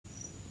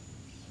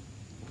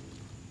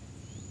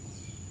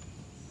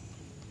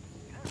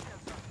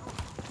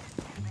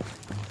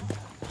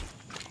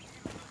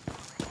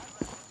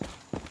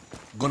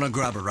Gonna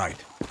grab a ride.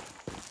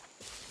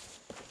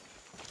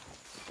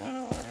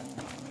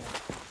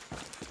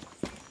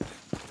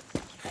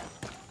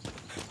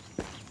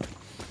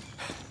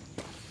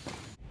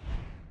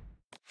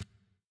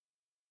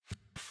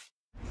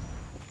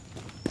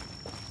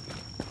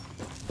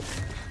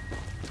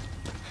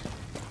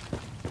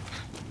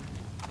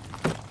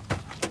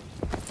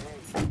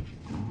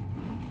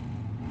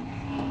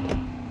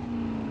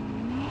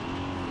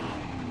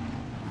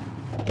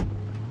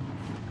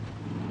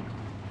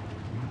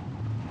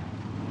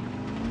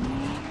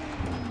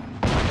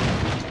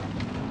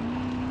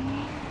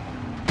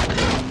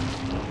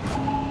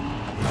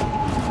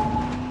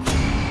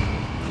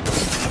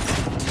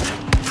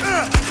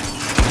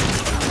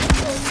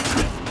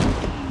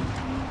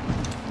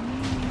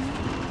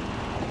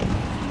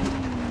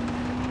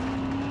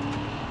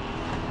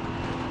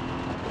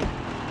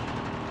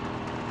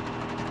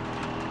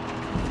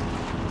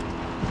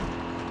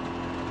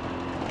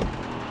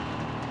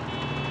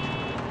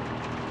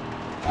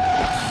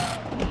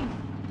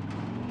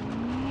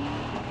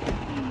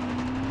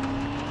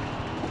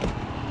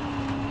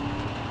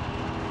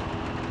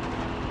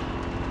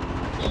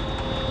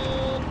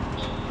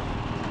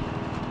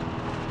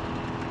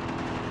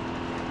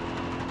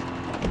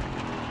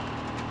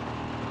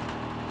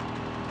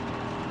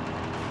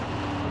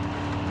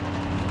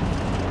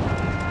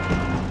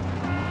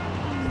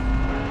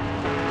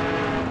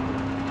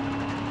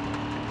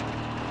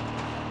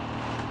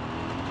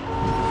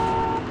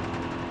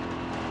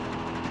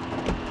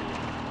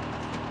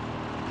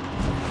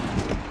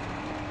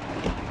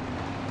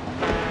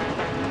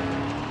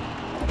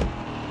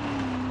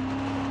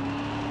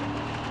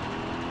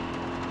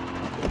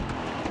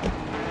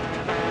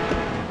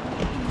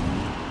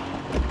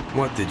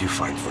 What did you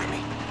find for me?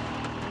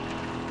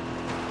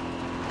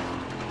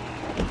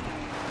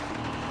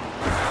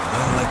 I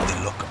don't like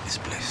the look of this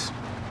place.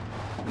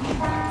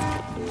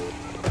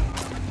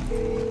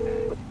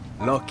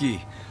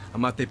 Lucky,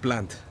 I'm at the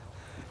plant.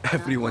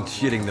 Everyone's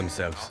shitting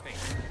themselves.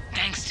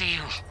 Thanks to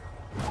you.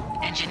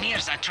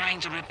 Engineers are trying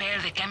to repair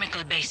the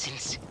chemical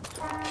basins.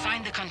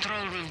 Find the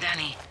control room,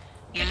 Danny.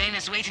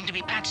 Yelena's waiting to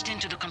be patched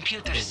into the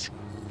computers.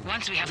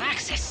 Once we have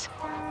access.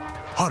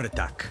 Heart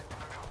attack.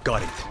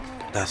 Got it.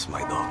 That's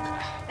my dog.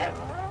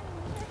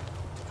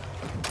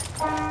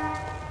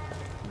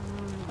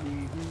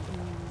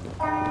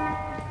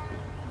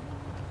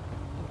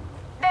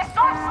 The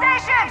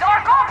substations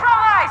are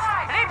compromised!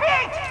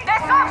 Repeat! The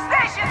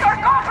substations are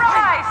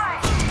compromised!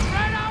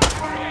 Spread out!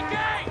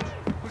 Engage!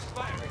 Who's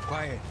firing?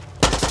 Quiet.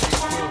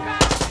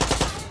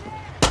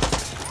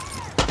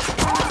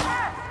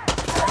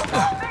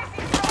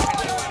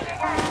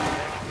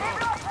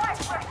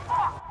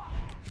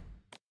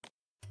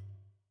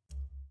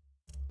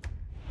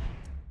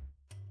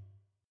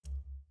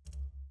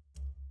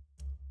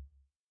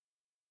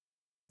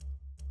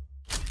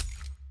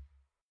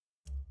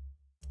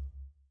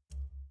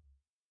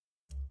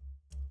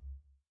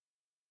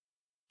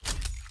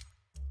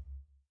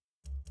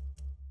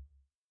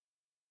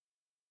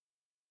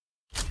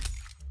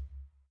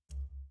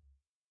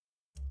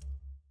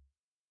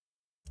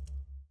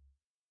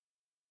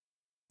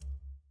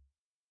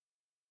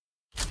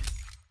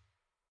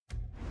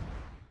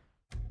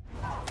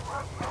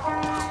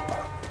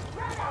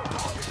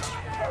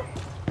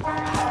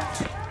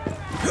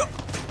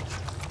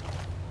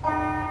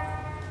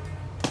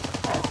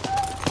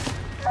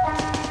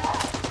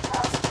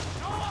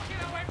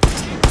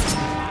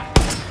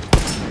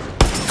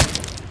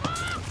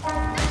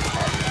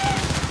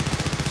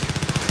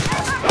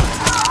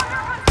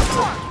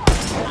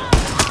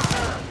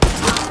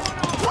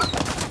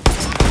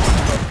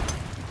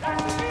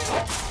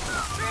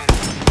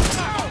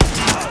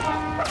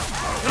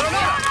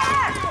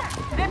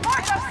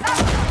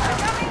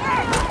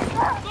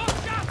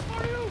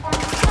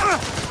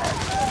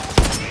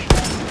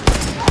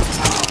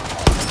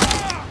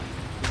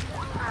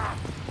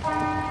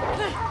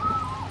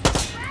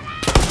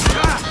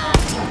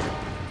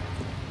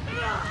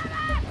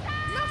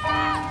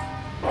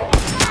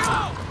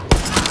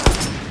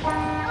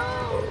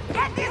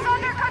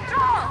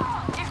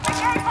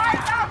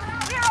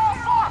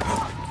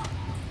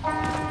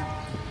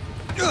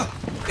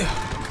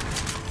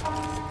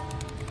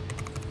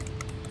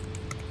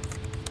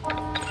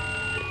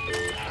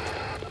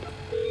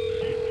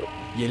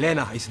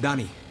 Yelena, it's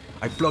Dani.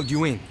 I plugged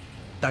you in.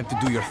 Time to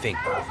do your thing.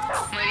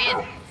 Muy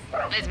bien.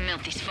 Let's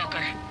melt this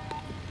fucker.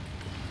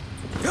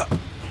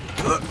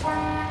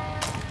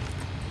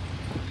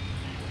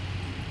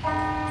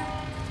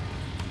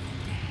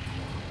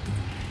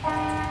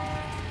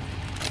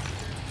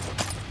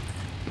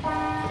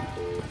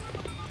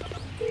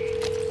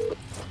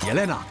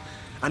 Yelena,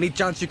 any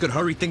chance you could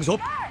hurry things up?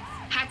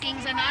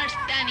 Hacking's an art,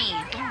 Danny.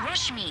 Don't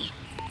rush me.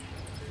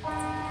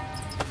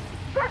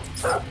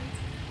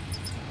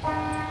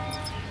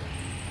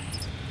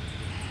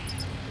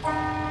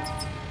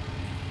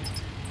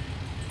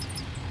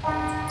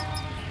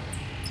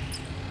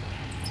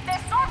 The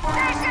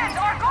substations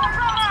are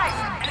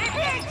compromised!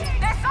 Repeat!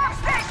 The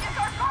substations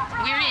are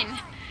compromised! We're in.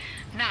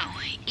 Now,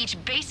 each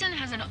basin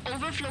has an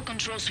over overflow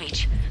control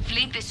switch.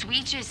 Flip the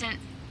switches and...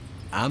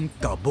 I'm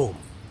kaboom.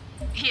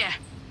 Yeah.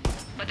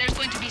 But there's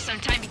going to be some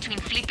time between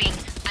flipping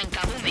and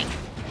kabooming.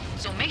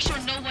 So make sure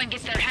no one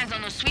gets their hands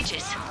on those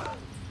switches.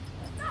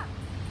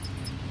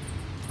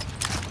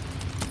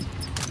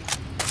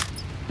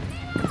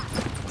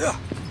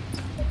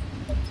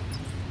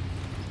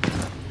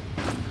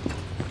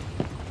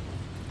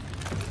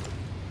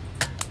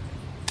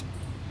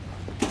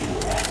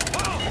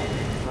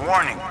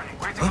 Warning.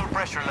 Critical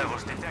pressure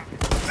levels detected.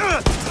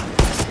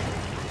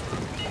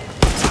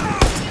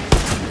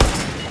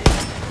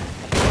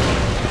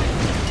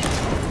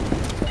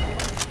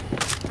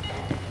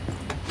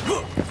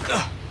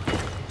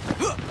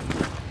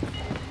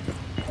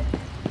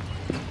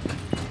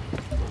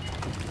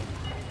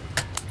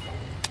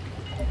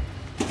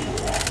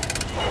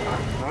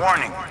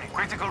 Warning.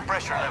 Critical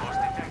pressure levels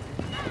detected.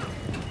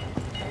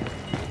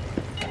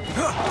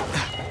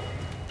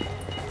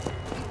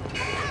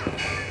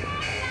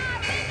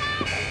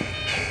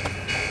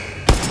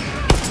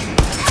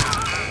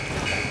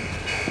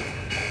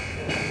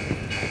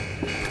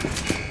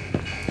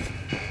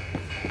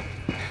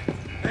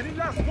 Any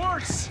last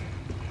words?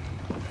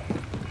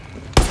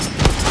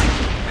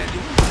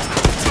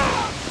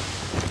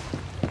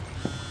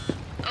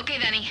 Okay,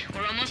 Danny,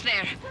 we're almost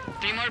there.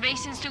 3 more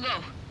basins to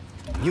go.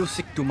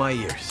 Music to my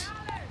ears.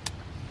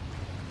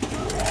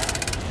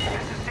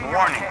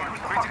 Warning.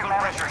 Critical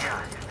pressure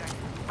here.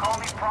 Call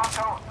me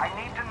pronto. I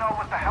need to know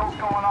what the hell's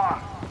going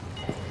on.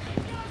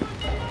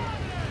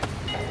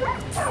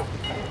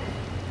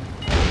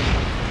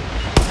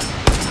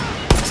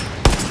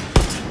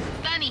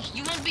 Danny,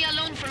 you won't be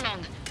alone for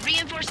long.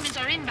 Reinforcements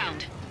are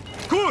inbound.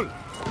 Cool!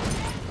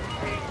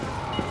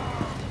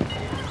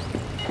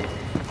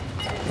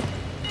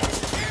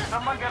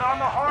 Someone get on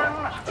the horn,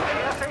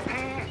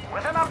 ASAP,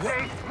 with an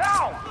update.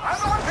 Now! I'm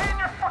the one paying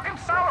your fucking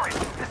salary.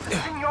 This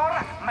is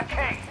Senor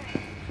McKay.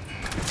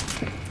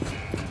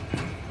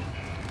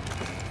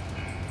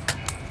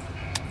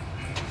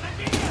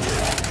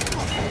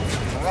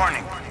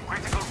 Warning.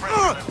 Critical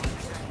pressure levels.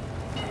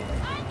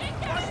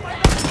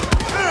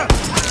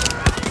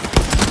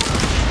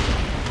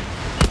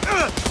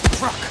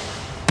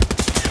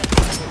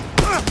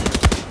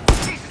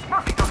 Jesus,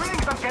 Murphy, the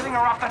readings I'm getting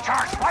are off the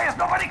charts. Why is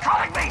nobody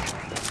calling me?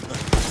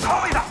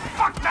 Call me the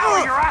fuck now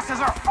or your asses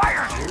are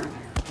fired!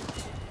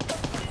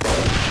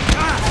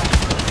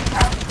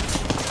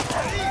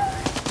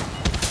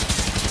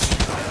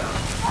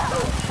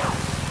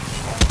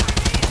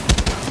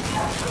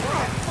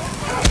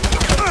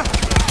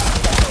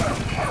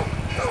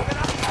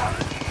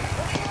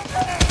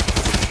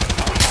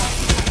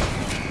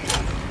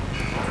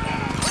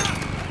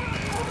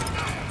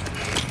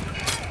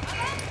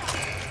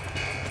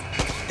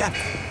 Damn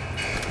it.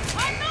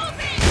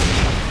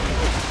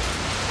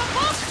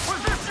 Was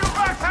this your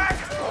backpack?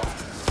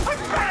 I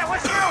bet it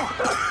was you!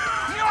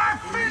 You are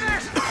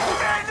finished!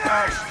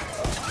 Finished!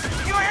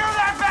 You hear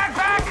that,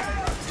 backpack?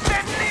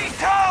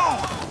 Finito!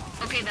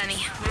 Okay, Danny,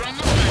 we're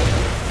almost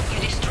done. You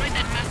destroyed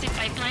that massive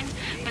pipeline,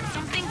 but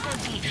something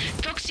called the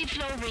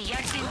Toxiflow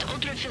Reactant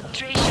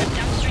Ultrafiltration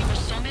Downstream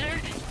Osometer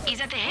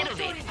is at the head of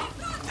it.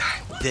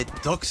 The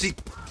toxic...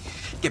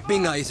 ¿Qué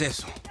pinga es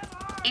eso?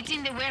 It's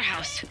in the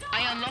warehouse.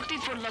 I unlocked it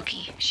for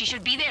Lucky. She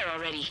should be there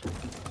already.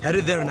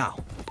 Headed there now.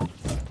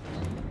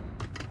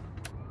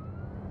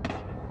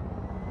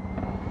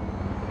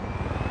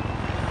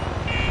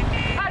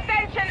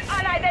 Attention,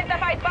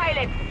 unidentified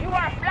pilots! You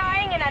are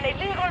flying in an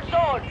illegal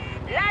zone.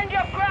 Land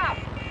your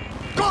craft!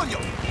 ¡Coño!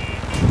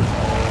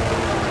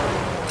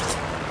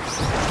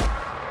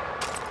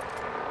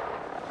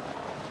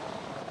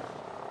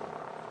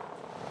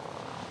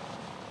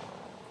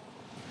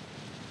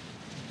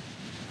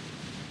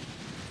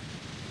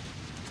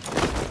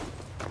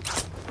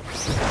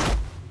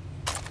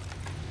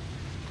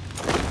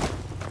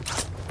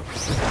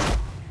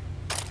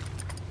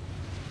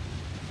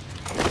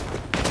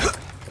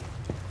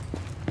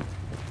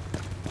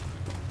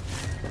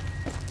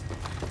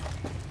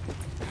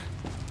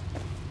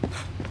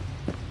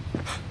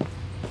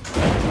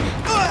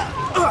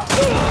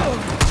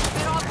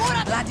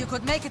 Glad you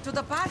could make it to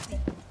the party.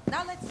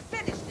 Now let's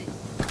finish this.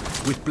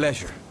 With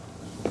pleasure.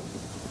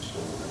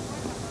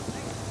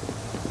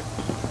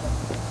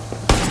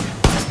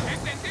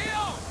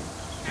 ¡Entendido!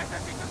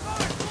 ¡Necesito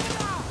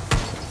cobertura!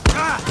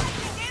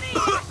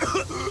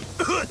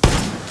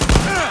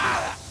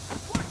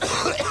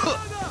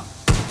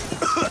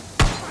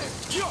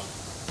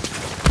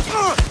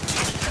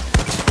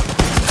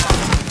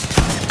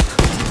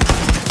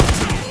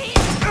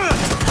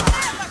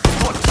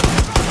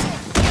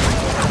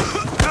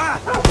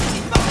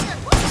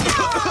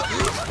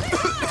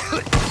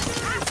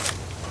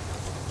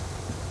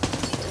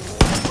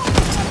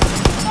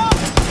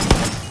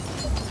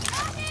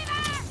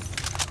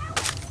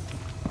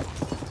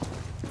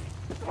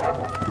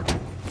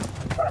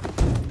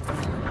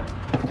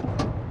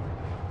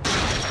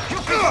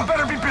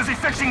 Better be busy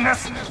fixing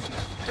this.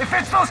 If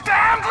it's those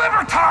damned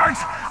libertards,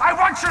 I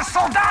want your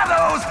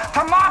soldados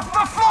to mop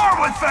the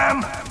floor with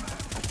them.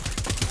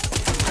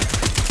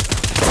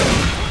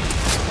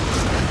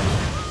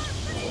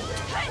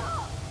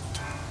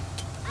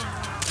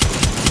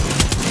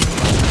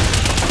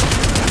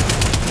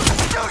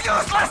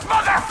 useless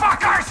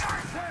motherfuckers!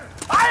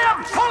 I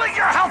am pulling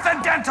your health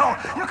and dental!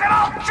 You can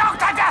all choke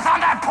to death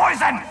on that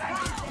poison!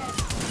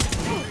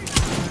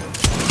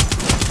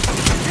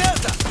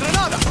 Mierda!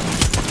 Granada!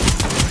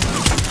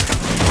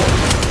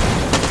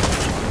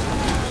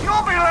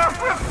 You'll be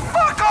left with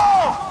fuck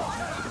all!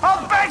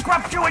 I'll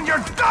bankrupt you in your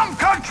dumb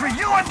country,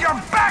 you and your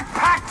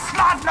backpacked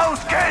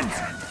snot-nosed kids!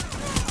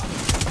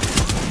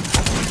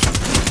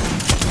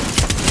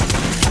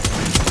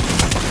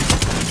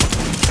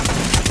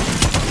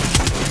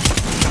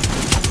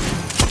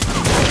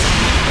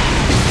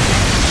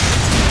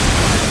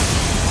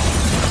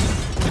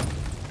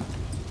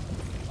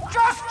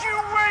 Just you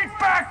wait,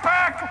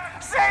 backpack!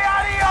 Say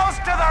adios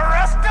to the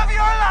rest of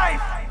your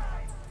life!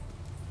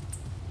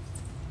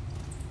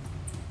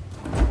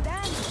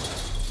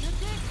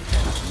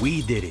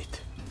 We did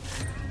it.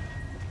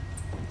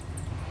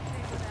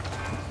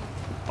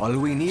 All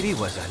we needed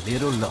was a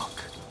little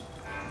luck.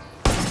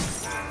 I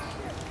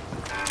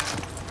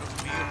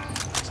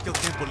still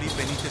can't believe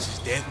Benitez is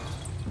dead.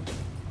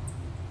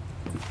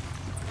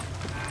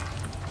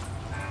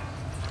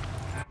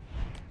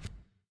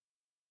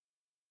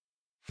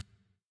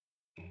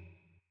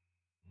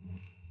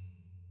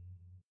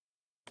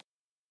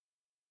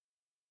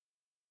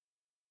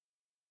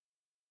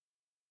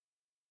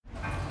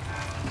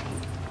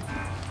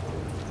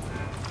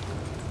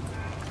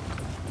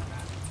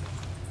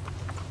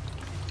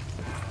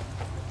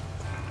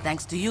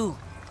 Thanks to you,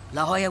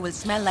 La Jolla will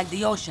smell like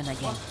the ocean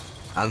again.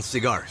 And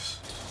cigars.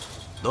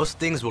 Those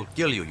things will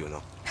kill you, you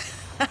know.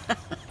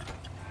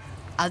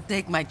 I'll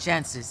take my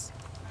chances,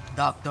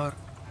 Doctor.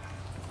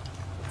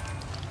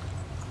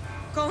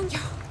 Coño.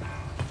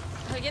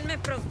 Alguien me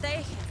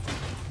protege.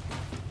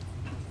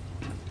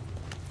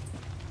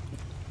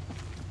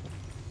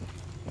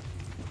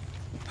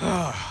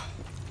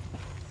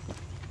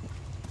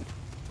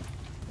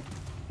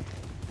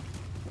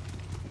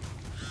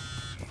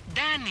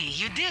 Danny,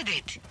 you did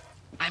it.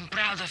 I'm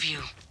proud of you.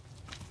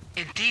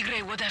 El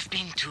Tigre would have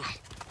been too.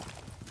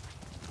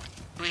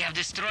 We have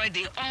destroyed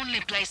the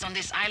only place on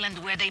this island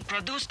where they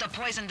produce the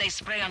poison they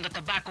spray on the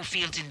tobacco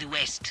fields in the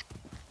west.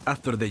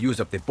 After the use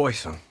of the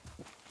poison.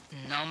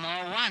 No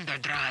more wonder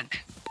drug.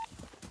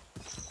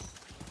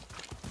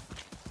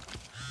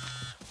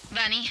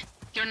 Danny,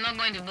 you're not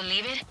going to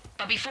believe it,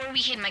 but before we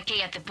hit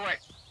McKay at the port,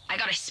 I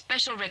got a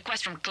special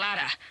request from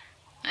Clara.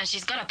 And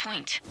she's got a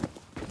point.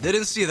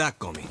 Didn't see that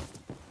coming.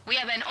 We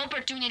have an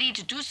opportunity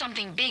to do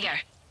something bigger.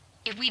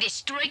 If we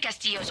destroy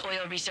Castillo's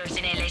oil reserves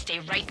in El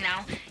Este right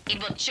now, it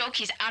will choke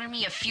his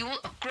army of fuel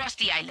across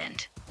the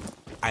island.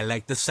 I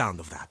like the sound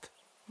of that.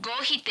 Go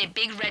hit the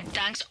big red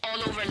tanks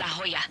all over La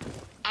Jolla.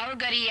 Our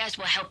guerrillas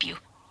will help you.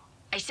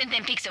 I sent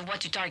them pics of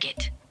what to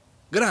target.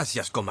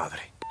 Gracias,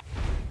 comadre.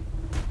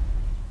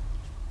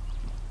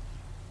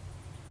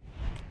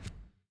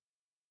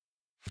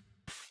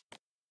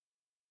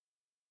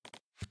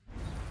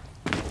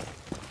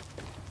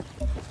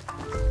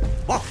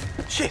 Oh,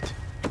 shit!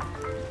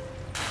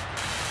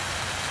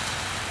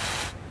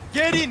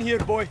 Get in here,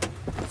 boy!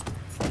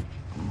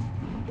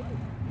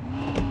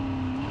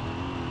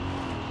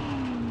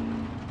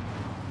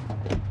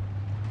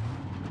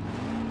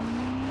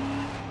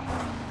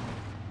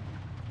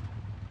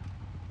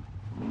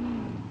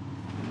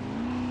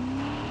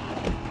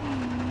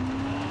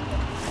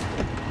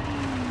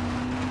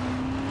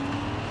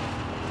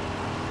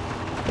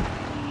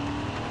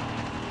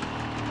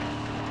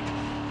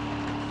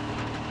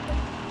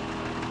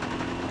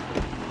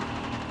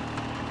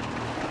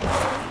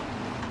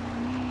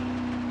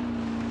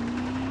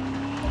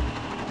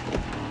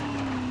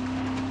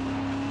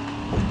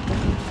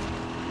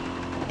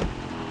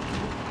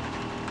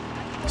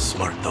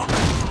 Smart dog.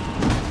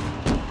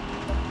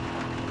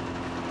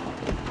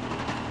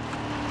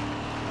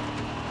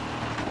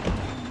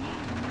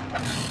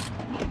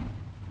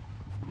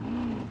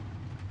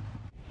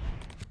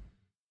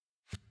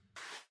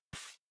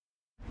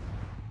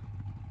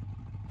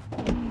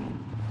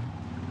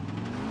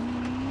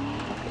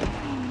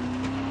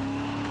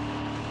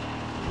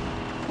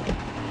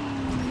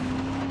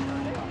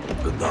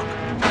 Good dog.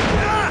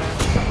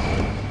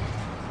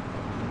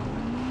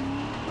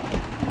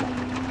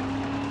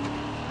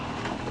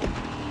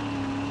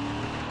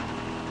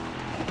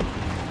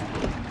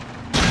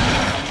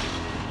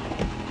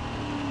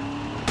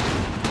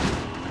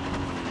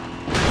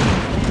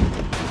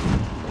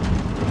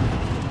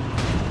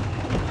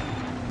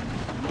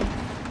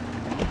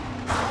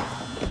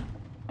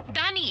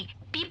 Danny,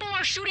 people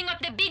are shooting up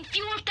the big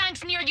fuel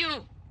tanks near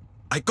you.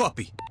 I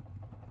copy.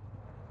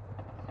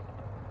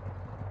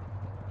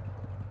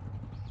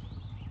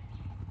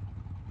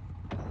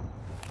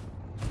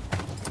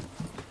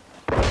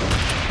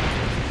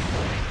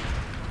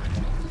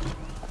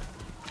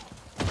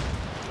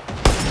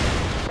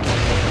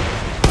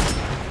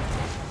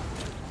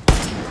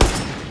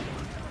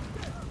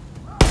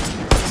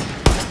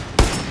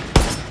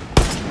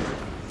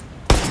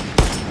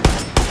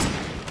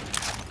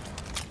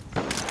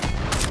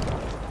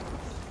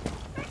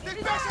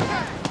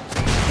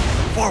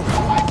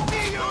 Forward!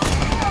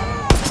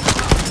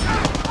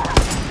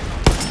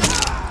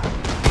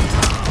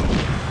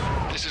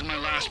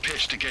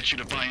 get you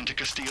to buy into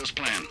Castillo's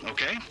plan,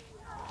 okay?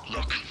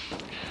 Look,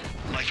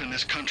 life in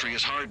this country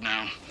is hard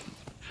now.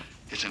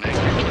 It's an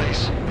angry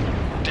place.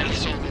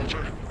 Death's all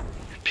over.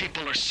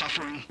 People are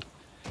suffering.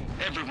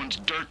 Everyone's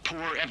dirt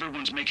poor.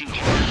 Everyone's making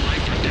hard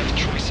life or death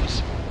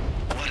choices.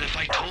 What if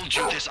I told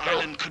you this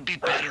island could be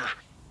better?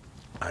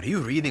 Are you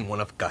reading one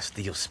of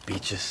Castillo's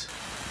speeches?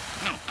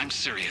 No, I'm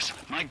serious.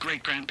 My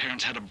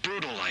great-grandparents had a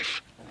brutal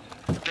life.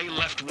 They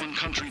left one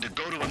country to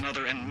go to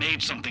another and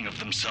made something of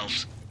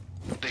themselves.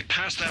 They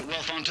passed that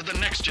wealth on to the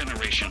next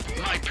generation.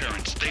 My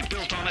parents, they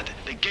built on it,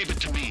 they gave it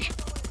to me.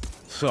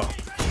 So,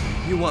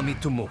 you want me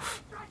to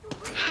move?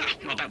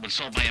 Well, that would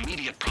solve my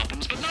immediate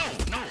problems, but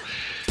no.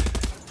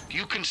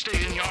 You can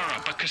stay in Yara,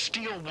 but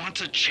Castillo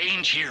wants a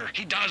change here.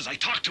 He does. I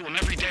talk to him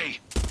every day.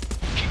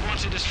 He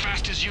wants it as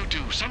fast as you do.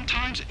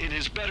 Sometimes it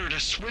is better to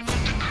swim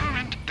with the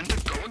current than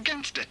to go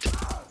against it.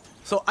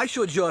 So I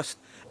should just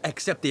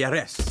accept the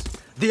arrests,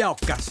 the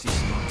outcast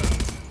system,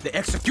 the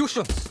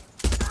executions.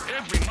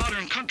 Every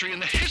modern country in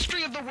the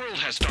history of the world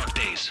has dark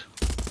days.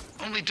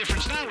 Only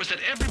difference now is that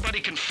everybody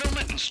can film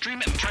it and stream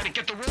it and try to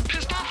get the world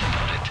pissed off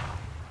about it.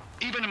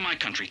 Even in my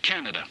country,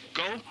 Canada.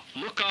 Go,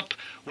 look up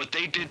what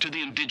they did to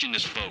the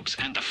indigenous folks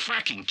and the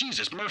fracking,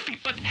 Jesus Murphy.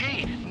 But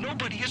hey,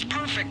 nobody is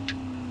perfect.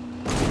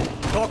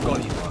 Talk all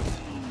you want.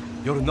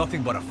 You're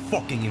nothing but a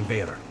fucking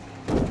invader.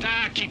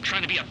 Keep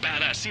trying to be a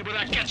badass. See where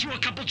that gets you a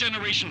couple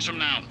generations from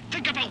now.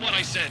 Think about what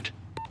I said.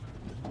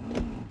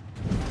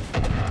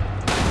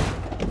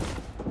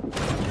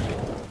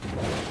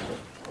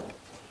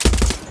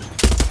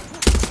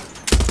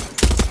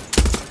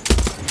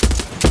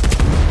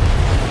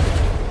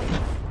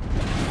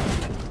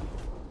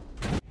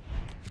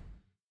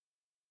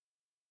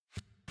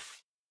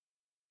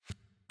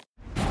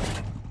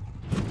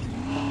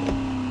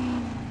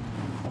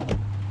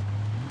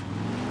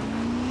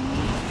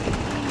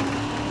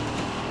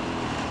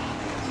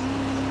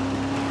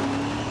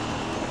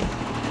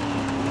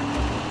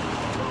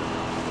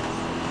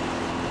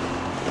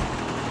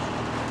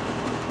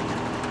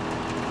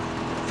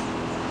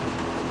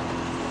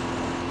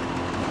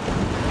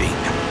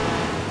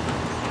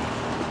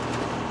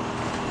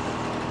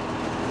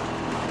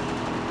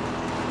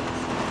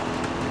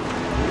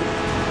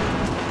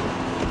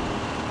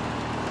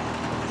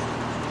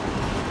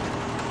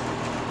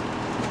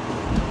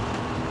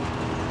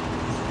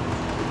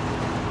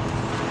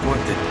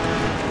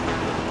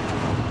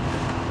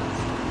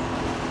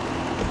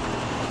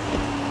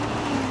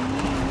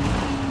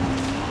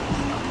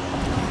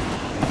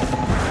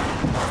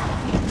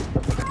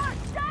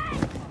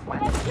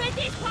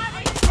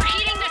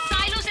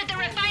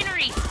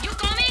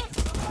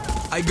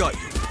 I got you.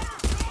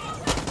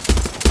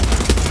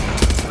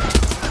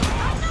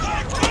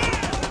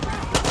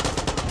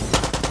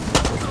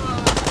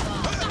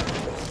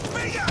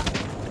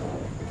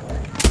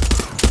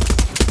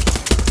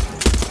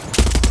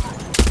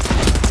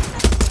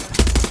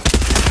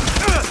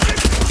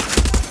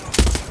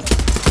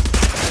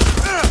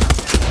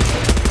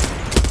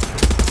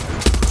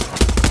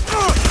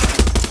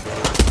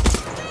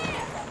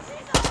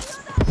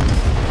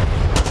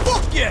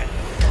 Fuck yeah!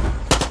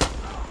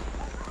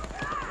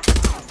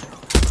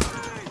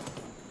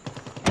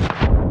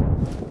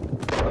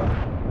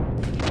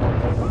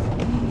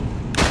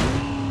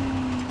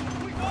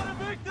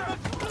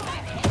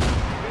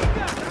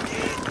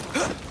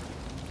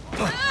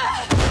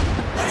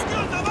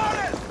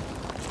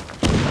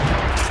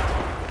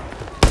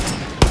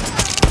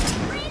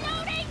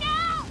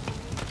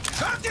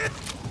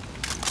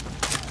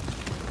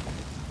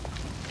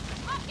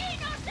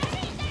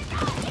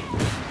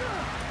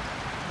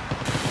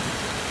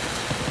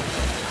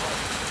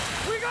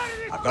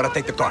 I gotta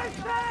take the car.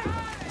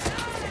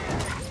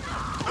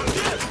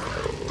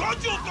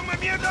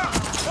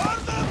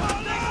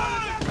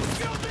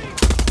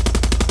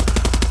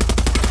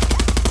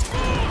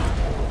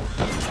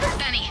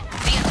 Danny,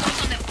 the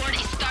assault on the fort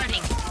is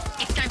starting.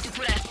 It's time to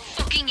put a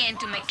fucking end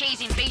to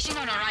McKay's invasion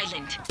on our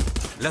island.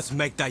 Let's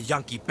make that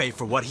Yankee pay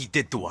for what he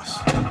did to us.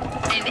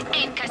 And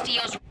end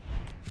Castillo's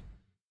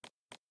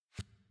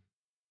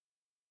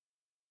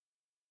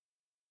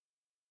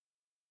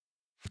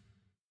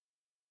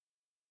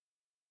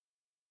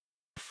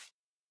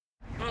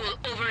rule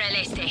over El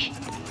Este.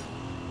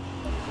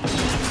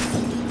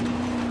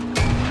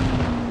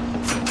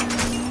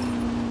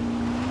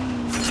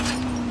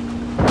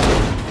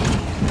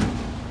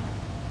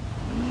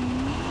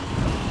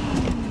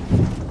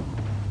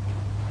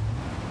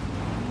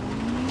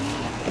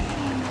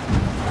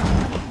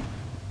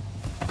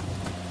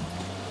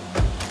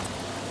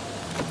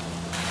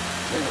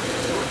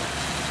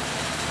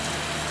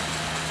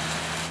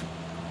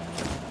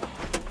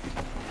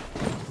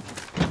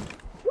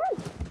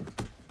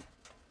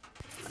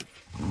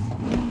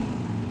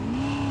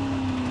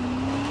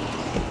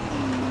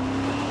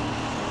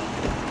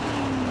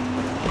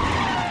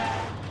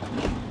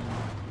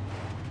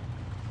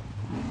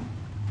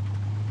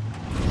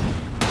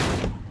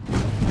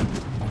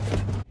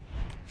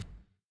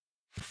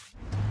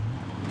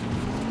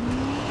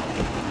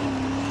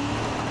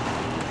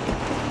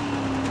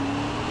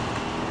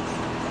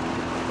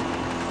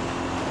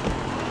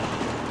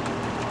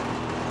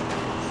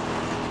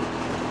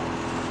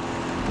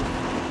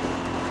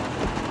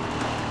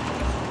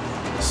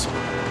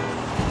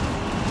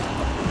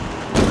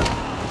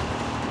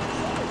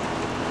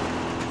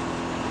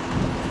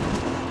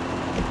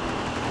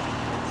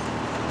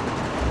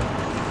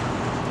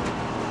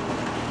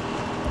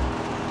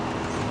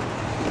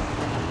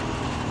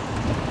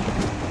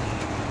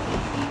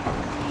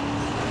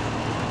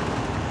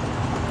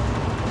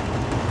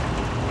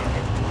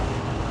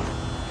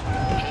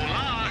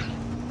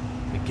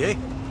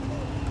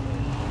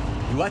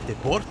 you at the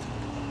port?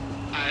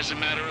 As a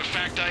matter of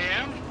fact, I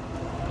am.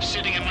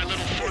 Sitting in my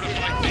little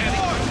fortified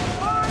patio.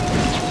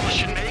 It's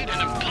Russian-made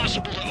and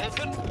impossible to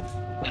open.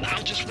 And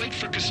I'll just wait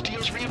for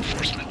Castillo's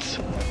reinforcements.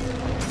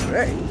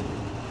 Great.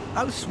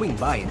 I'll swing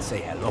by and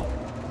say hello.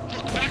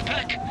 Look,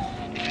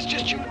 backpack. If it's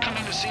just you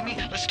coming to see me,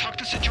 let's talk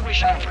the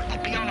situation over.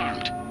 I'll be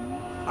unarmed.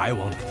 I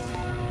won't.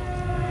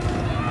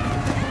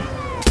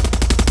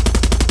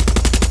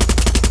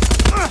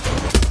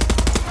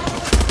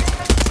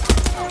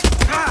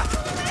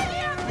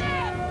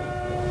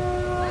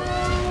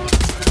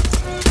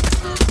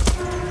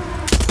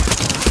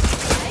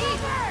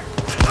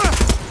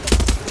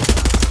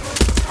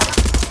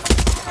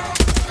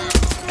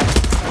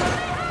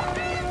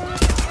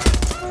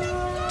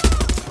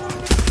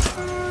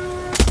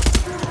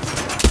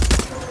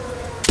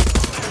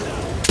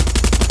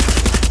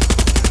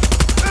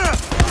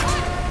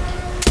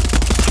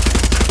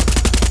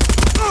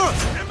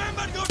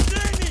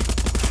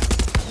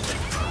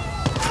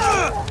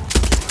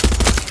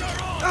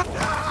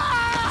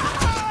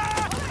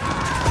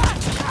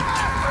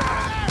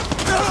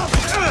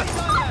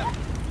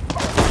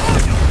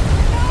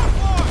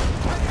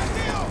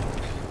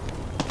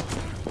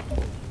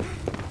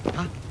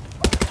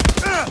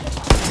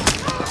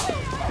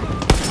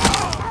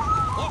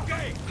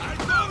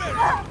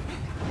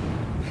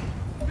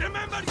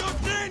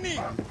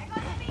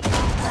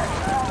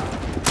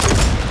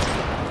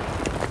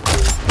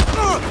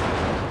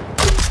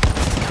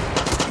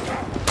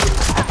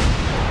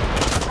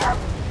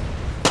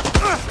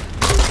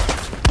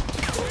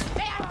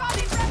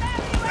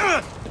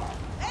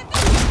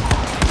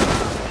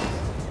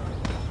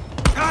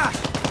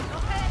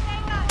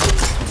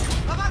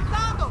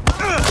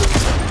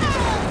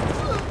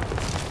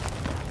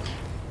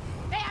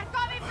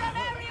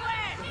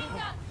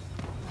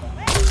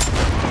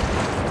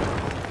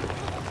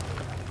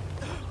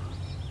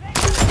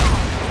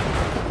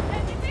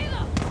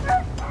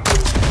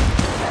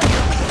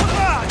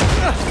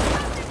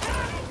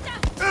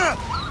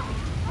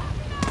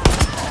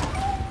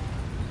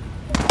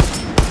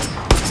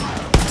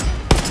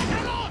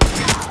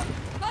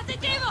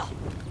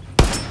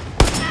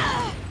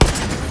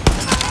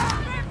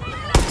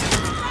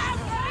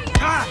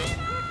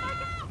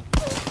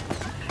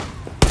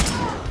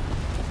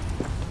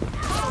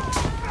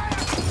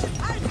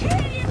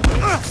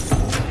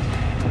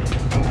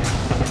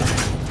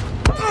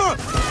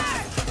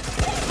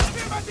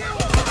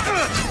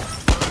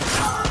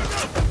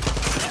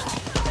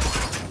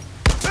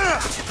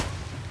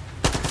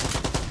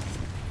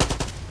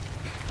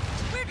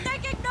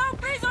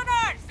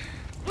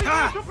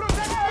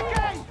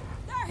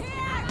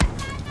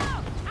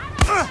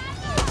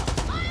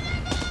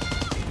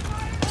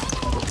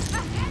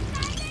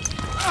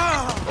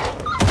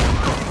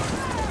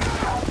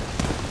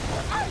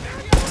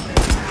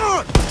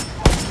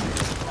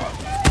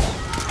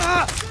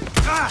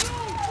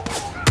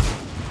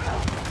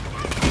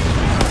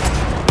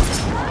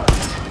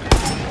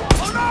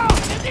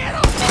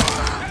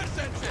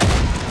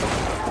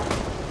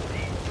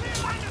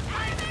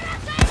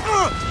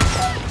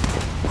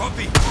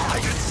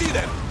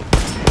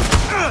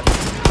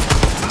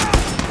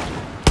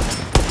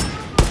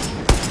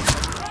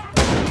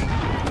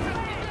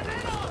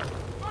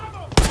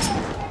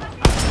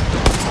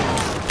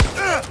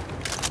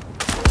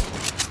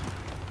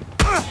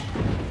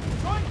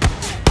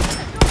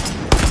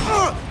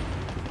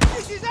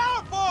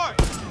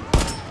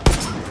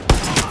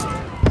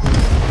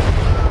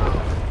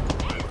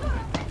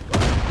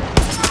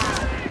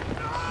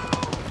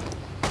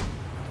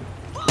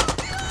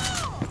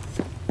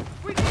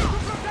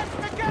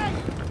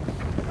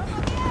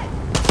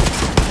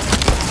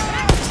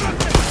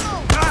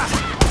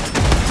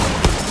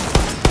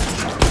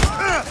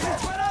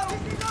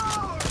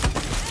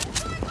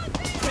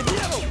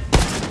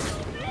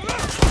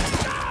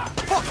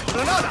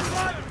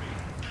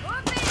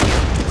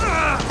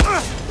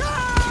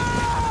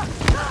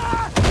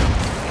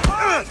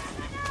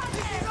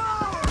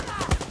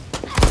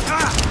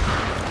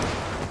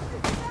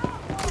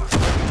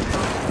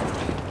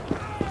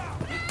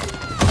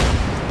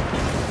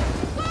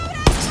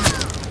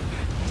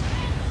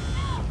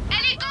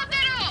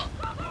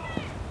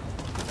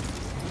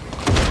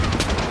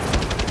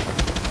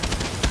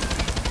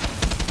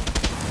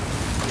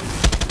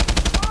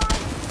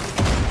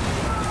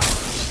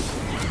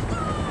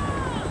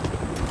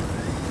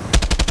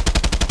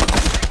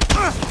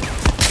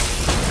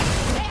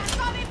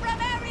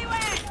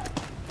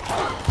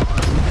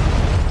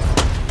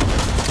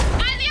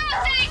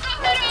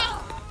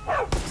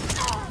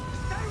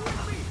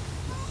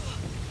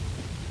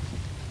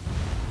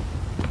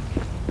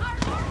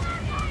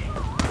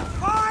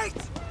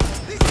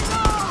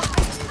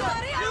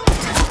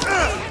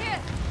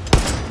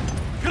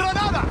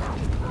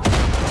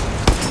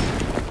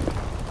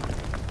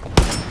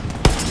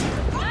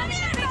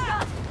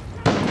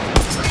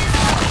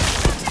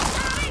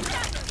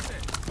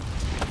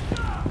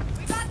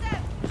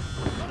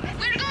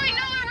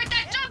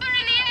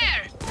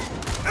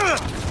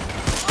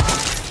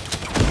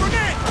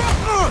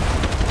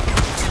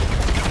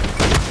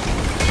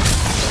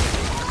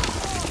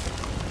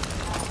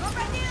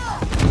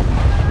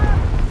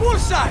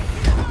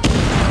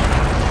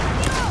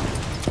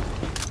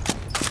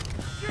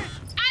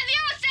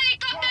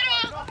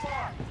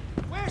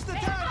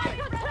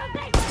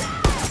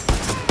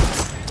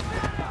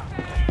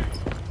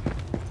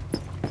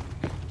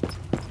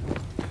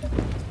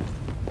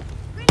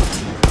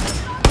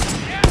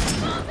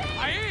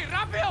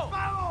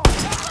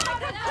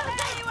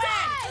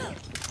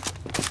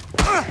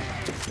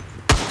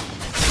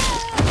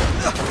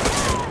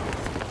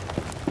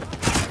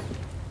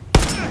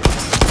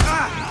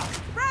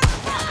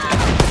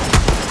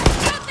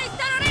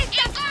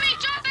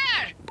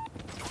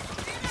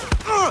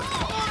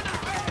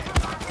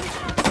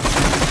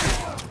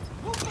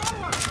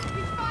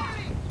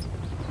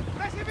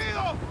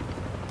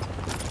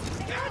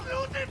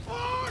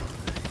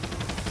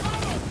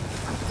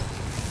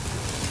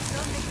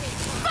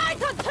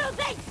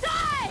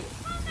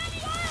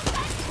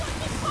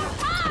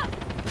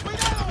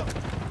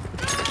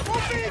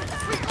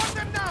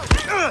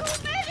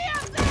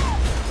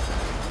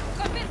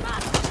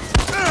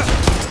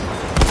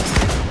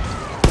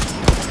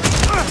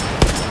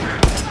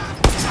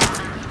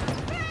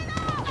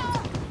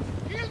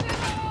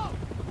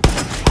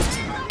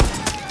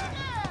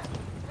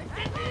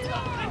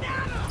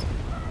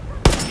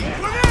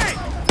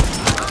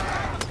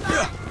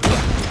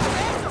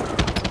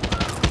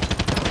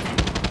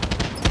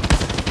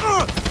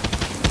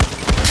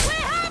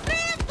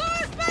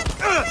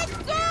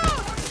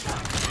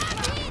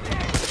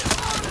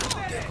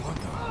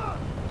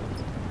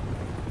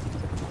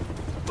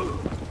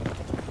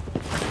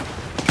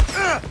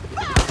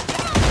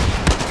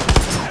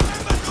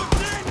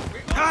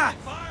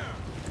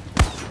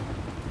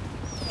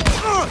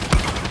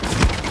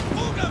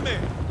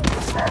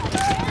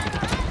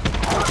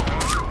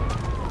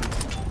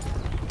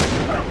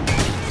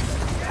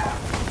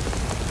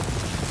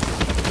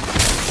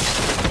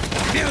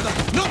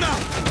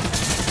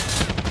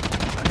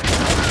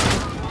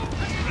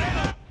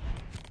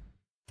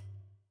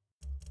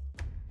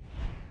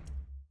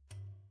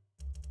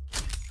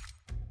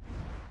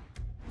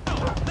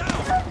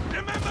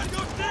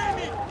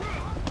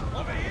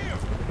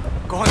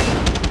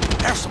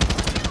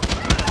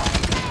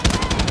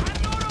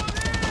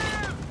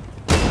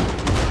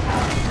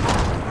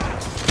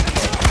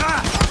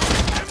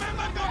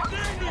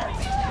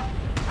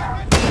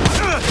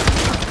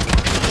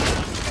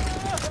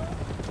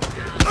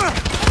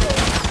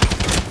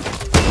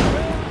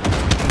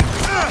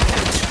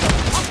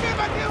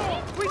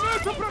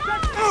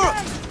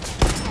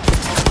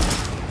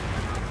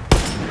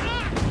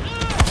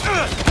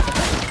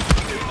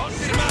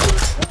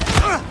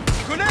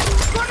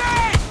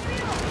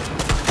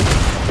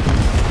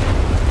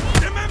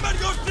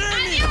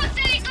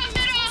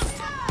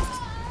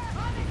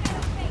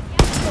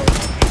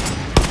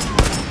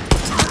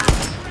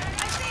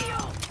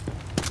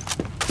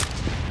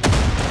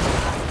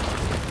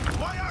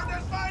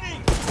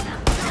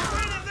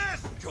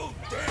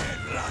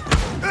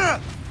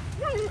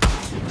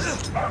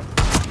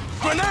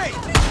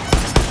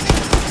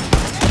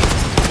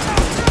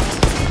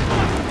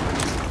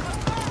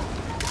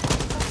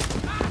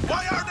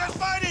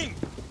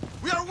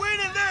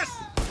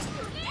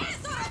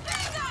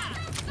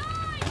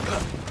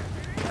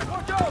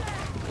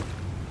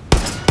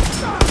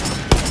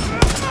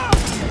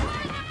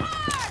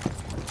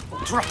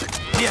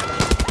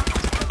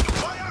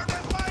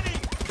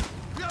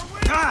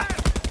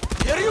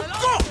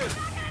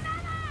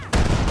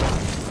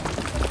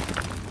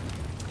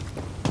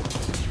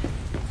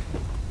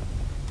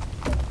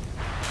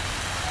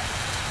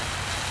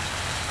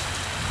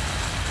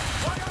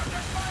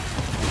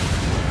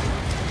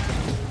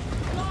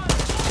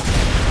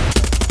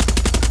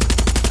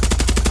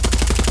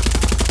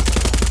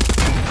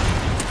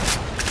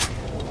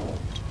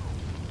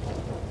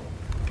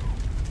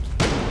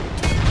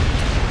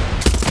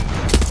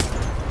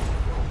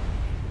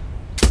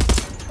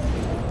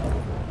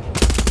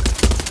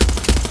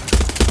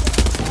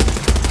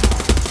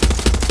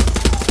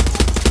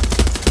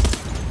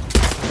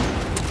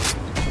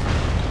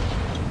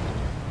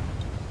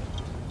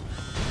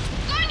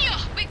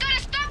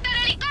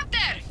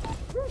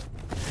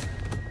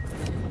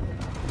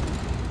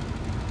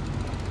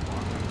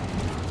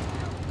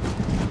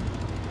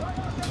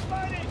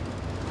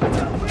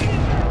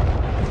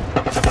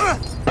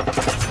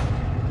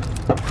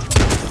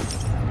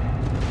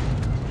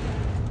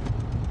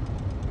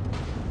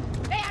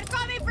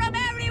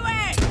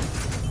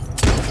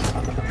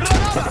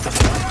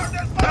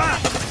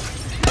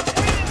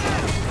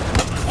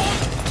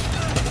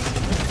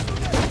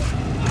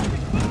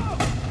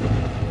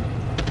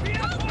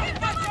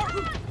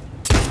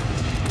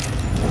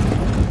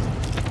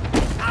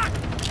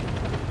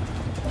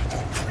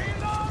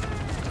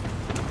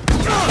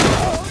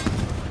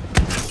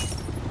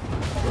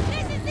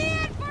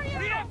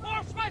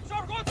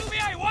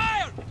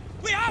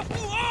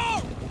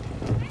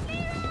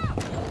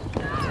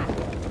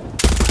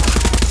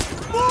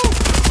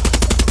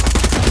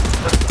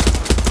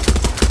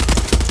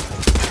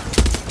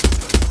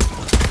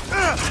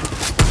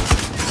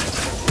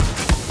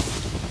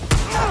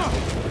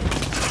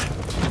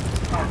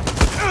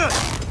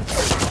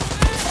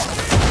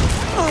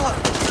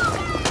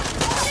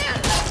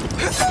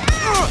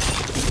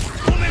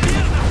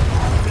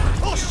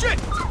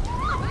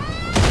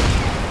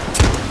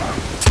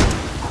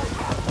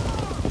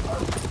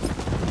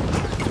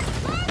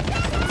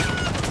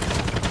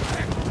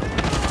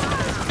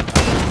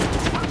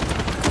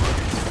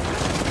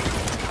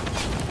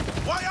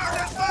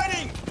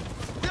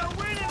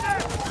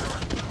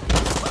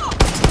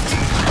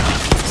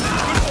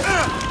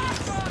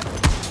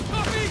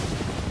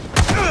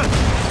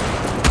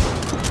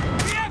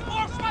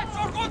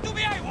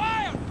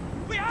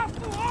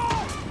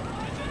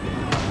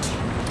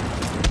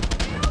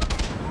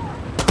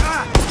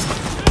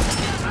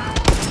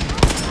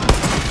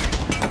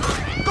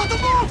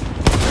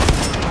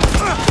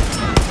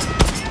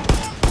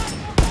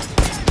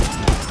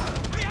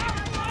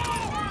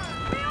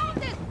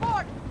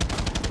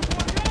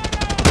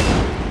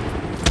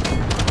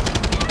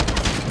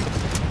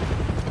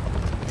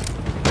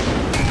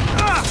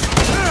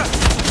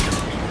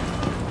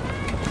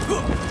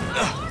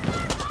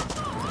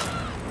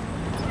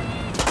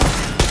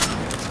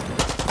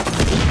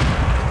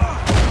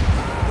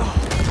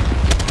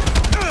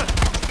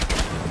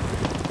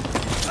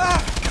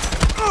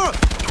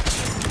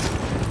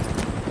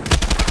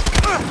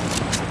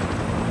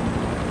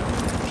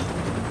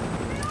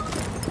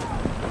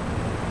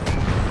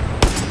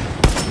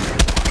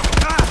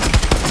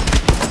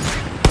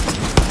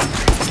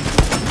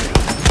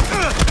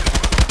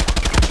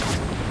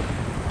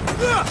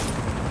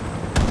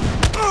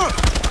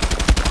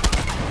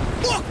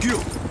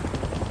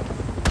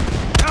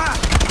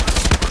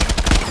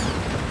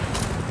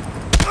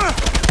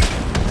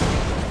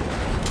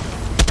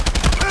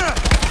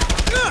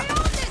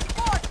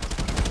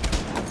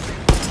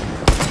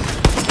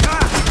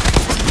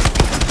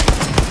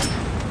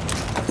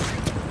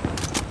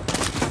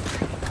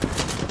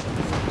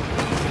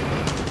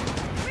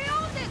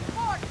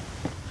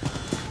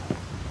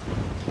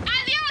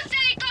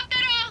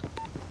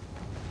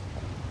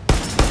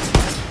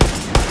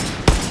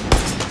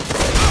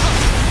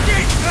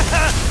 Ha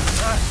ha!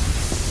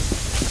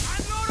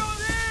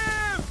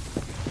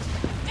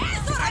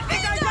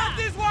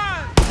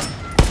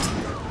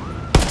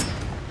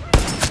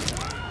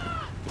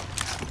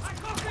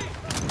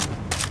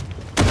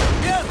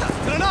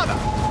 Granada!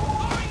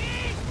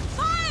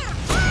 Fire!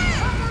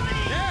 Fire!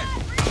 Yes!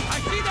 I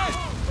see that!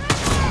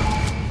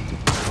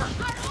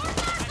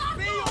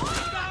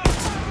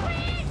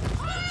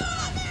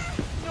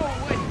 No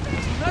way!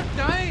 He's not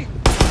dying!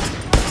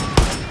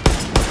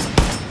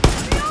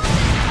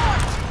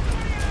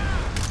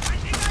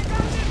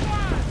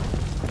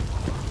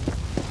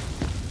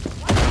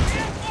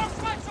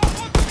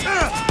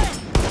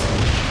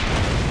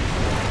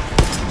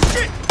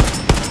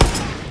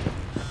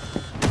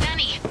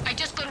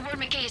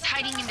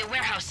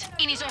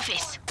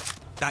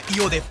 That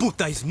hijo de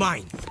puta is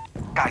mine.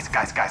 Guys.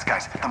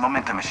 The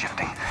momentum is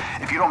shifting.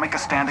 If you don't make a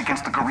stand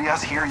against the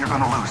guerrillas here, you're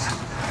gonna lose.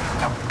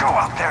 Now go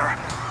out there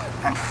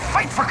and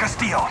fight for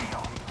Castillo.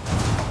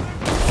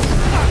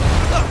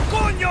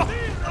 ¡Coño!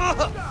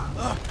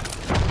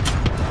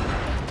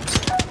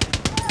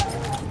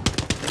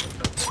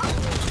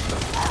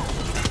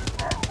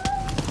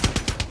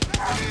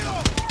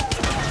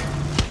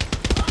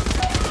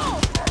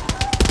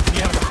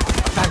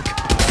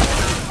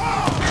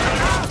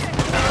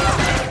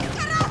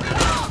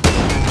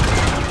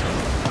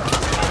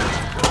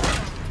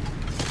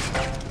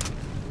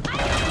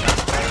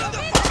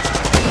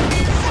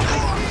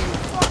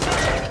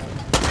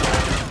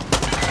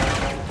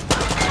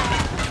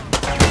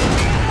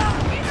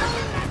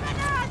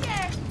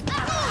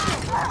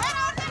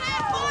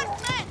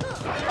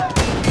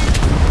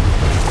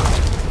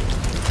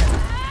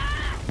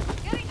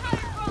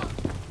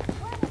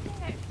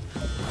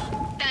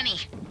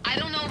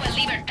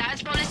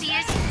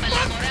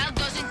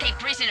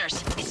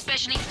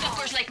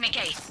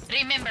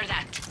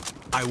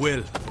 I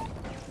will.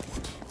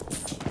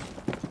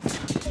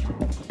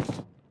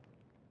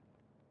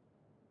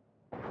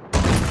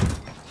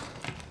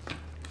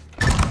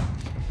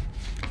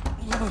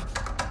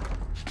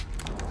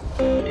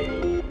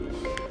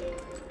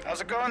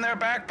 How's it going there,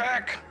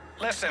 backpack?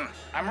 Listen,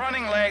 I'm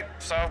running late,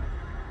 so...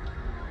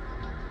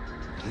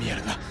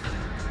 Mierda.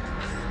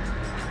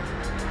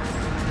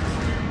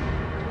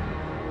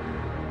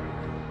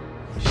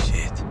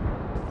 Shit.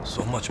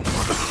 So much more.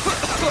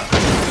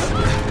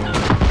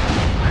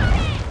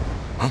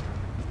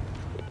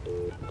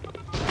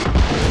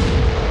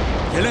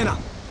 Elena!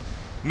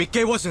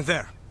 Mickey wasn't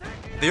there.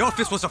 The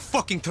office was a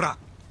fucking trap.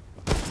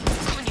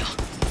 Coño,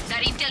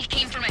 that intel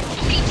came from a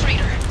fucking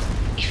traitor.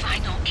 If I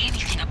know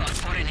anything about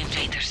foreign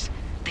invaders,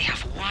 they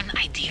have one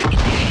idea in their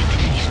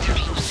head if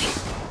they're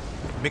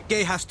losing.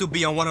 Mickey has to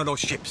be on one of those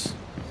ships.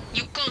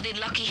 You called it,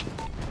 Lucky.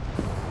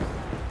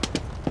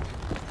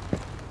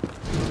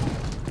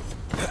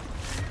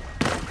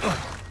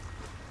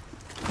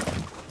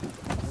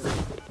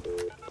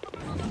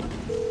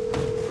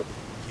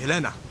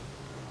 Elena,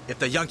 if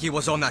the Yankee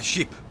was on that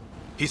ship,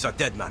 he's a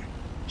dead man.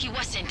 He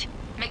wasn't.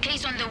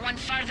 McKay's on the one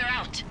farther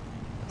out.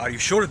 Are you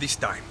sure this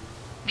time?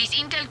 This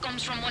intel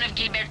comes from one of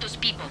Gilberto's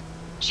people.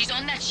 She's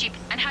on that ship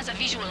and has a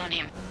visual on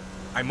him.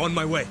 I'm on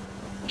my way.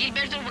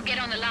 Gilberto will get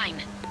on the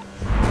line.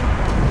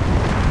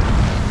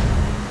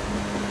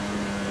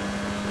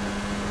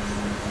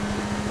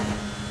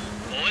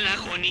 Hola,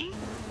 honey.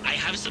 I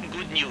have some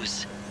good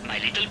news. My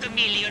little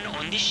chameleon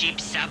on the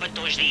ship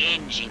sabotaged the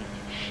engine.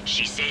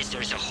 She says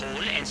there's a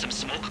hole and some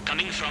smoke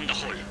coming from the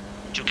hole.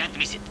 You can't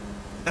miss it.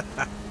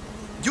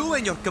 You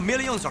and your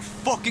chameleons are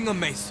fucking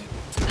amazing.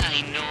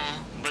 I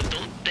know, but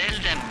don't tell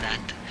them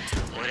that,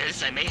 or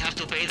else I may have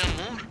to pay them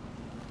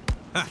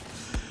more.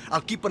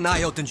 I'll keep an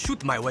eye out and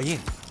shoot my way in.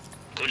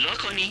 Good luck,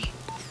 honey.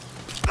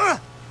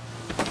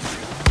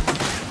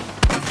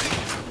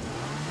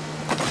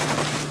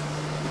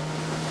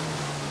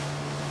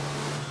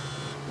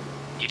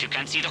 If you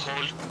can't see the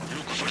hole,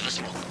 look for the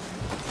smoke.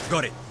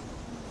 Got it.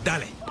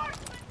 Dale.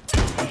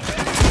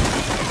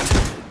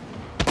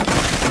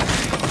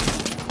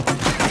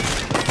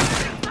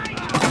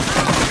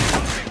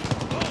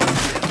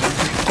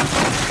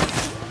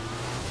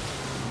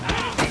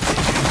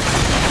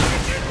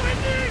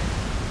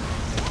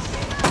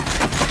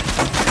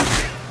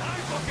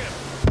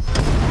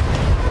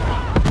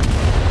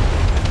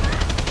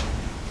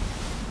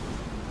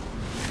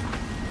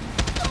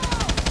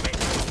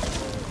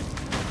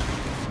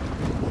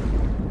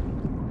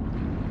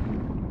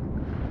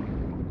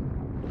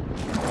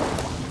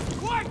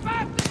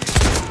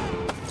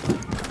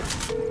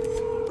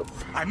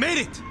 I made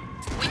it!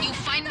 When you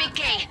find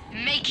McKay,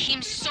 make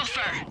him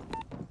suffer.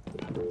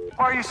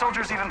 Why are you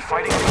soldiers even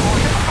fighting anymore?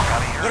 Get the fuck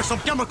out of here. There's some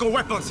chemical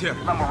weapons here.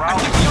 The morale I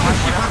think the other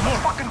ship has more.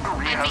 fucking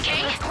guerrillas. And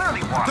McKay? There's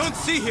clearly one. Don't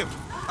see him!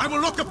 I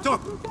will look up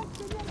top!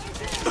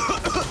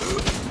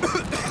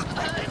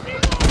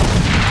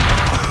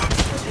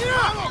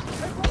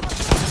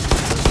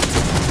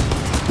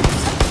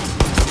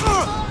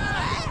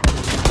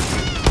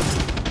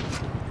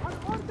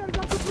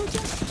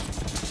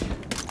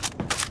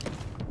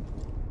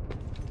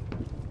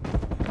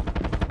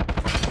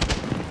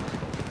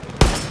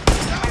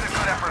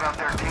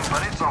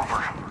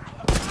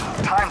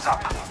 Time's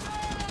up.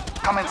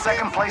 Coming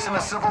second place in the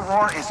Civil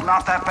War is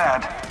not that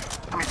bad.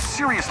 I mean,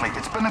 seriously,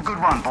 it's been a good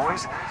run,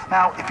 boys.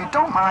 Now, if you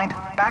don't mind,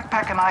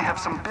 Backpack and I have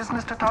some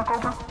business to talk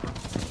over.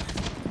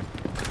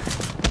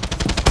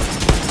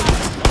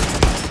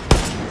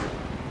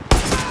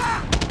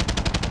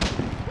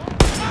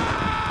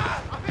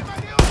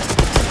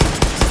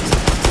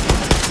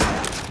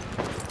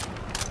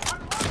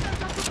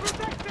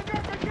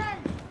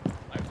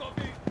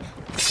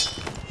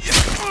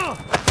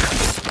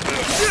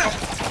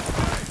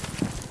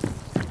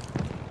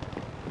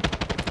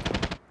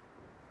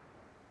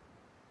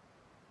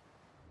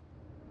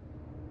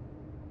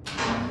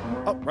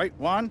 right,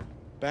 Juan?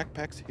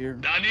 Backpack's here.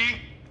 Dani,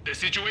 the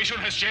situation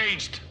has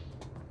changed.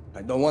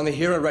 I don't want to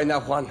hear it right now,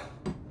 Juan.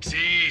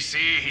 See,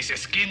 he's a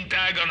skin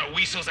tag on a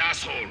weasel's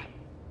asshole.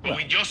 But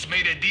we just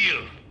made a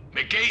deal.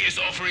 McKay is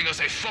offering us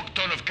a fuck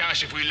ton of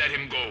cash if we let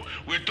him go.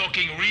 We're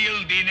talking real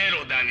dinero,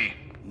 Dani.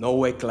 No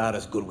way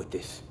Clara's good with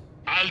this.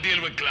 I'll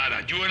deal with Clara.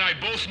 You and I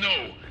both know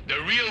the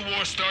real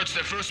war starts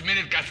the first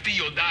minute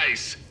Castillo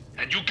dies.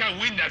 And you can't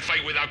win that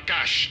fight without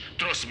cash.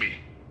 Trust me.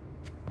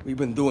 We've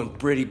been doing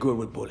pretty good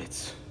with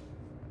bullets.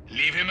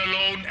 Leave him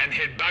alone and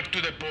head back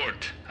to the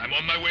port. I'm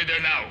on my way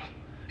there now.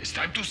 It's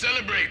time to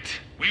celebrate.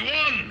 We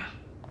won!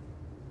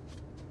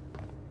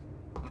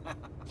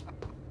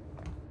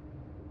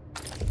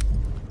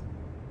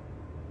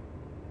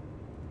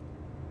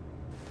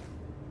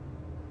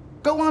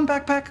 Go on,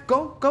 Backpack.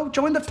 Go,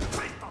 join the...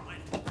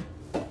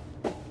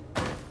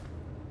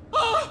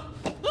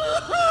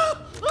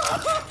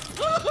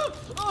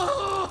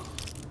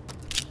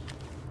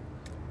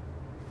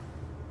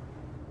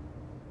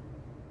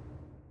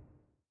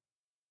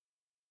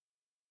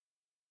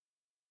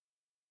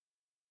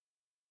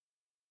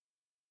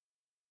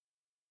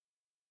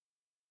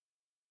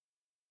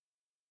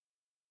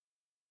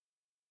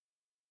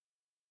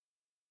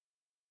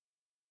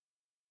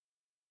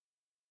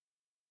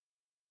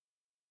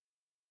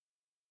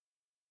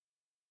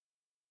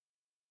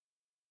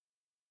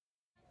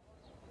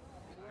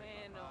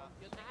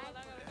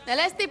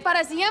 Celeste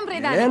para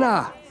siempre, Dani.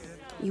 Elena!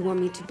 You want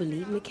me to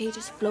believe McKay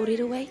just floated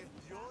away?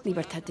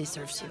 Libertad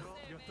deserves you.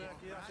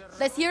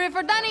 Let's hear it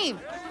for Dani.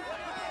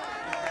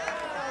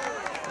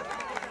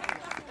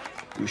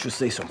 You should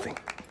say something.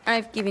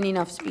 I've given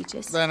enough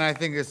speeches. Then I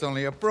think it's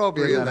only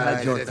appropriate You've that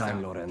had your sit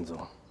time, down.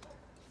 Lorenzo.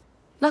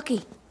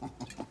 Lucky.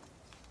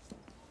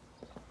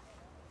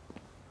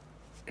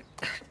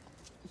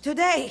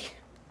 Today,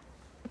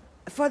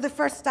 for the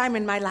first time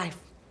in my life,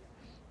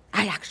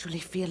 I actually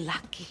feel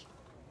lucky.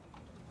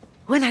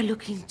 When I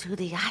look into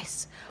the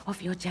eyes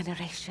of your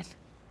generation,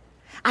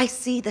 I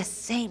see the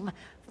same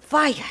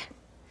fire,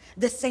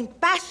 the same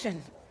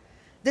passion,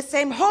 the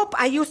same hope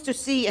I used to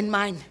see in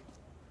mine.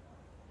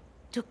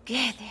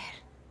 Together,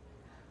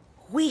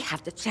 we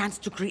have the chance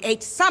to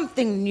create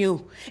something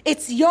new.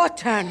 It's your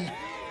turn.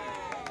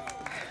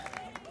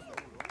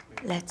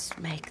 Let's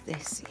make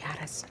this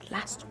Yara's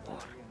last war.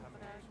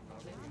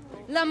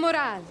 La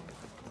Moral.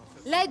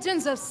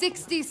 Legends of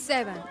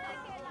 67.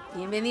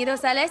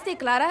 Bienvenidos al este,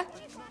 Clara.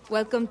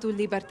 Welcome to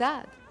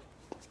Libertad.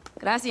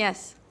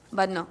 Gracias,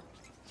 but no.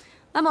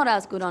 La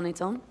Moral's good on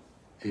its own.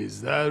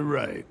 Is that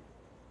right?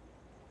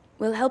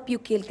 We'll help you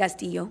kill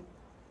Castillo,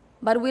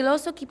 but we'll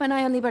also keep an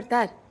eye on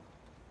Libertad.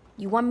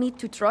 You want me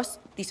to trust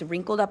this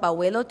wrinkled-up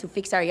abuelo to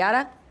fix our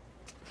Yara?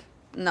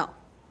 No.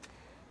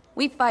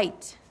 We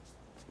fight.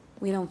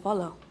 We don't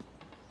follow.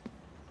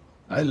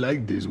 I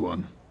like this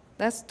one.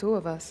 That's two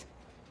of us.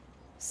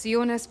 Si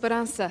una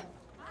esperanza.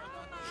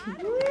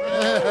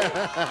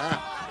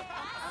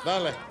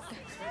 Dale.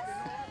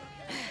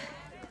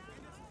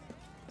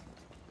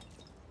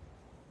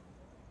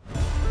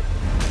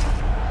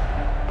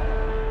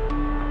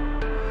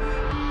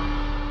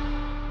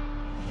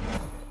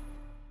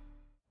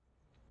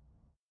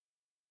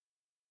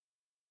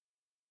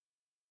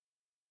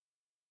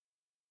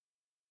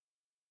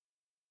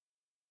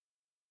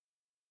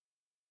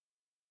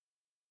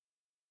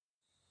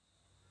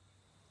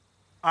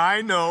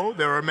 I know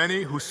there are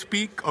many who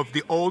speak of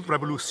the old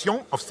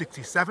revolution of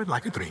 67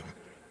 like a dream.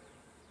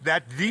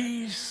 That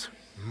these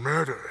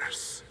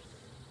murderers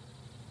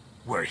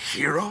were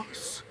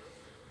heroes.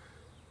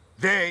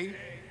 They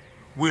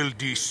will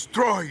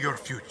destroy your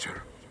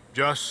future,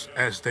 just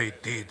as they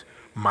did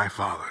my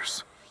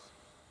father's.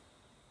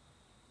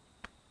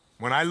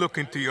 When I look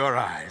into your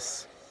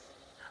eyes,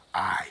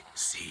 I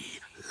see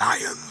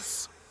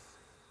lions.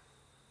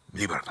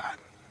 Libertad.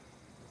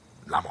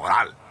 La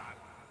Moral.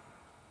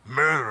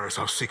 Murderers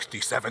of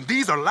 67.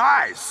 These are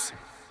lies.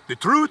 The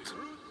truth?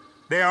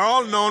 They are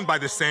all known by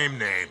the same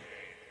name.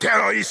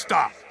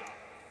 Terrorista.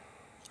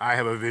 I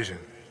have a vision.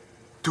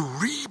 To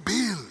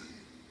rebuild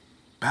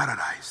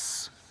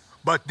paradise.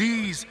 But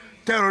these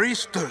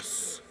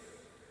terroristas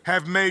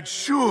have made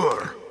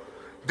sure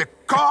the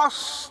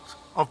cost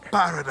of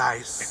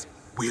paradise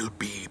will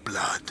be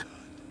blood.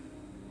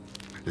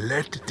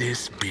 Let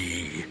this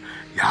be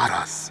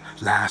Yara's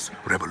last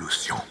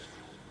revolution.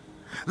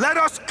 Let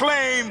us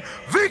claim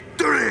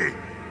victory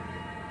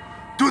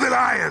to the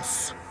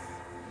lions!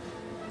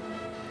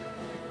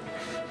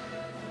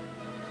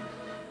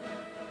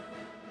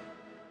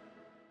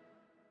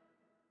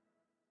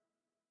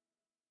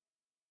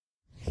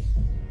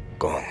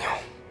 Coño.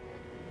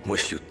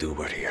 Wish you two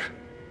were here.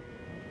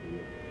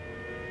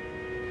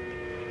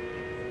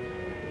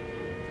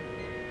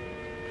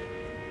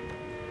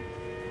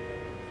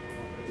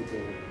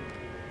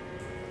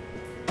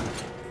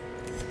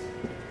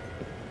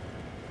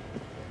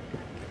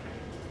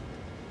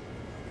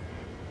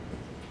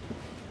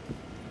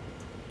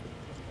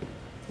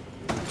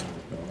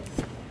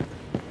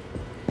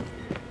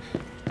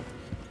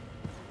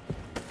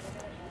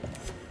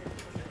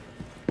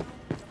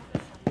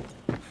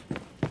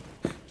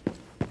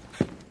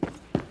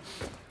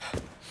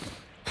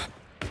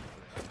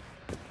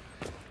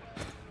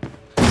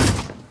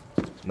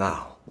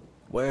 Now,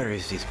 where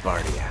is this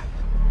party at?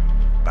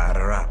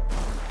 Batter up.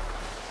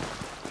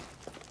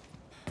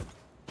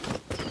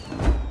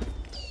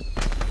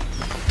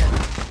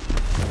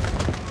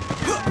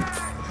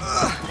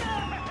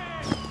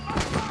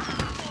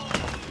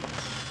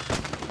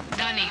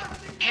 Dani,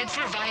 head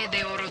for Valle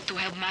de Oro to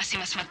help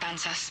Máximas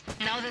Matanzas.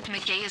 Now that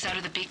McKay is out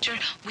of the picture,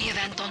 we have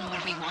Antón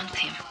where we want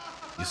him.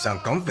 You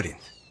sound confident.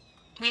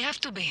 We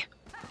have to be.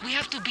 We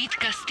have to beat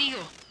Castillo.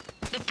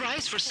 The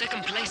prize for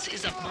second place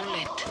is a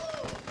bullet.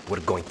 We're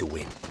going to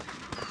win.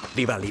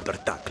 Viva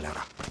Libertad,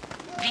 Clara.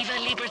 Viva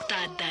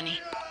Libertad, Dani.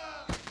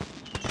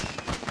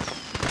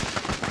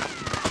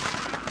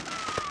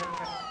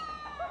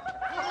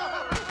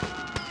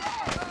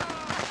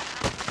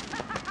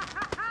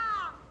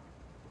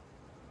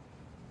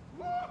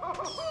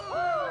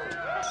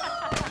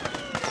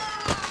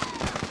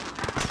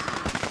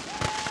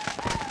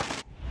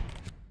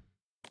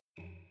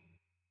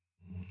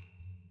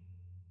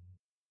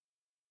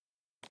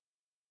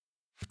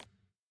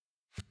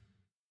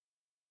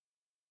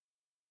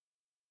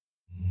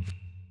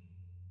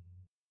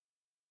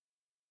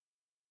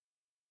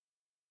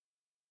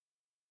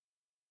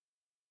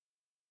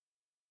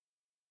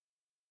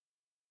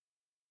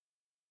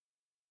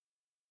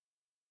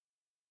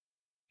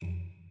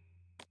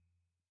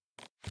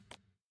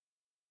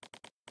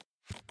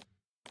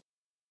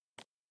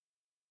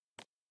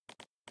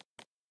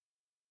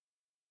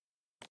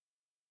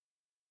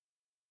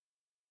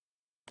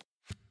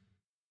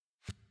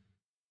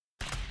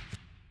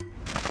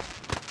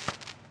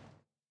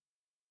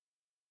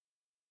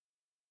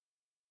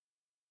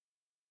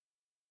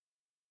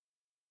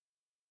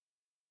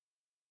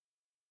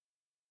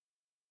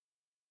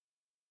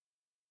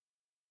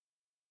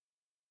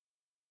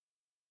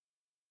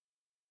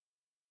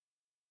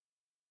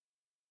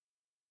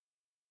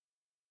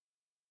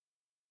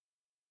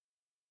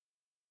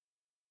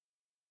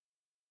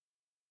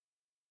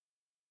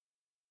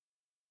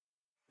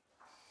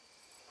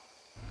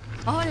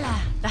 Hola,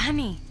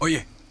 Dani.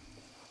 Oye.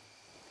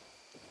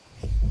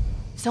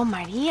 Son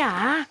María,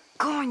 ¿ah?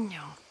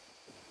 Coño.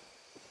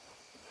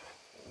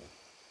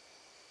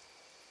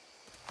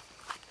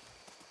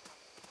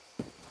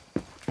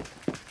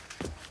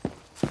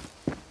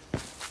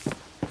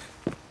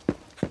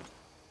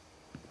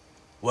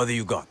 What do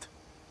you got?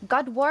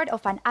 Got word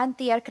of an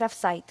anti-aircraft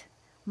site.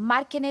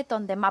 Marking it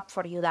on the map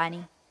for you,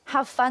 Dani.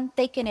 Have fun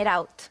taking it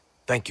out.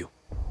 Thank you.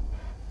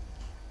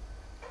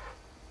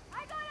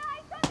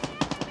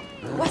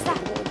 What's that?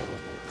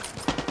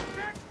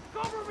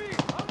 Cover me!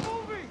 I'm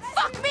moving!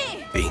 Fuck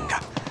me! Binga.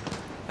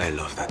 I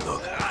love that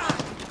dog.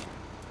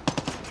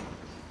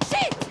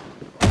 Shit!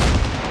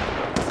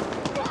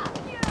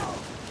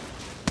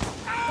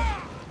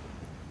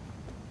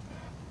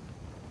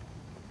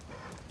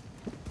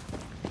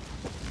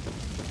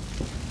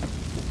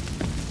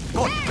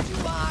 There you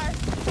are!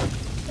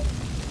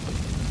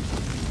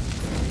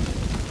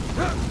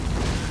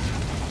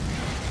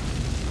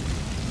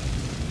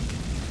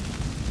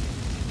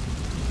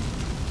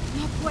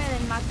 No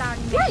pueden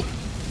matarme. ¡Ay!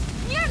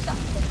 ¡Mierda!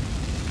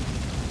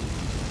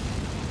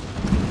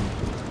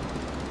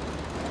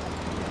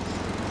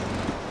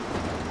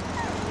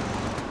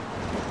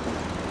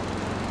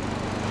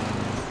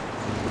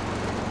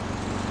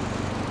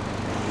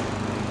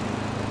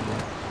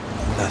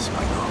 That's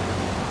my dog.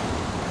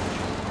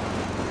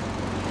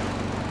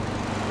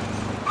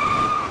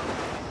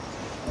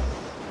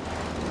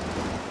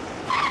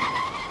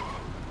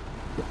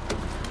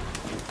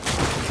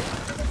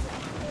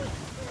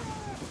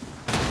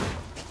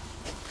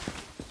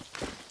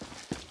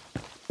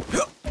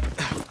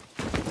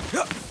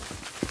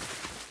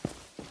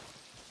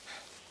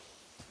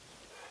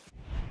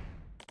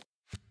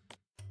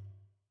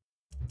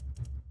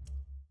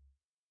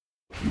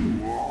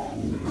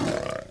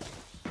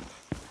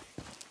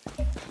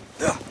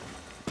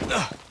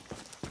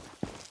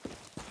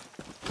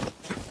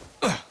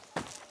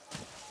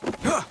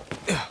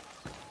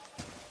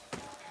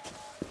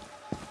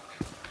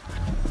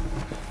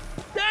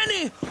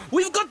 Dani!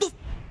 We've got to...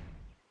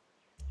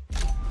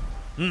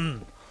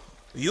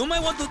 You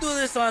might want to do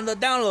this on the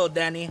download,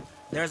 Dani.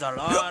 There's a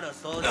lot of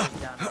soldiers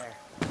down there.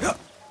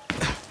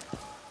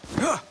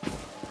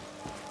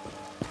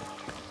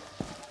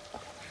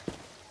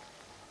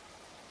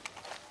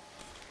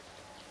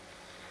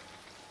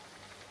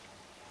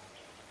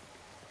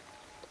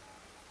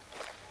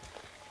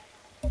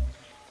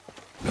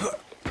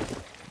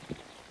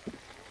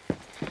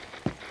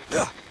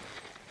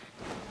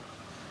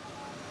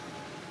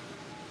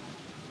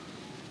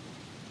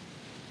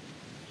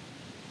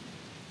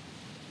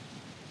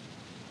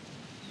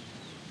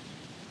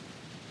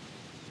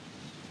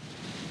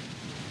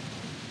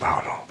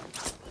 Paolo,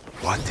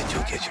 what did you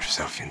get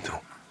yourself into?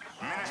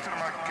 Minister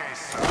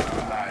Marquesa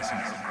lies in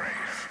her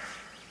grave,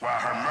 while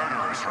her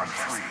murderers run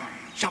free.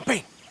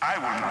 Champagne!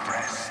 I will not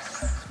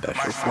rest.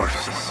 Special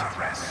forces.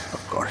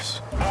 Of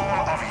course.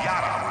 All of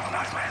Yara will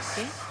not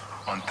rest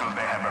until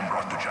they have been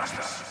brought to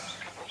justice.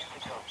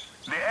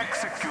 The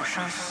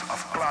executions of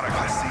Clara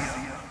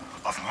Garcia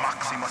of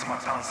Maximus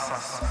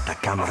Matanzas, The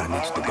camera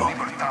needs to go.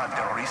 Libertad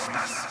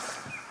terroristas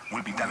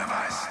will be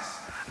televised.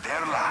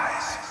 Their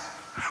lies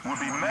will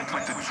be met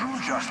with the true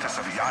justice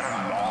of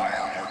Yara law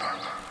and order.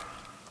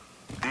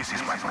 This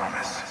is my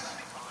promise.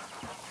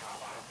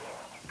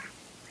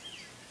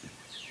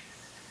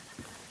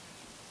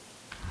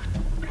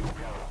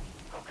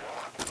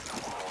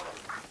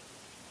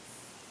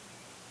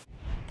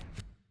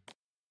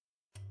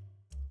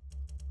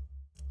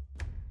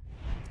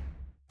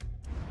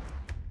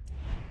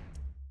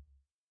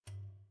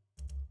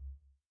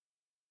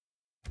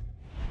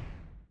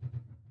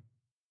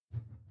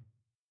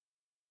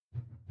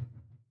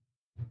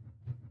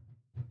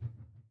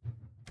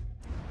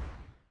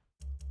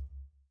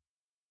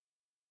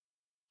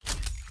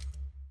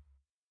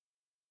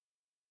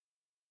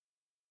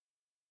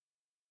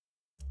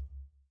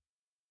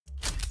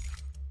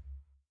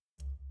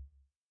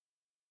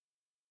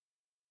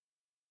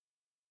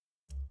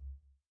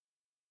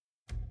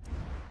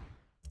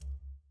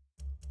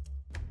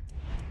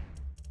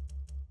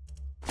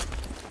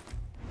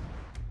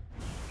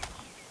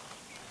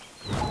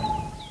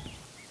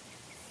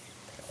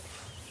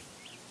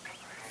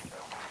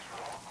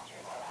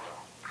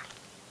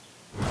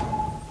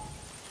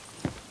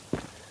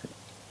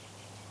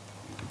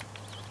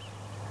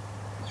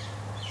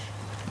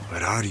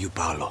 Where are you,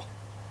 Paolo?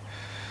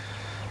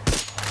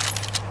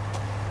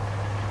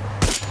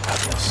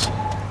 Adios.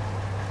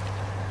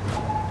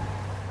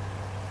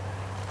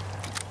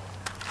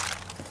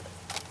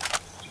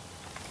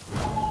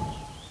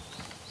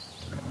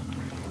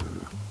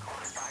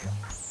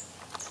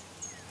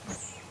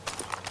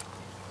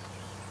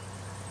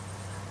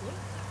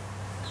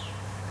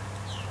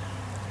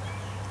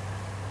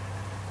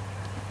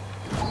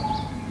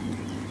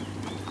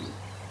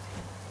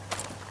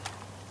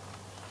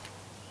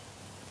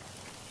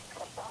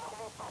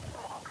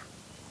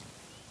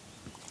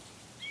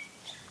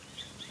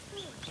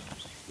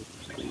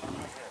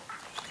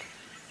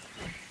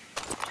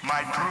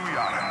 My true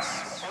Yarans,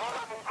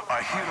 a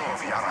hero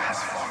of Yara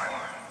has fallen.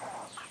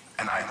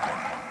 An icon,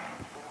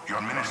 your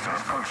minister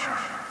of culture.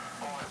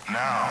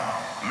 Now,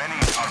 many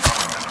in our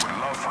government would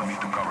love for me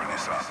to cover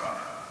this up.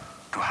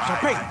 To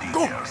hide the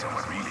details of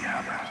what really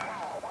happened.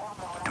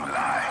 To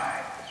lie.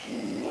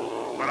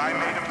 But I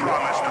made a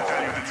promise to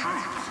tell you the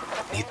truth.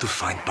 Need to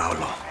find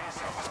Paolo.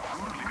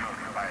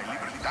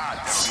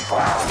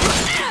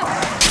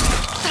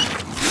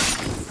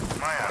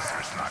 My answer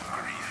is not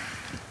grief.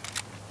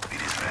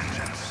 It is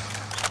vengeance.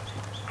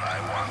 I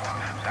want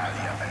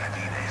Dalia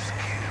Benavides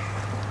killed.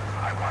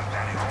 I want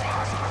Dani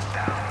Rojas put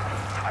down.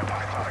 I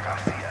want Clara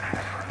Garcia and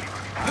her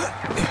liberty.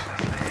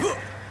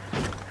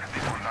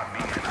 This will not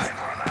mean an eye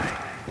for an eye.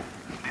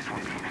 This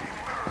will be the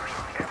curse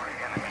of every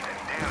enemy that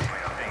dares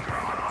lay a finger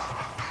on us,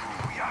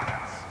 true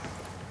Yarans.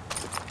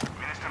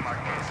 Minister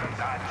Marquesa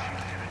died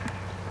shielded,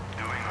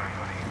 doing her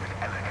duty with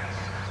elegance,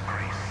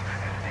 grace,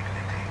 and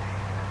dignity,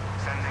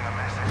 sending a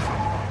message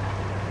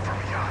from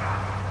Yara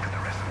to the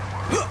rest of the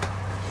world.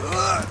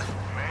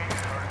 May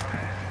her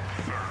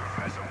death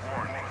serve as a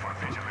warning for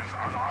vigilance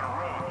on our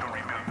road to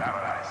rebuild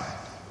paradise.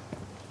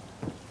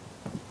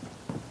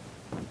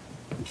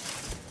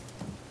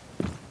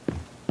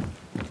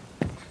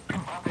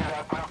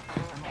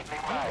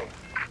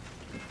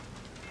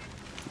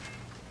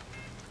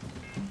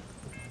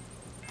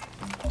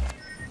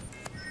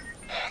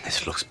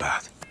 This looks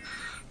bad.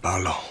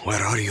 Paolo,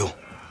 where are you?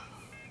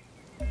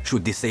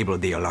 Should disable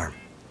the alarm.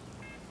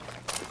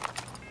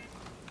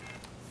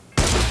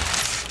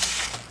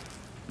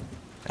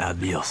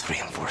 Adios,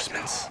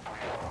 reinforcements.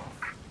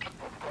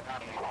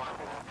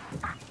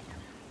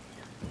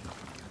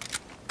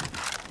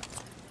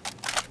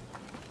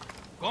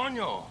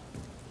 Coño!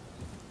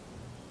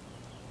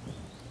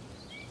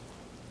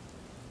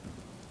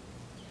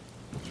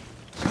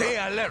 Stay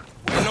alert.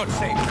 We're not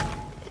safe.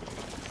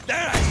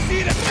 There, I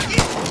see them!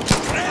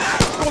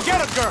 Go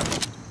get it, girl!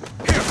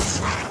 Here!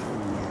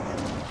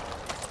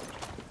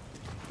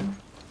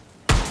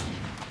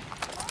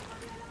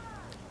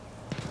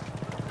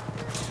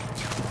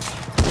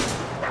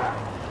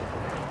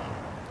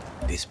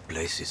 This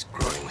place is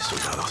growing with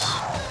soldados.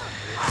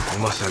 They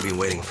must have been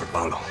waiting for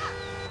Paolo.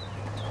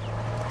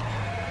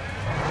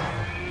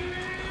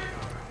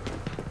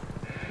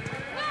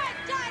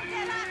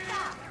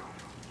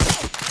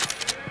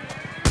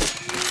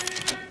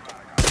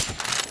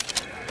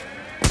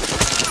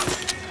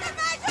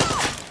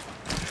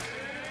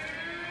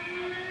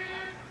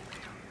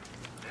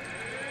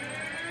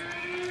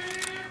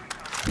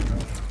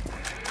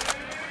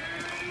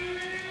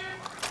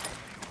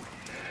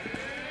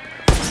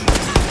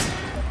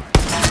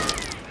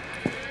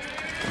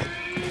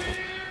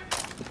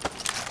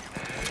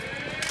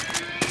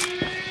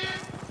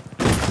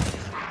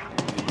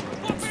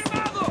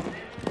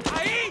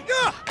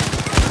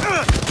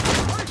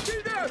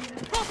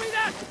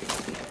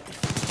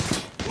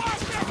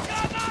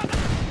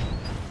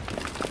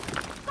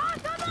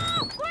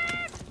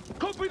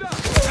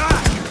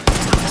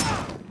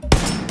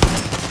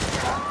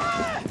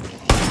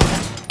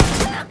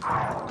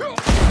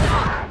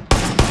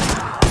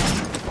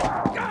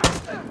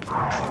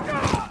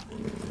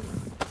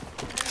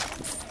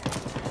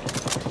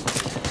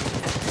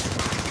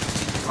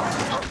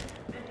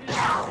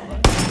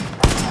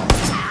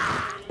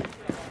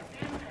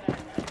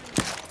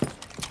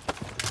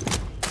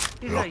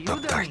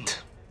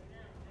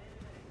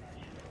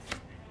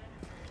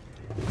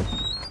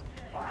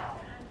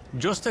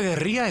 Just a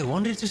guerrilla I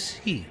wanted to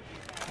see.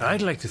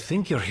 I'd like to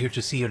think you're here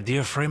to see your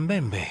dear friend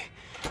Bembe.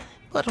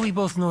 But we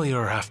both know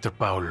you're after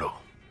Paolo.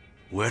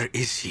 Where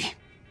is he?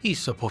 He's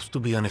supposed to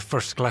be on a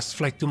first-class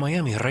flight to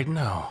Miami right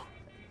now.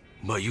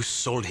 But you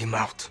sold him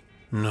out.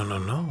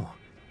 No.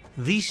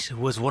 This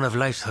was one of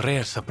life's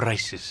rare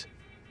surprises.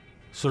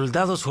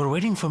 Soldados were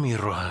waiting for me,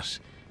 Rojas.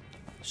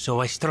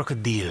 So I struck a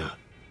deal.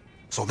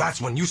 So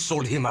that's when you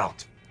sold him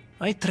out?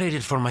 I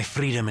traded for my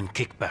freedom and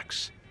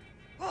kickbacks.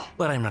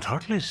 But I'm not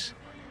heartless.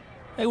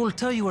 I will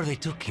tell you where they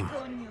took him.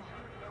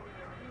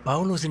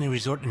 Paolo's in a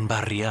resort in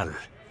Barrial.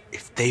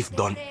 If they've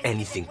done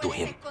anything to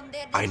him,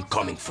 I'm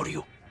coming for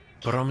you.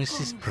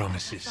 Promises,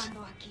 promises.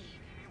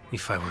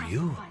 If I were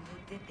you,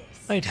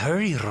 I'd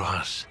hurry,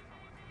 Rojas.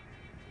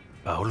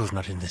 Paolo's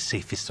not in the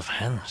safest of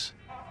hands.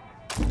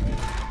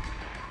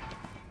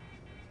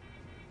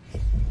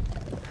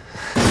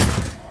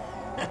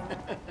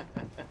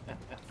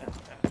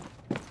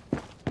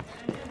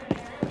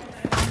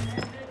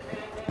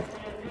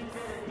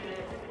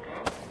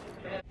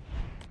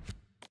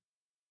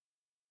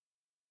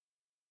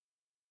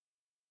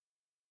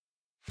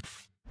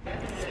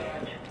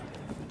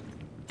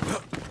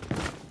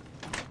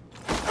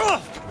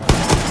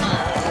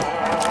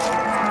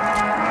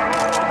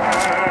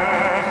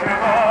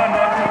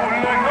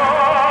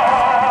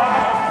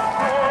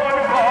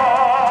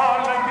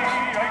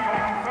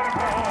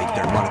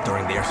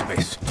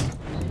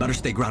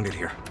 Stay grounded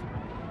here.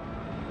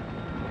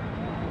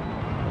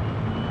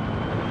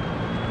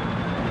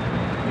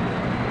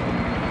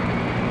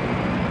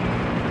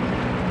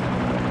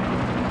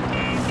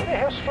 Who the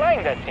hell's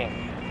flying that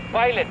thing?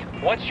 Pilot,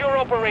 what's your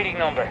operating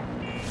number?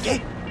 Hey,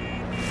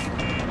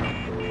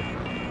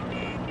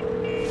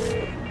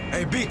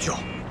 Bicho!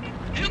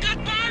 You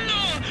got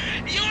Paolo!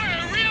 You're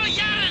a real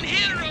Yaran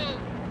hero!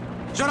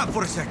 Shut up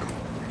for a second.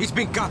 He's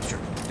been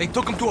captured. They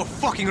took him to a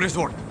fucking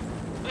resort.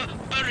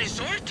 A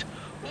resort?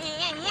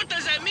 What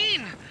does that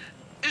mean?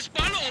 Is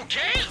Paolo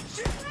okay? Is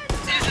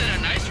it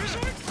a nice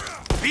resort?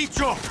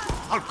 Bicho!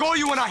 I'll call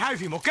you when I have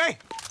him, okay?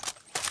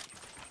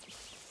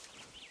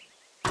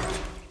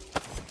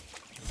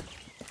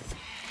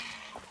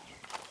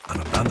 An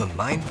abandoned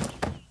mine?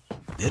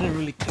 Didn't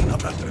really clean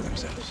up after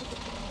themselves.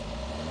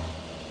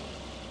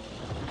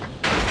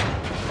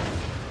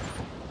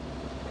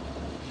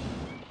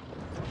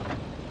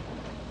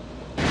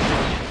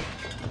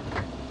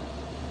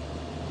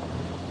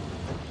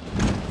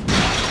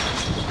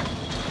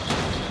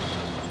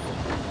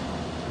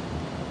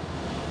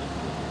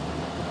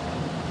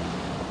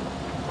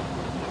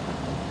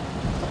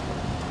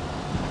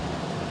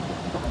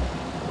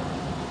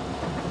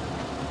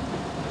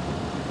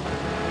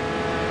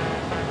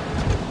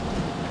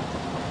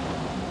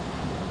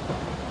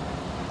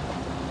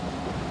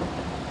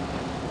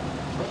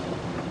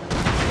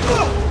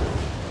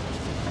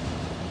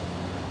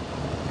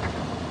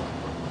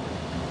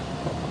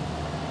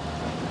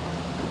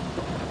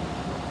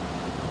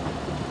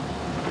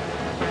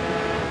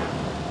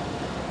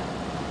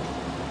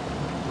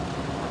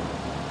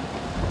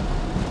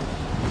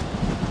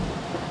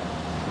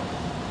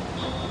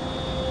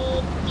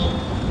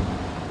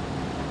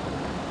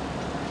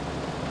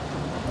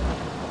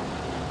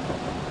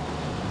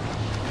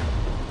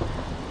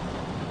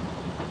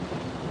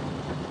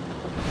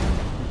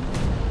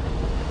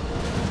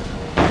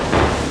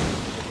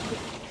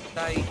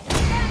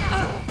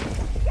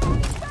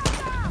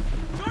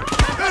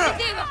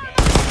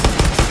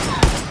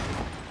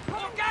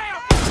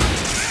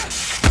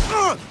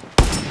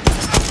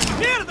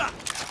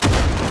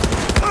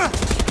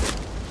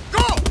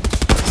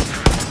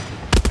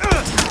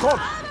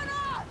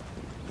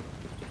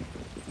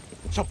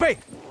 Chopin,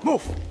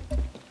 move!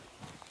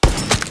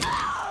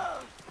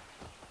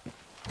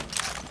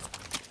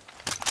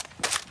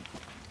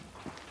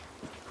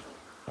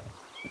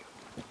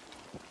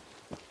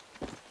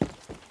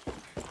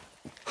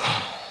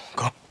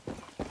 Go.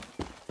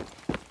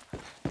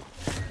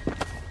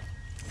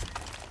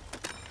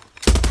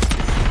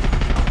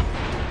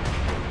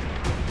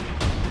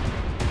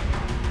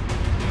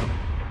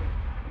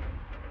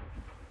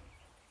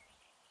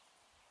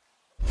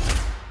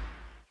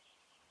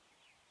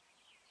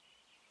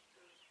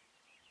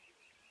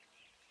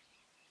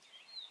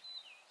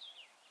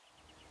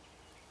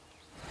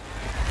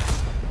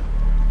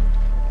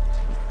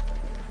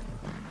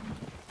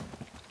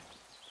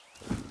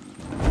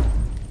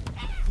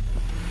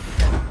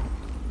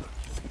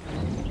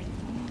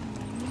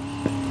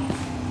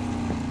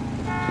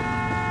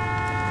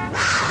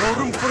 No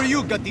room for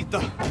you,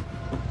 gatita.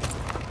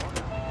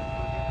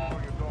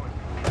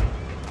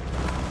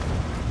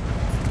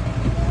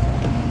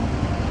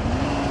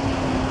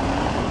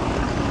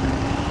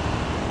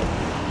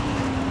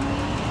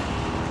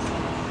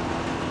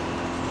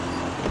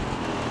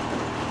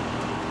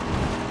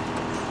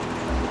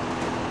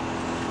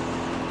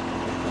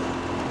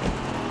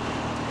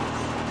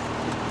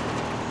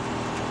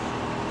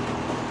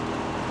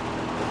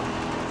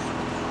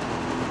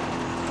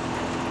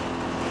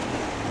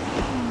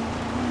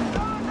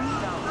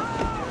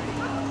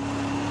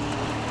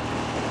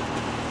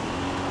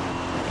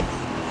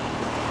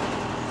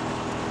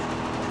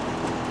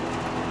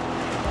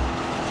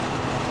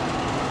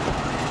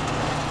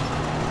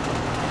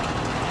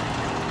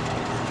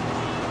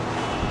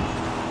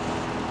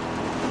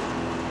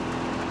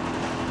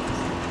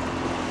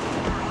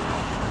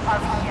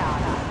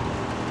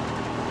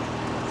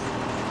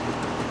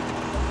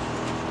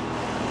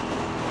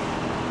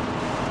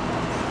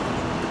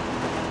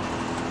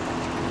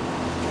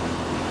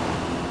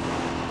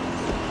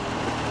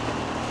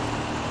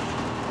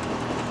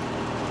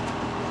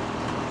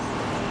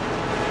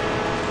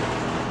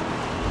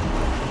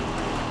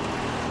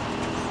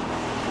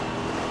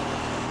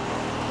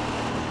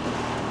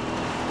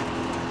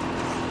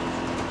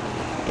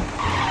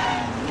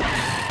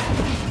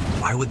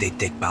 Why would they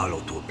take Paolo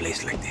to a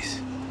place like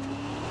this?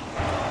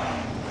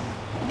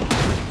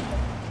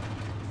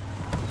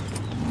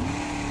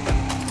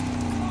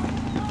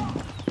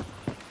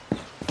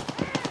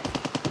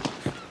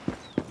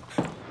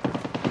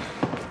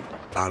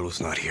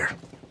 Paolo's not here.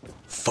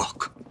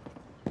 Fuck.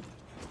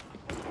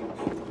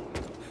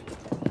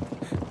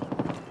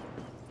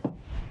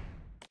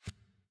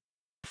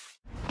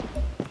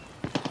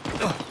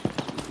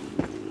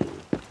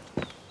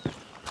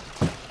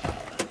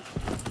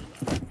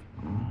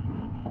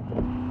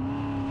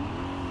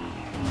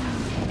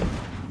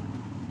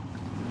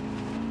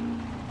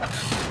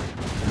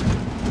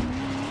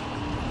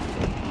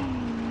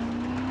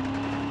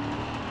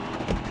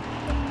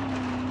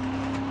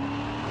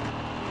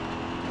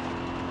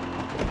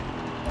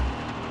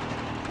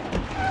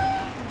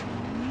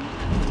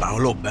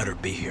 Paolo better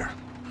be here,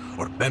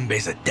 or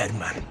Bembe's a dead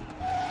man.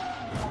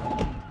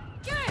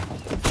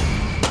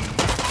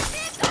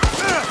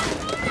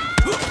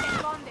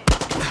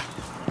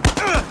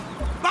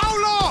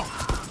 Paolo!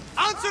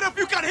 Answer if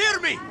you can hear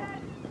me!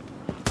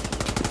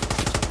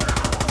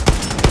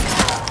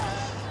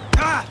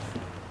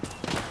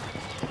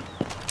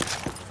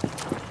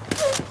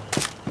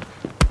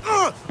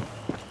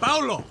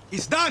 Paolo,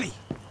 it's Dani!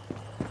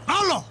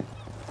 Paolo!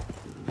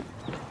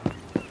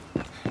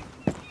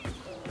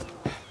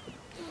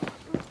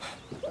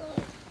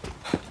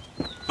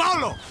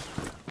 Paolo!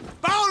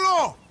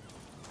 Paolo!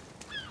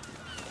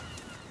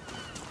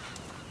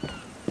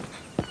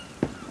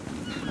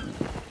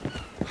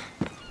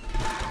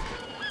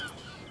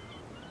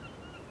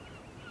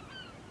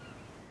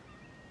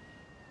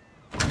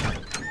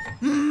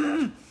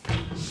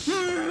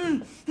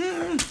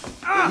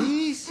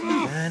 Easy,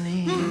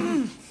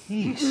 Dani.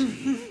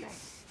 Easy.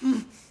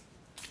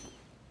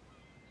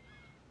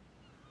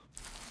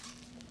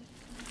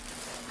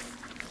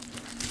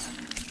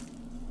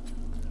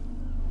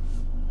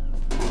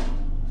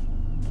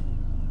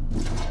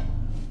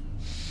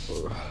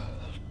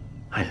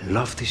 I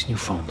love these new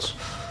phones.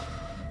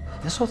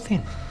 They're so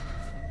thin.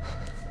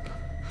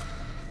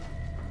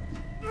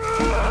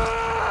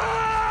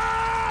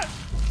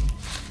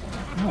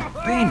 Oh,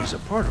 pain is a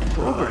part of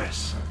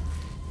progress.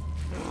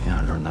 Yeah,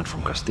 I learned that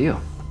from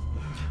Castillo.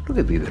 Look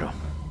at Pedro.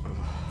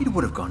 It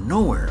would have gone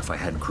nowhere if I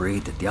hadn't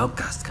created the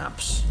outcast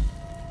camps.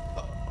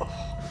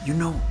 You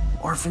know,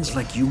 orphans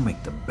like you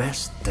make the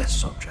best test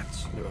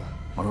subjects,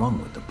 along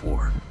with the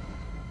poor.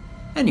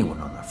 Anyone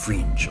on the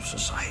fringe of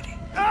society.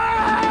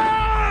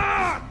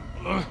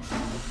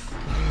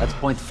 That's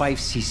 0.5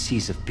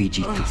 cc's of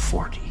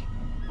PG-240,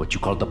 what you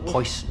call the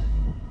poison.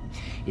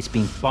 It's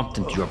being pumped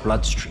into your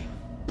bloodstream.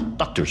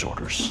 Doctor's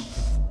orders.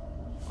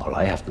 All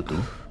I have to do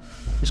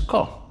is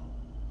call.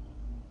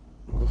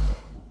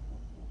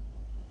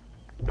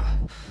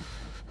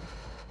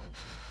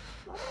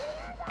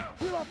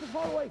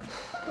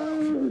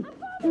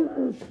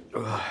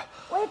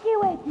 Wakey,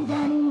 wakey,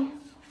 Danny.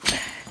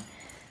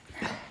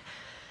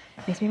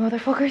 Miss me,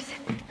 motherfuckers?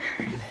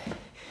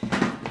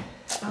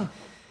 Oh,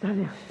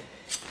 Daniel.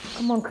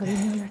 Come on,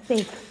 Carino, you're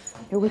safe.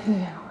 You're with me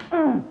now.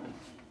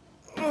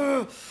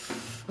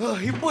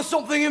 He put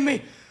something in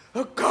me!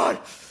 Oh, God!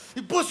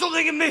 He put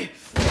something in me!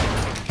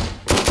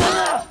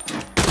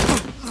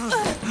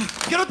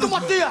 Get up to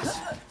Matias!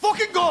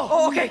 Fucking go!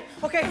 Oh, okay,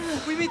 okay.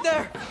 We meet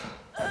there.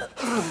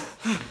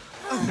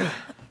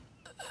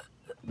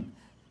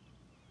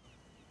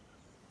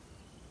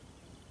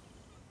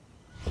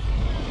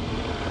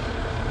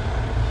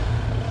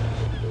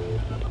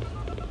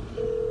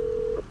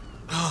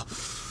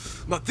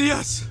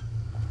 Matias!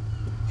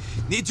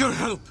 Need your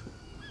help!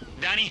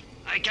 Danny,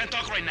 I can't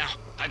talk right now.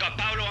 I got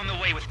Paolo on the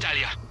way with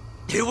Talia.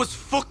 He was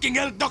fucking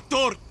El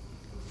Doctor!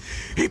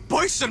 He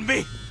poisoned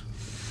me!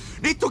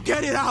 Need to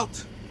get it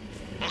out!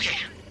 Okay,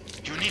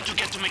 you need to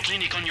get to my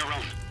clinic on your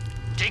own.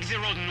 Take the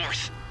road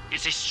north.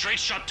 It's a straight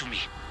shot to me.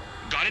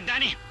 Got it,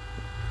 Danny?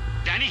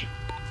 Danny?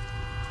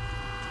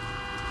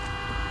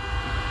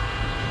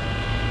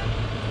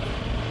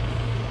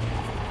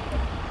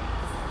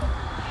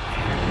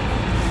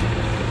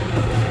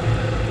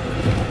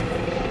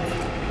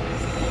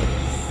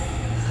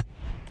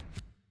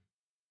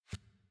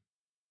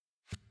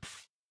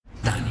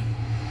 Dani,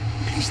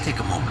 please take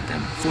a moment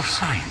and, for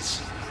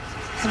science,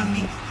 tell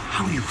me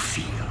how you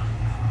feel.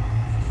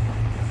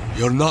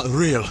 You're not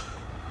real.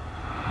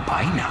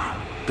 By now,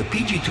 the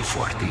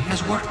PG-240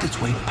 has worked its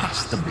way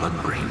past the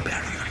blood-brain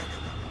barrier.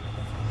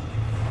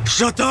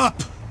 Shut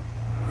up!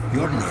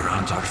 Your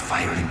neurons are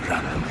firing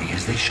randomly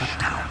as they shut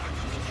down.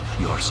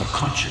 Your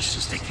subconscious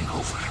is taking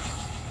over.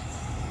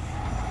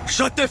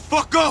 Shut the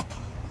fuck up!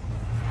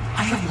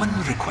 I have one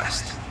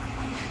request.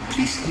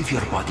 Please leave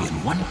your body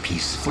in one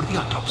piece for the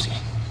autopsy.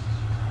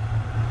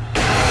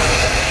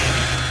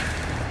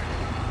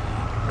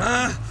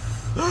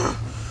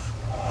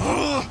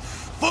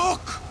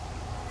 Fuck!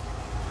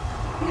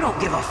 You don't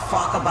give a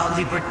fuck about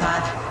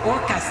Libertad or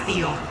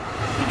Castillo.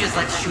 You just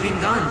like shooting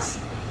guns.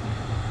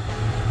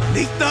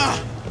 Nita!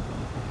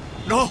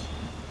 No!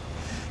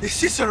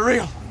 This isn't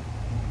real!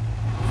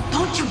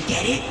 Don't you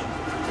get it?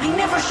 I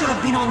never should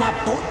have been on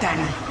that boat,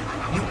 Danny.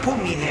 You put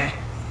me there.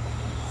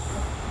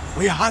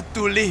 We had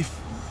to leave.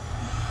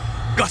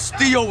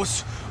 Castillo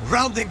was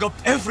rounding up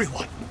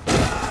everyone.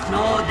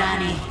 No,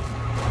 Danny.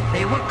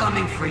 They were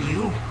coming for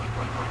you.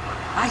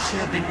 I should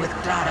have been with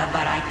Clara,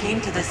 but I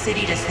came to the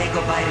city to say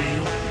goodbye to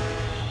you.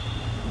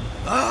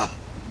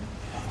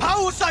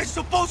 How was I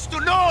supposed to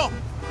know?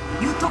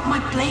 You took my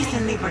place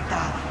in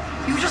Libertad.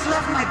 You just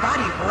left my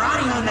body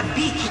rotting on the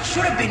beach. It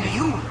should have been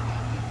you.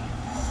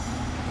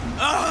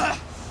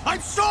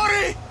 I'm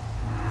sorry!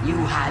 You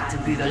had to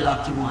be the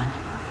lucky one.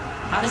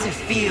 How does it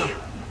feel?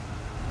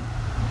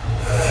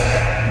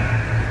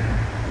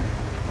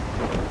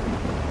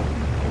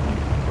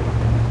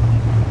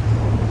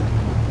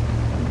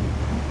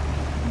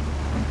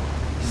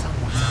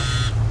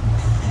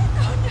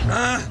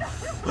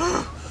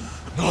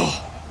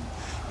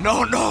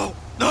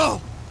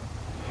 No!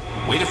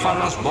 With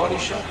Fano's body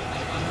shop?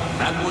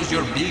 That was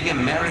your big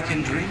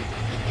American dream?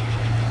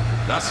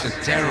 That's a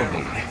terrible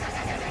name.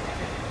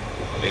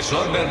 The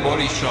Sorbet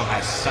body shop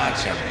has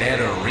such a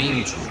better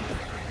ring to it.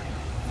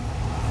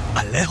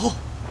 Alejo?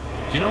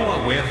 You know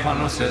what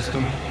Fano says to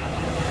me?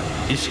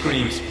 He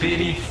screams,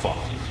 pity, fuck.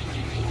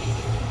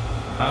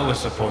 I was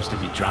supposed to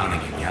be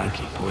drowning in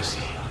Yankee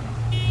pussy.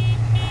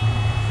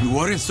 You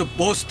weren't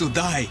supposed to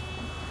die.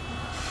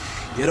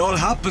 It all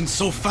happened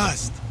so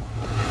fast.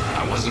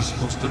 I wasn't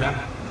supposed to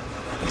die?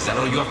 Is that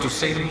all you have to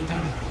say to me,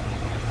 Danny?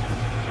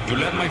 You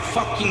left my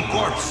fucking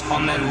corpse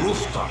on that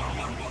rooftop.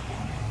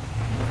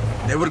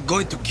 They were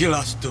going to kill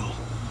us too.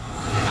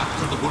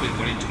 After the bullet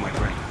went into my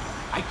brain,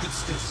 I could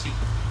still see.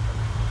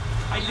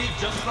 I lived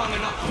just long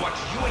enough to watch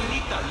you and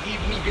Nita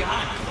leave me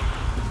behind.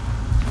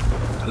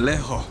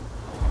 Alejo,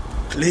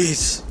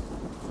 please,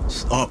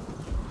 stop.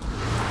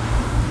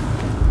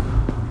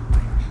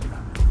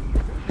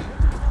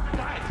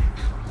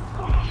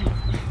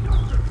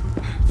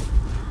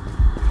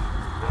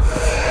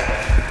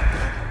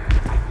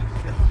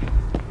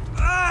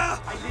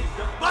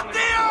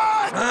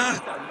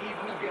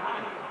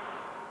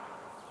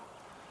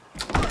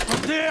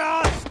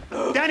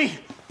 Danny,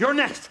 you're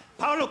next.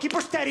 Paolo, keep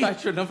her steady. I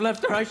shouldn't have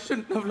left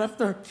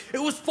her. It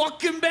was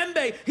fucking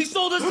Bembe. He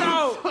sold us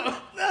out.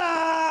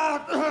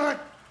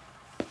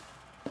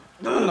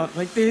 Not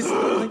like this.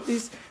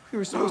 We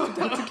were supposed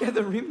to die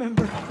together,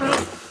 remember?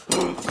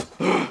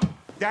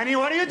 Danny,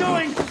 what are you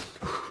doing?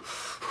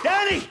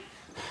 Danny!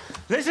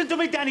 Listen to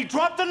me, Danny.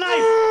 Drop the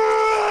knife.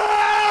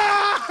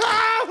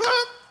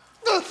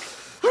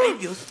 Ay,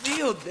 Dios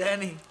mío,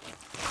 Danny.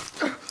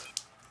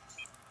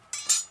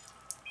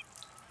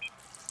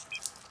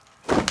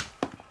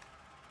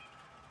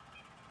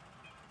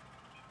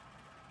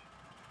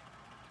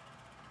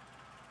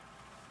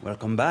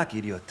 Welcome back,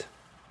 idiot.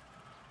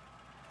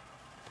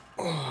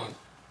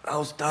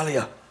 How's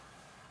Talia?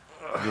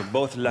 You're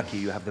both lucky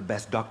you have the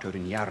best doctor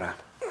in Yara.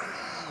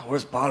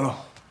 Where's Paolo?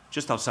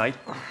 Just outside.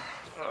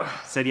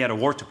 Said he had a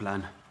war to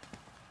plan.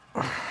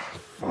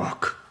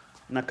 Fuck.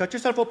 Now cut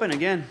yourself open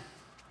again,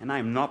 and I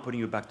am not putting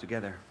you back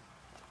together.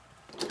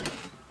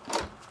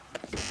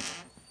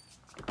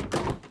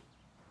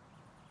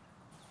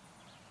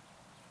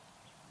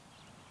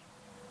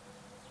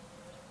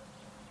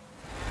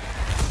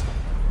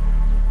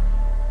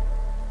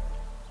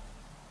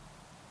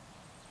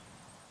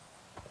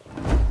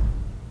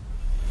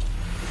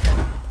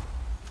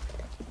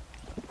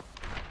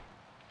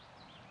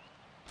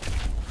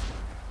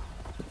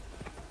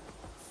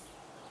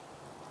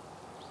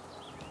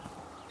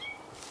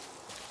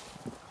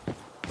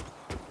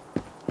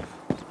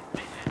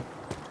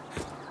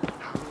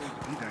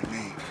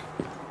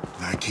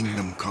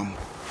 Kingdom come.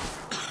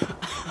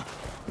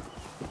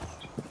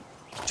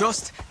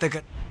 Just the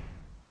guy.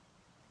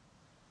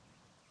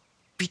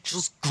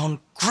 Bicho's gone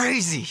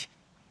crazy.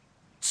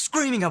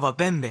 Screaming about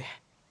Bembe.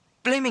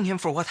 Blaming him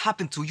for what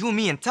happened to you,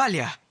 me, and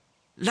Talia.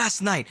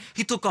 Last night,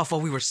 he took off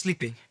while we were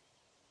sleeping.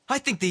 I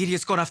think the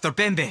idiot's gone after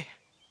Bembe.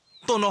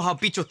 Don't know how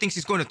Bicho thinks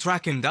he's going to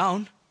track him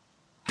down.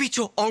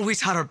 Bicho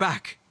always had our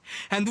back.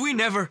 And we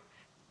never...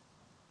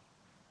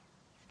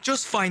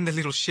 Just find the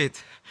little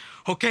shit,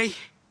 okay?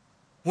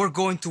 We're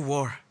going to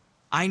war.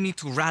 I need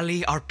to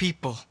rally our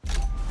people.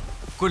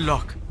 Good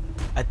luck.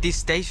 At this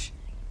stage,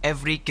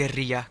 every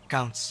guerrilla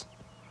counts.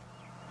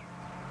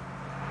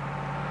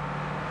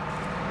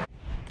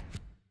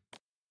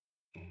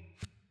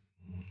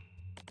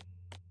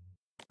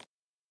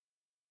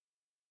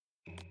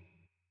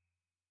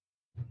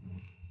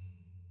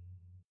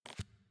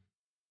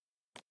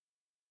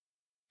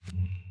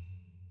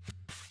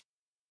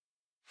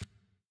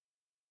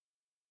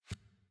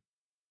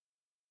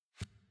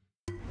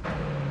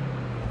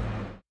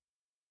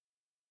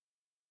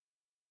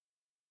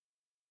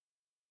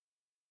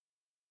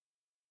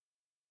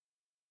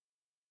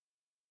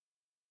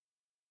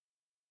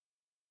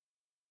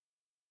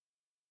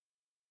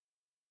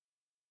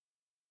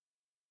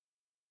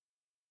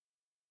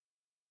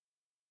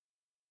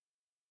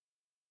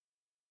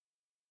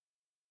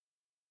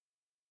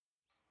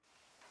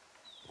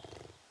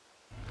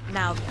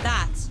 Now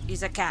that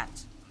is a cat.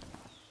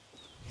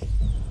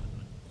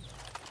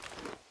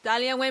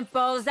 Talia went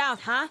balls out,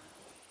 huh?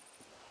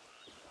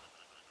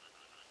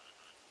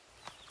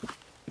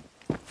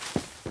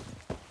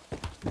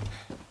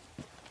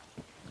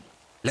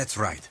 Let's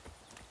ride.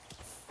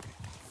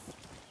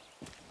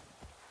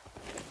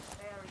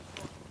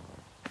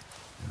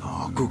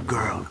 Oh, good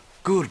girl.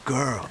 Good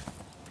girl.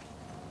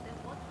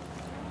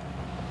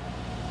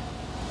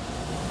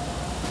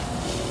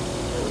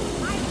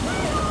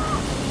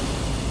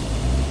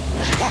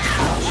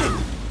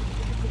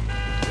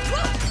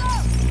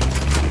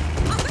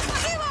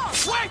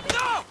 Wait,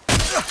 no!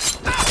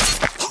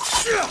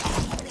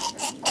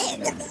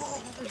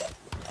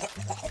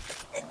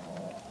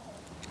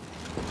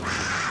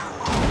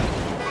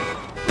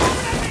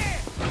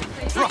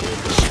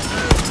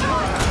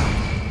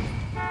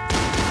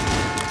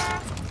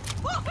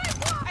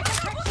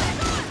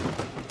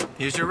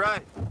 Here's your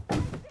ride.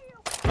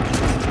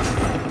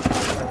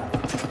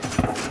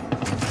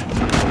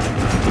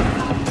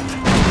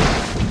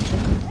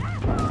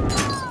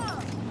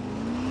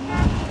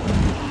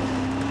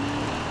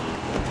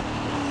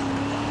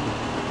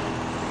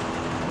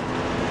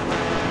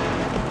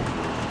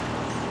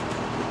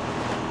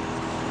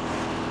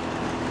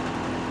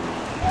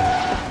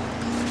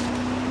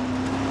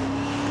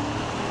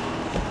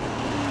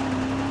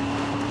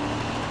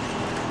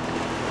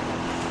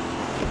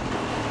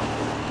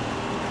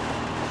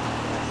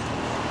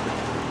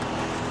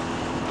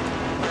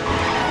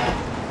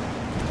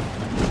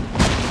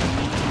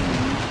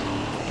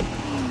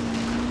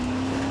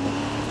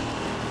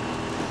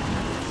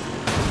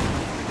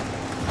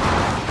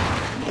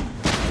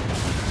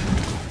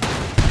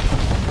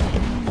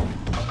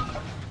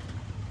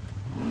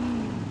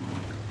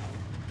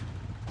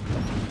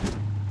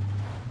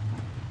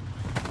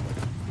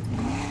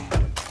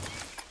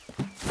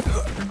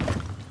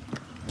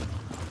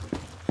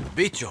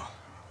 Bicho!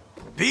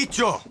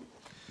 Bicho!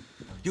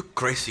 You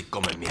crazy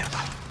come mierda.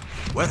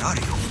 Where are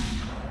you?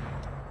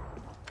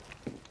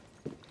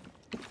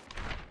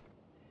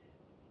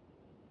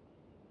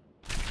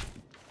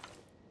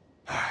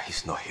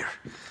 He's not here.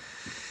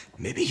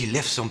 Maybe he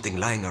left something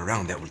lying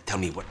around that will tell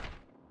me what...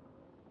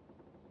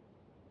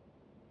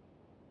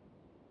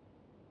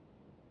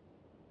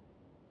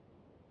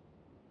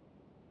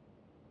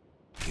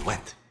 He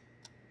went.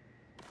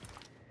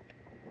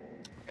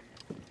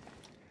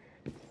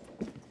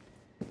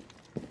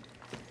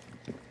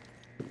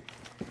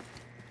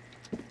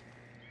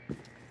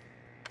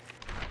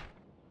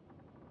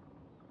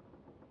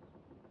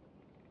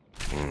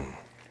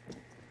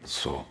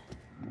 So,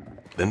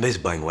 Bembe's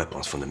buying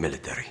weapons from the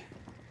military.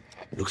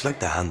 Looks like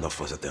the handoff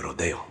was at the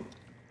rodeo.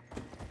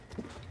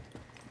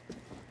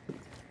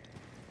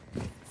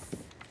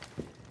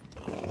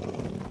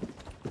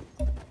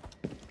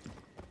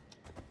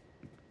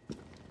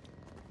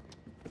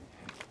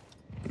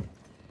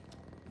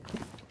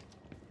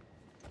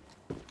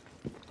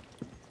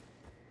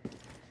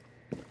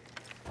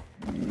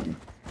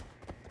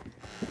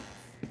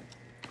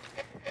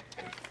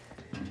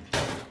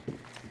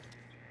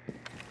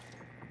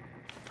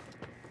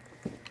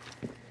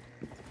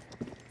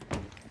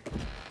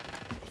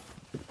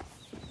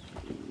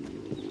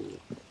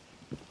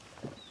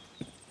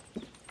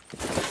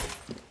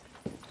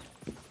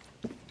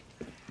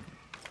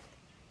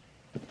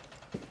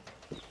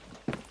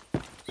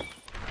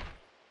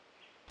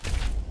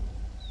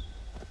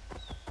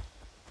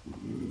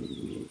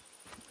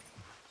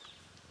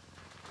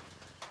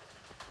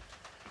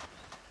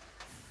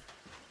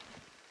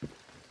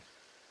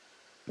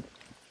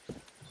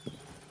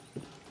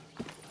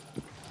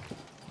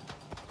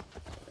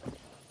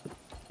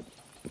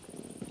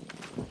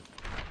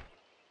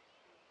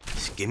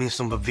 Give me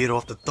some Bavira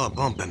off the top,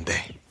 huh, Bembe?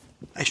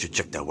 I should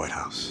check that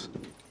warehouse.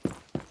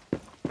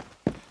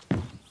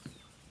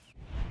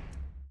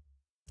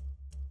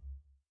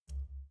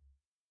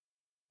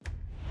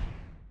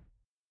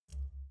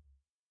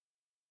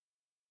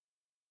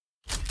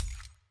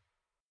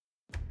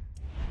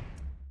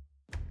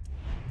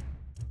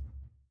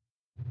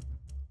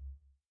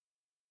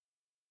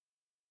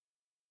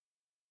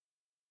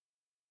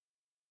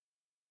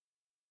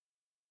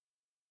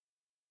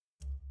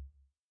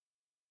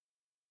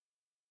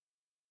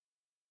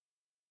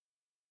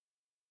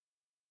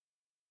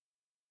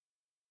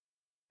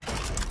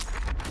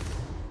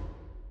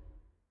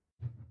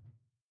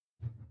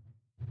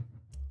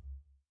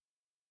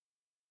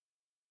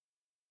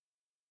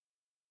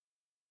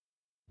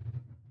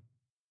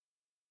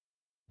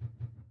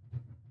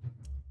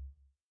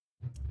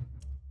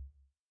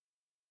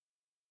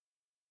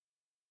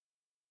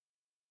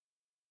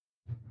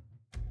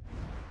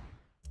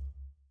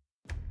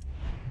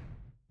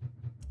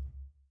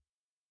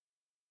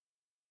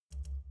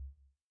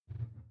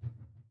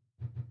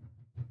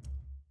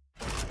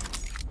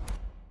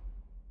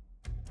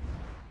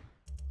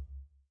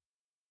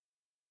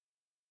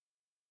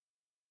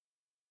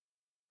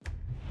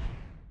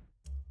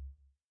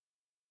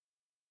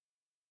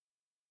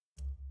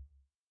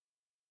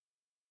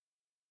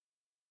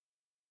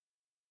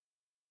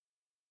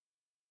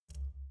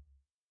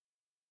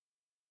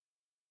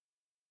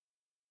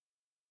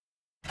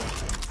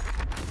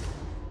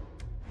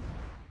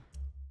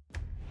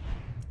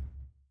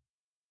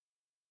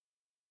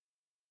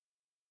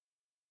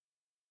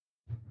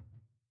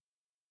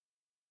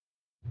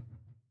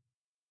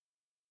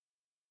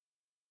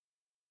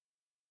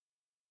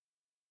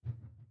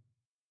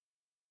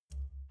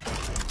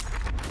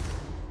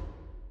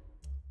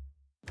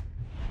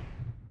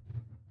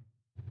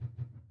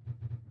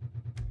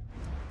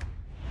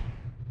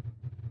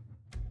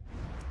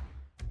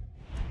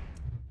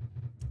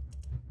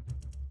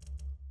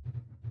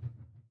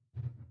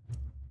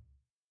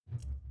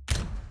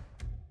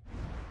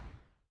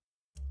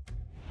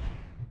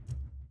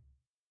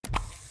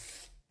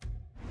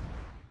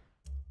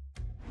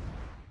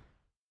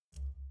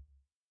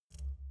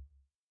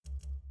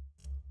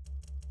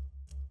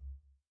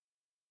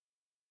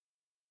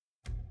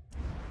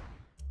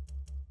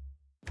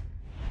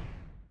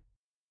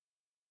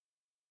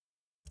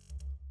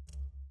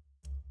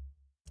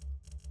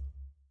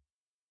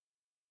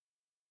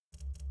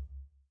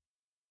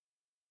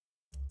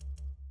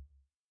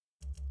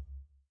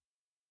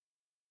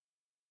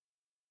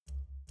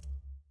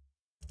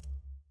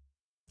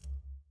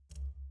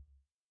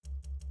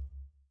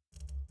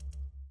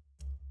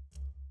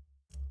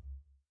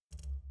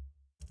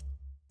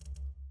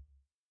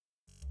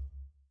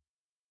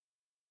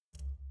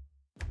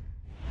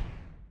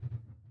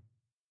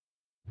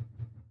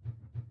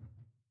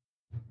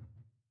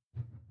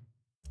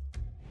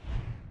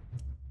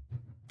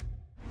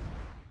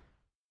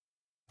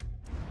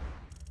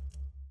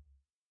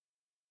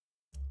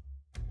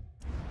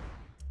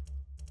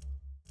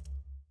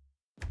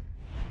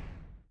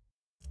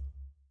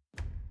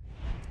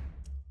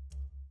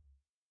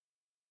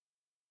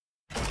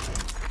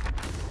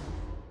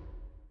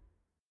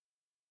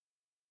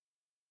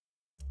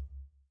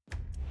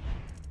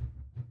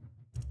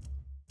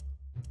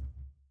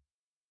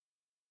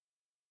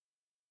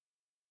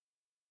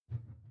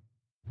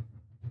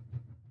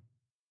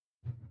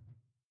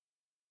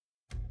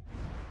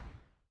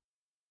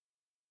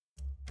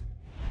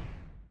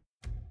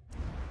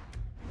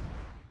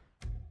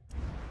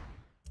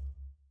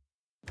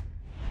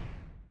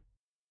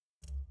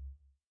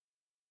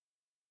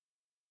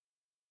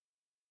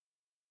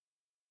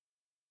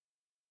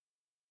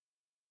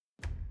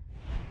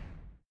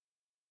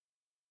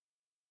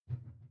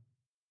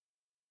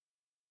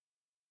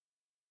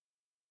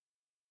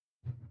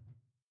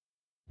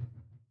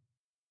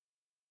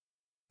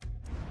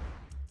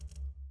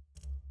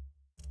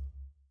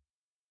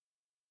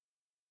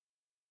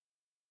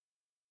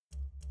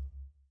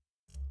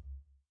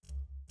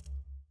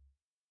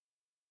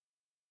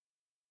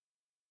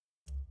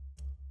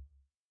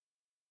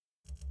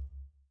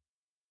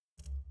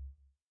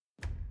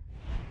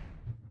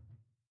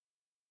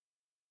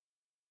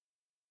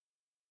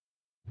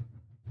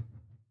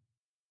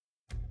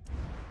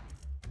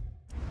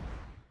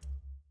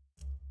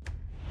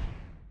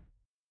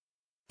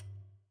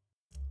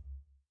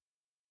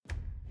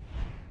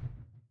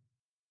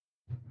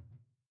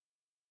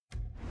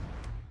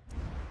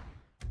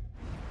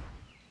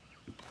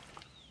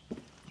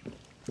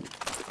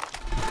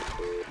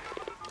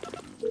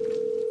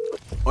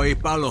 Oye,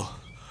 Paulo.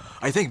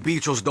 I think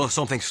Bicho's done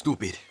something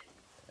stupid.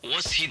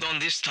 What's he done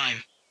this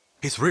time?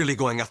 He's really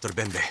going after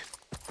Bembe.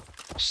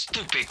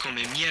 Stupid come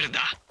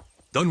mierda.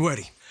 Don't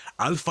worry.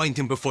 I'll find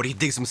him before he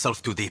digs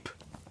himself too deep.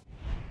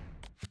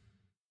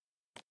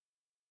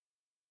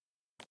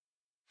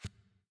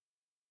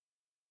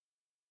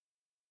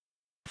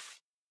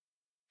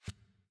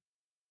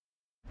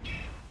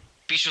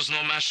 Bicho's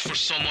no match for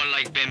someone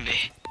like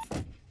Bembe.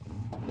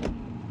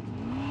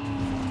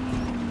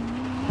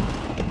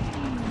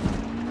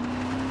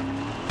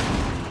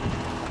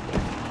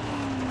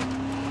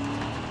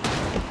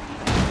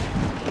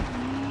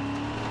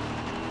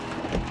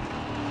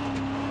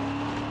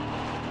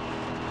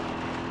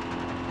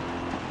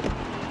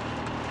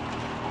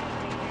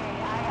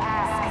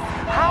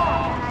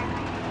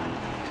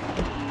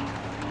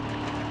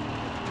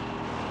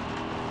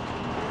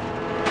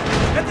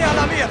 ¡Vete a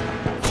la mierda!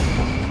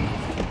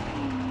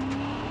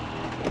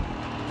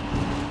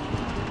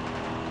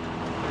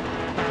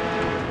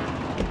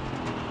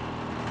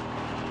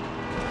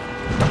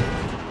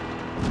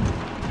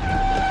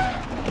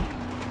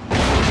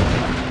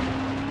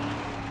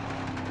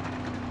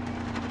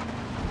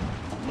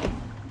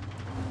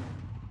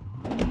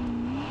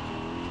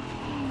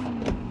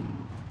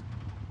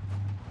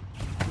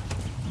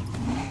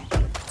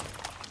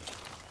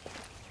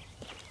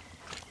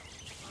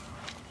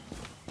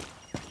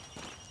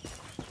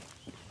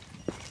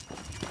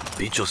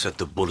 Bicho set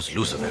the bulls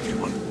loose on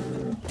everyone.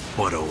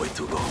 What a way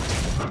to go.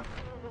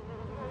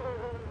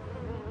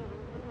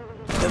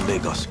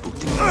 Bembe got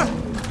spooked.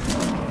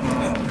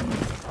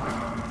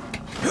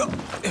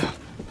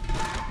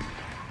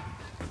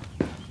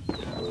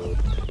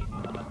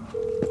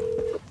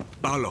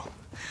 Paulo,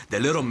 the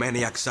little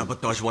maniac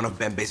sabotaged one of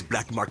Bembe's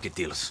black market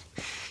deals.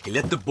 He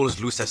let the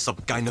bulls loose as some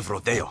kind of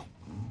rodeo.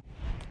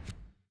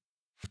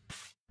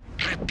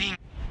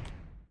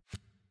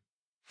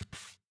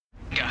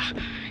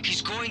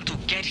 He's going to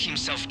get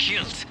himself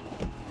killed.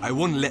 I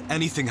won't let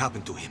anything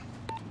happen to him.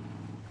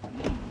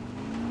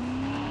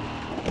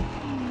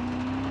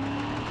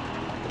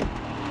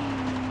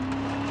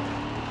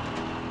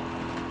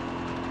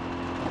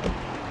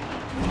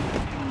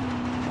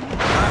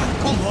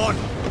 Come on!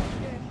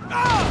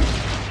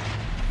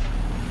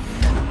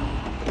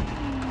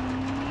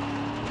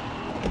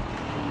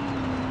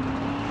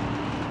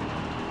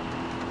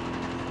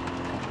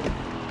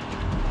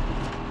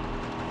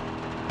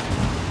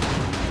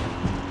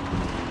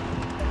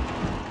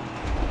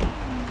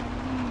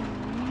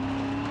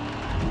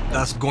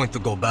 That's going to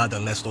go bad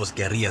unless those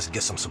guerrillas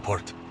get some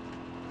support.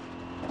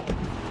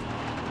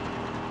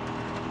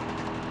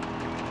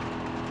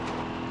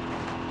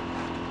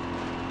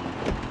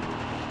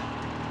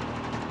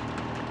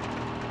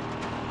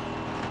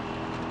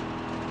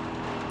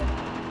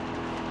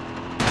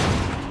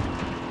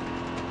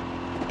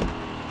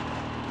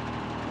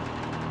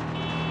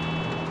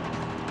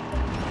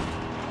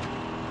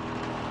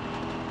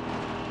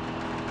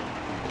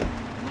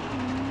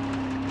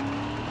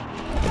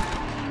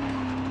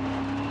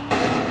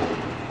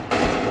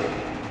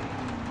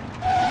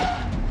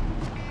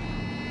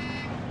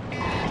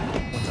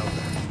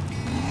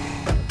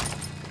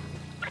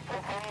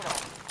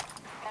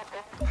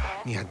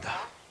 Mierda.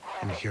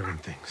 I'm hearing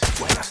things.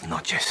 Buenas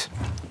noches.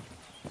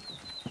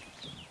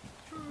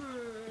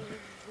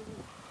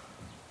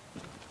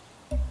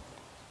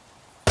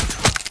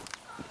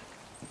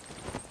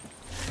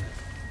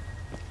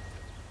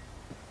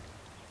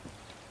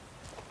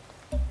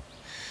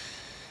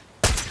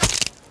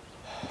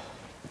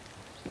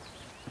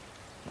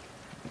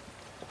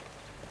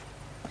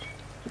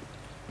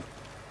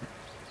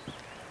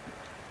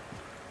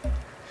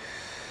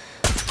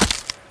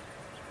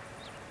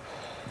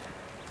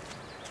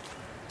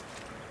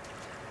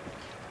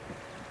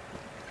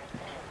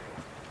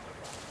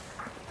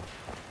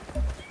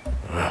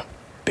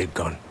 Big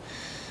gun.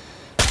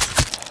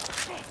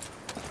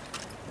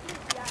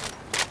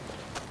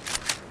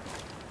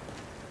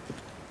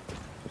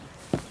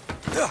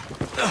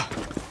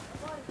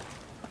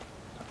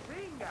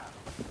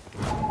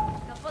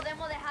 No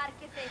podemos dejar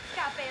que se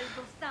escape el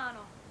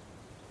gusano.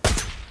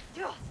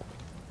 Dios.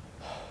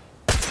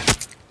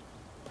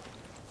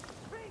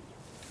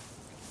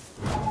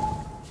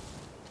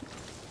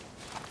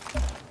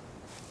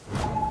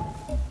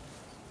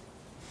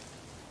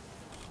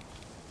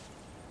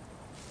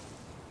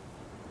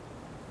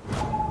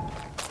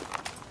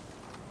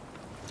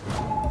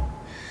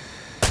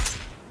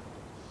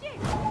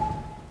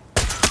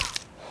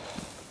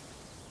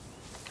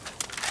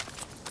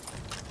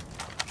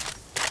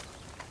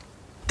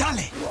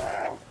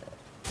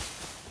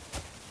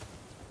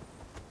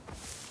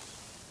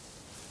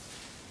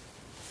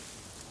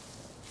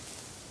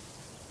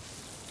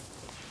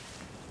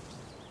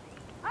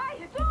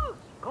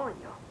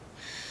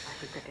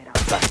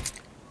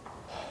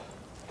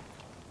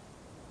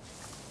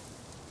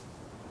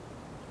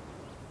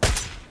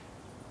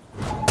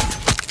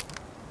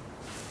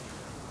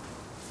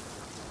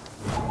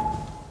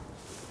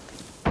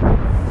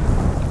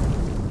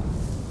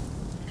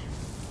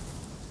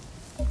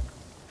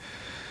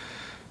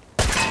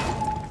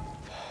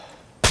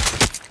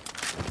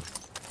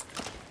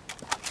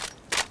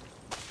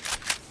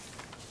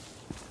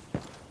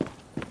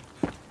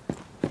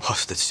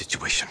 hostage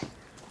situation.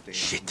 They're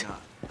Shit.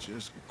 not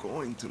just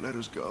going to let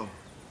us go.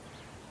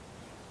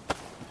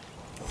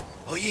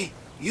 Oye,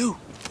 you.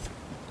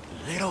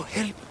 Little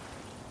help.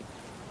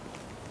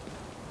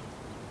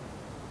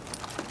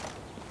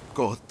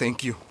 God,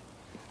 thank you.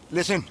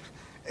 Listen,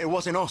 it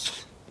wasn't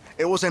us.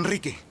 It was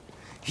Enrique.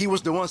 He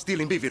was the one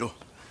stealing Viviro.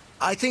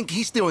 I think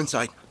he's still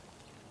inside.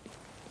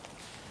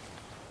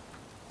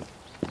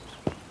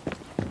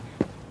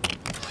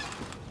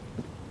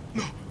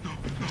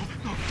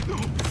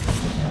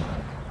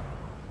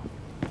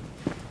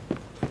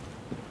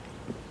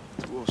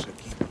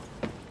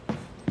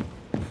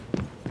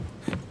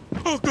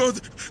 Oh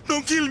God,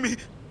 don't kill me!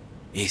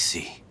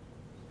 Easy.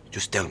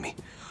 Just tell me,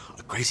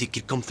 a crazy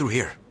kid come through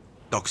here.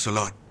 Talks a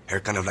lot, hair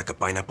kind of like a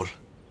pineapple.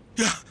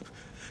 Yeah,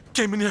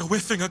 came in here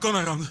waving a gun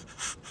around.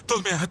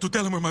 Told me I had to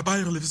tell him where my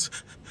buyer lives.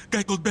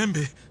 Guy called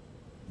Bembe.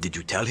 Did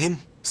you tell him?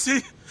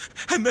 See?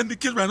 And then the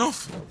kid ran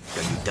off.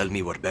 Can you tell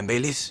me where Bembe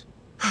lives?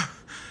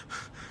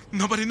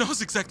 Nobody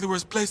knows exactly where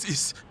his place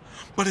is.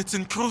 But it's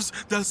in Cruz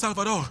del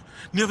Salvador,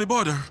 near the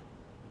border.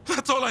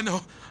 That's all I know.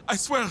 I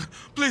swear.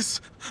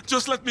 Please,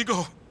 just let me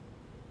go.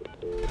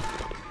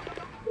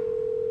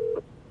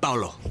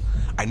 Paolo,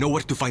 I know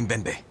where to find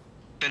Bembe.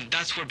 Then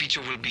that's where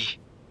Bicho will be.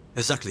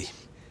 Exactly.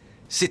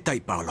 Sit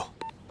tight, Paolo.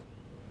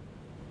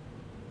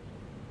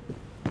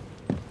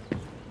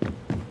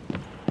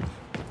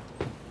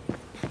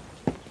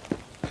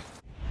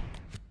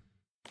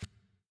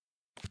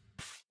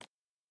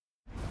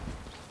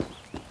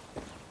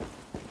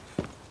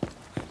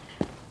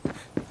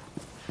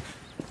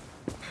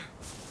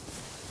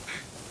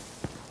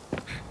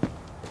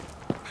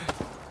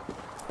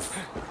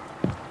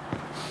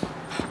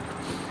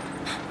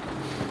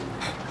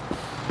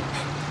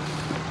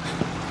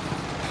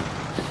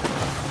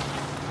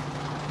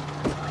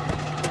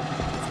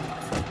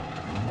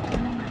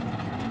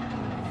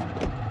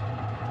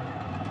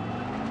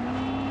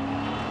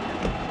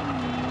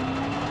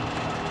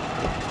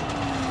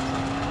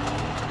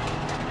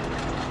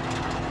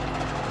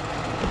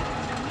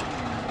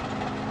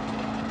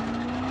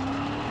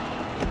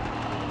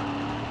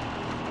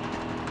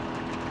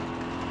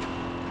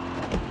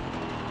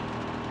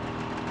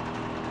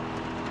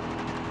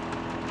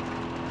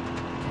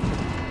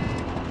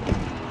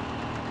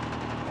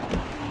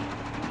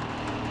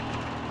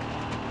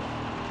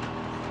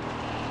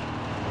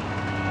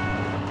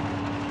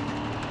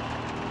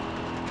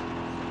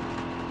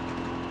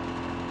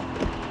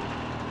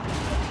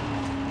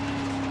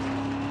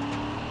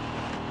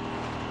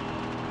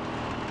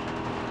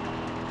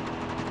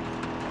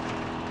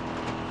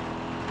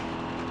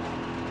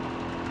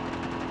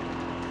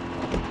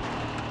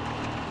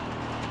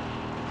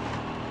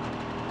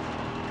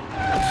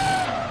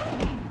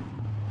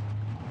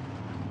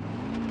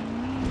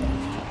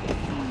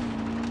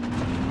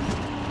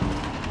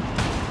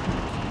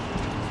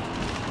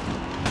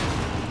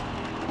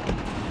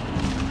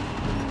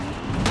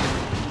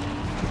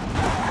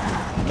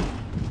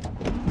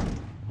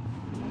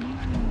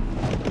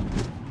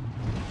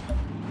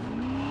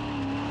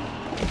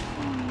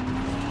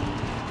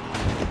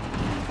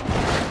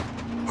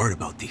 Heard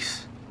about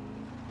this.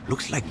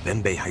 Looks like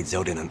Bembe hides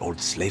out in an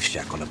old slave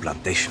shack on a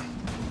plantation.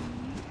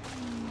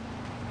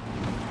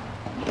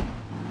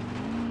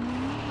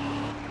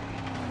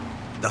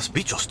 That's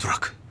Bicho's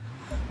truck.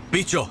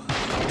 Bicho!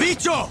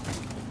 Bicho!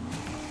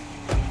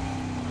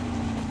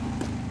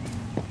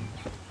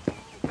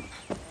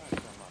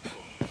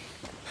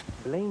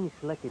 Blame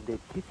is like a dead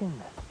chicken.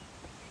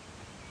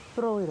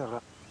 Throw it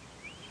around.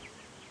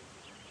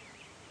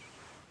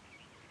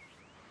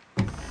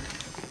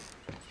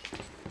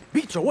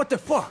 Bicho, what the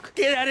fuck?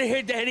 Get out of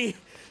here, Danny.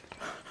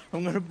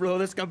 I'm gonna blow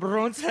this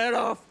cabron's head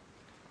off.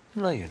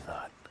 No, you're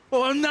not.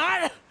 Oh, I'm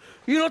not?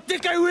 You don't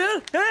think I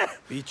will? Eh?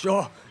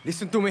 Bicho,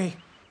 listen to me.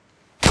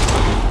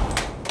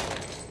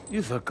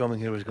 You thought coming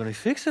here was gonna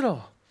fix it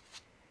all.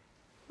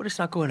 But it's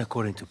not going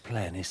according to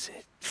plan, is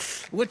it?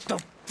 What the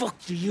fuck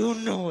do you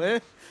know, eh?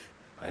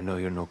 I know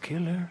you're no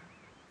killer.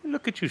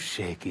 Look at you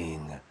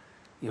shaking.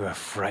 You're a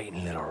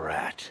frightened little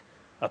rat.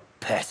 A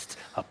pest,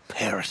 a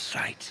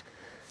parasite.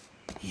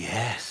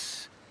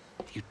 Yes,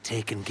 you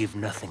take and give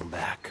nothing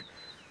back.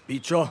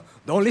 Bicho,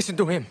 don't listen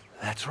to him.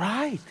 That's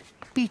right,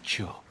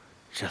 Bicho.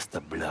 Just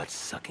a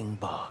blood-sucking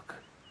bug.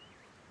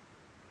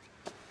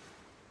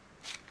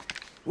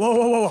 Whoa,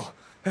 whoa, whoa,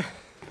 whoa.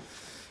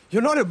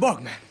 You're not a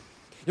bug, man.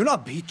 You're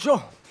not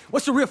Bicho.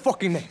 What's your real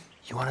fucking name?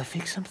 You wanna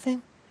fix something?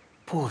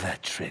 Pull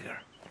that trigger.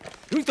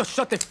 You need to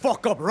shut the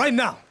fuck up right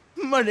now.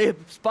 My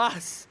name's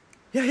Paz.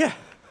 Yeah.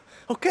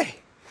 Okay.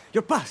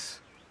 You're Paz.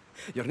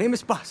 Your name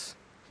is Paz.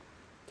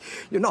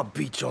 You're not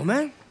Bicho,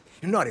 man.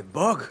 You're not a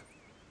bug.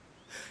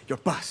 You're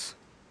Paz.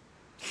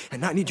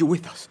 And I need you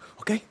with us,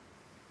 okay?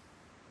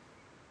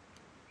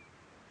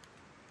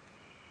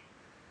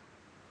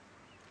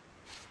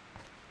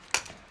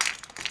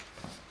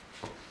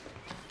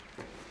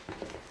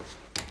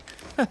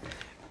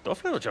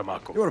 Tough little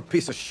chamaco. You're a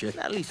piece of shit.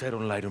 At least I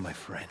don't lie to my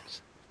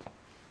friends.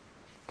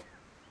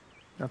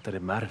 Not that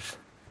it matters.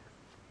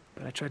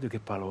 But I tried to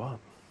get Paolo out.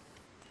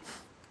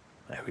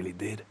 I really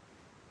did.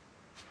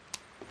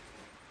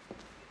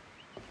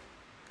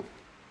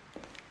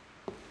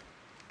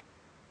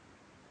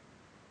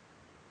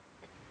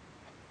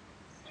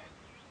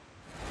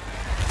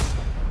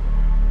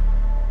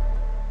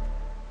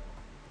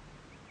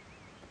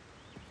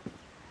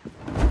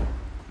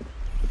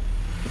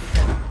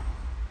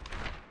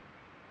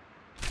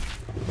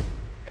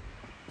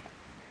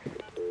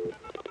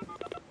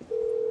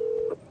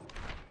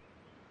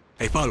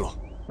 Hey, Paolo.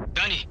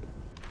 Danny.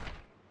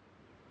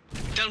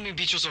 Tell me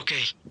Bicho's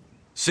okay.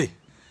 See,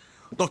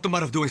 talked him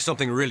out of doing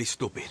something really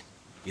stupid.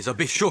 He's a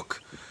bit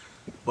shook,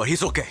 but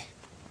he's okay.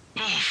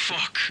 Oh,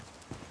 fuck.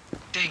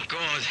 Thank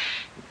God.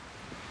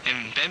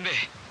 And Bembe?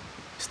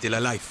 Still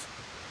alive.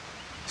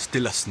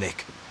 Still a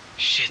snake.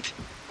 Shit.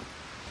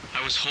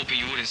 I was hoping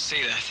you wouldn't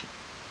say that.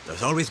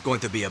 There's always going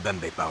to be a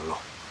Bembe, Paolo.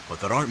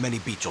 But there aren't many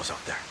Bichos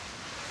out there.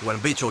 When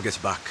Bicho gets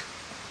back,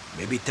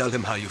 maybe tell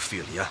him how you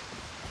feel, yeah?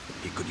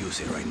 He could use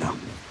it right now.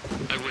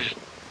 I will.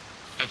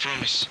 I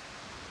promise.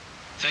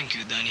 Thank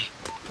you, Danny.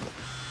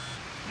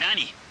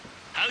 Danny,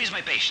 how is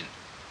my patient?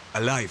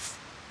 Alive.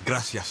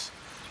 Gracias.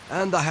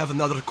 And I have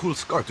another cool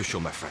scar to show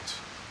my friends.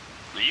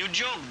 You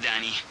joke,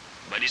 Danny,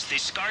 but it's the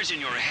scars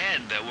in your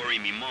head that worry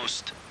me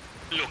most.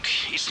 Look,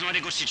 it's not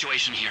a good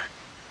situation here.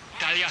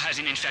 Talia has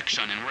an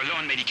infection and we're low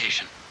on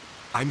medication.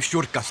 I'm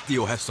sure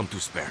Castillo has some to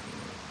spare.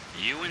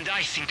 You and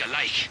I think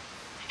alike.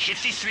 Hit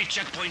the 3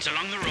 checkpoints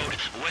along the road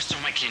west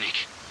of my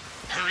clinic.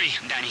 Hurry,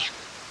 Danny.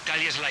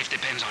 Talia's life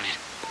depends on it.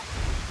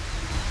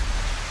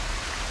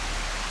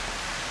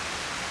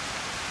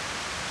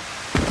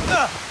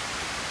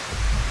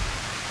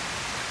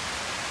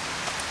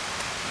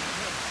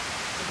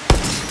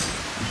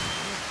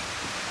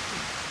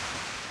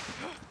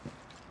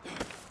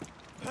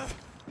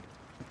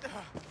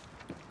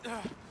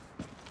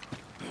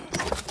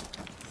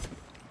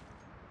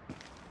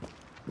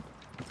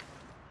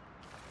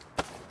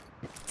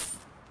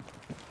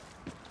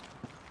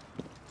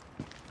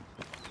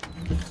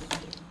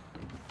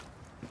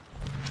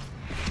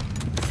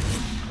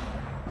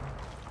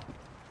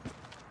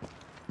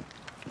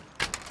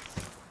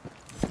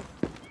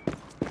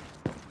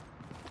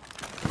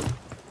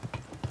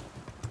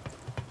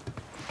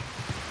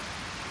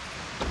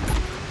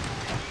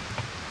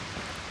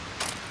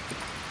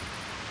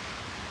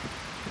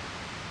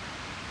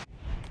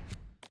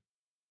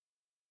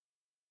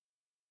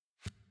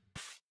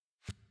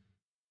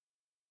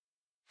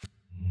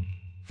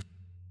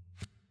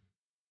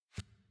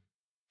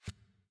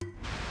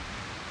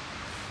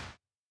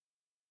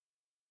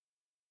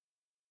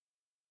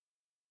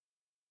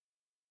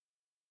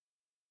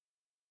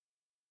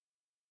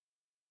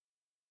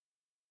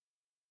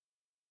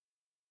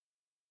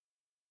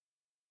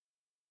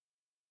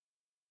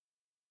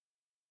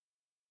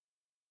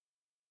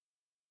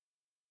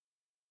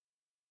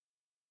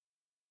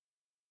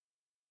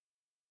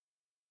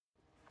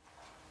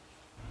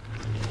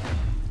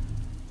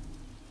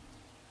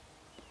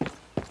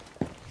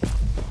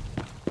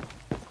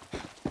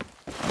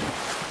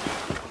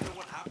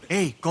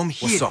 Hey, come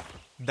here. What's up?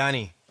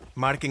 Danny,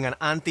 marking an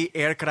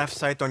anti-aircraft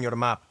site on your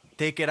map.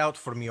 Take it out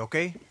for me,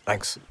 okay?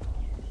 Thanks.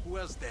 Who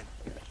else then?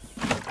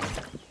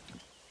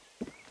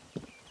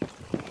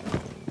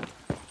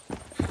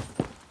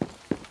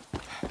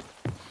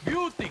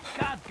 Beauty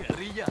cat,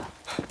 guerrilla.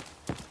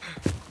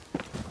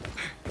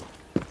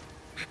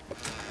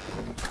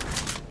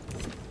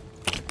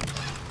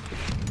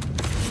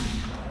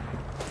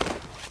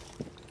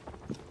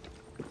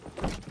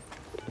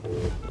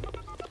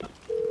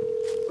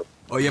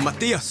 Oye,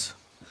 Matias.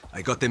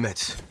 I got the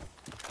meds.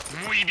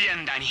 Muy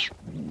bien, Danny.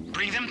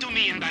 Bring them to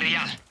me in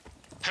Barrial.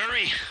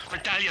 Hurry, for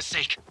Talia's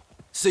sake.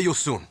 See you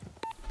soon.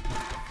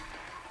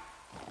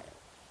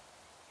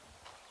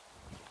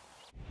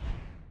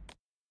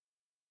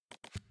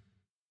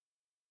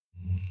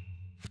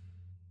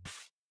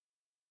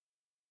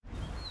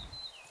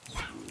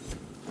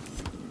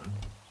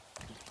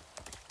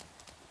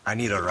 I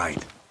need a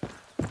ride.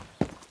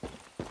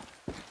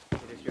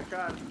 It is your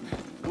car.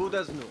 Good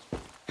as new.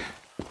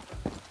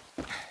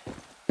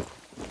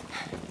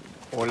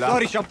 Hola.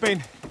 Sorry,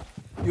 Champagne.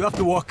 You have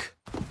to walk.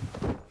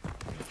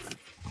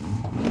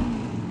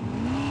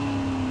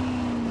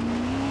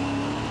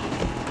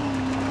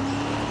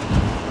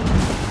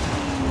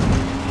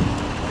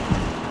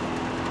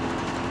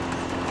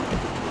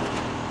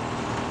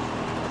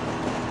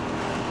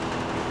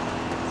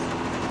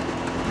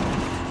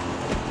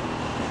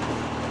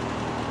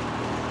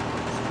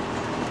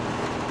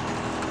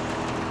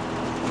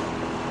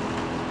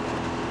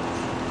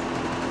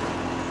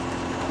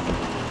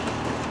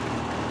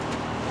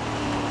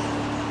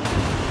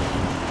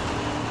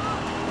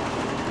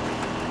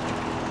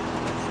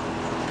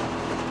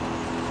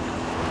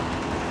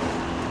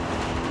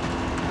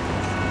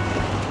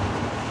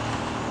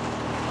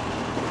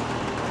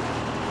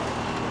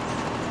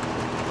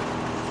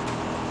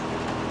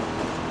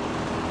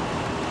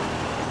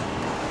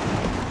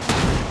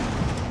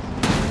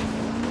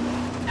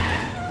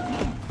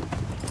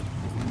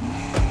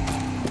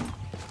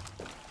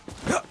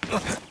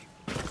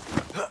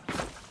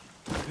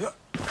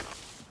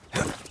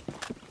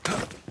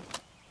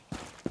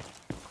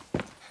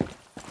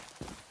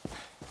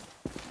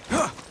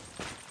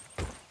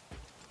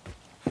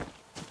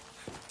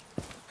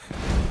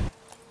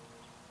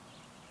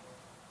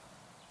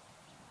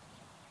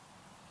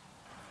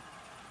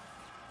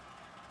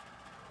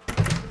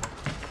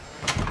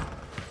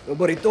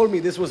 Nobody told me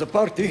this was a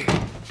party.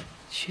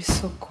 She's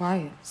so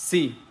quiet.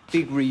 See,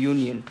 big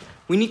reunion.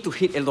 We need to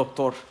hit El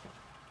Doctor.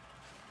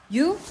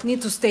 You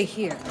need to stay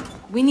here.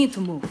 We need to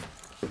move.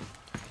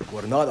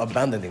 We're not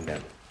abandoning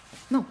them.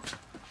 No.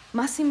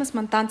 Máximas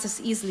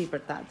mantanzas is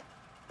libertad.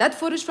 That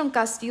footage from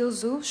Castillo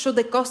Zoo showed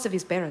the cost of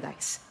his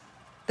paradise.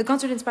 The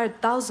concert inspired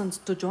thousands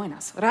to join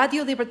us.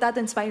 Radio Libertad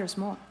inspires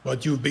more.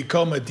 But you've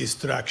become a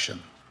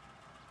distraction.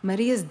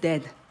 Maria's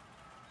dead.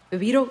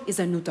 Viviro is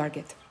a new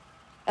target.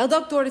 El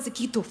Doctor is the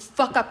key to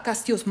fuck up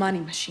Castillo's money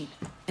machine.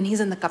 And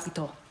he's in the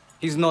Capitol.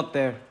 He's not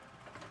there.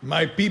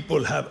 My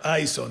people have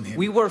eyes on him.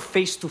 We were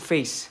face to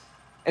face.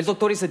 El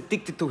Doctor is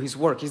addicted to his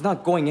work. He's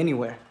not going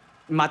anywhere.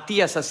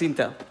 Matias has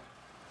intel.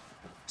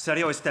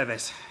 Sergio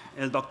Esteves,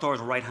 El Doctor's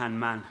right-hand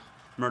man,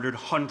 murdered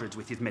hundreds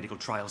with his medical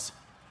trials.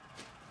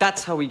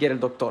 That's how we get El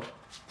Doctor.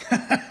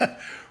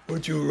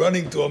 Weren't you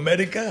running to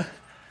America?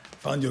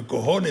 Found your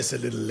cojones a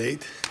little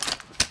late.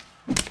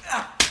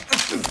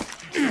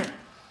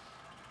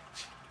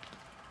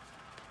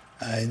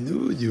 I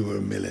knew you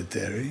were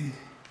military.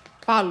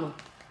 Paulo.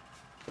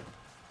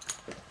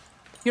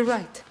 You're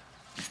right.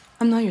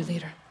 I'm not your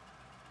leader.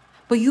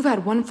 But you've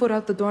had one foot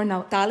out the door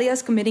now.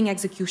 Talia's committing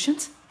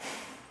executions?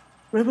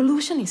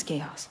 Revolution is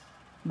chaos.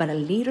 But a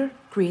leader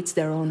creates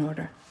their own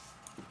order.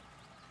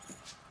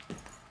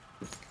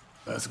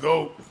 Let's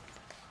go.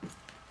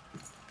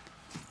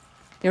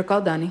 Your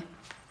call, Dani.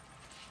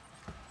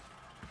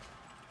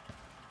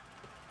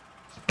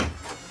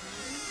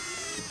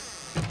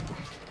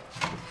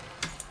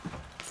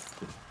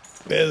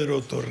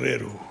 Pedro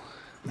Torrero.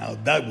 Now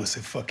that was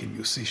a fucking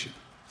musician.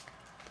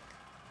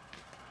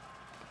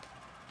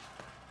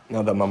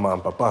 Now that Mama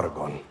and Papa are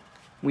gone,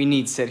 we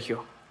need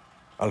Sergio.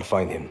 I'll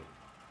find him.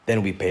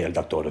 Then we pay El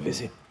Doctor a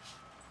visit.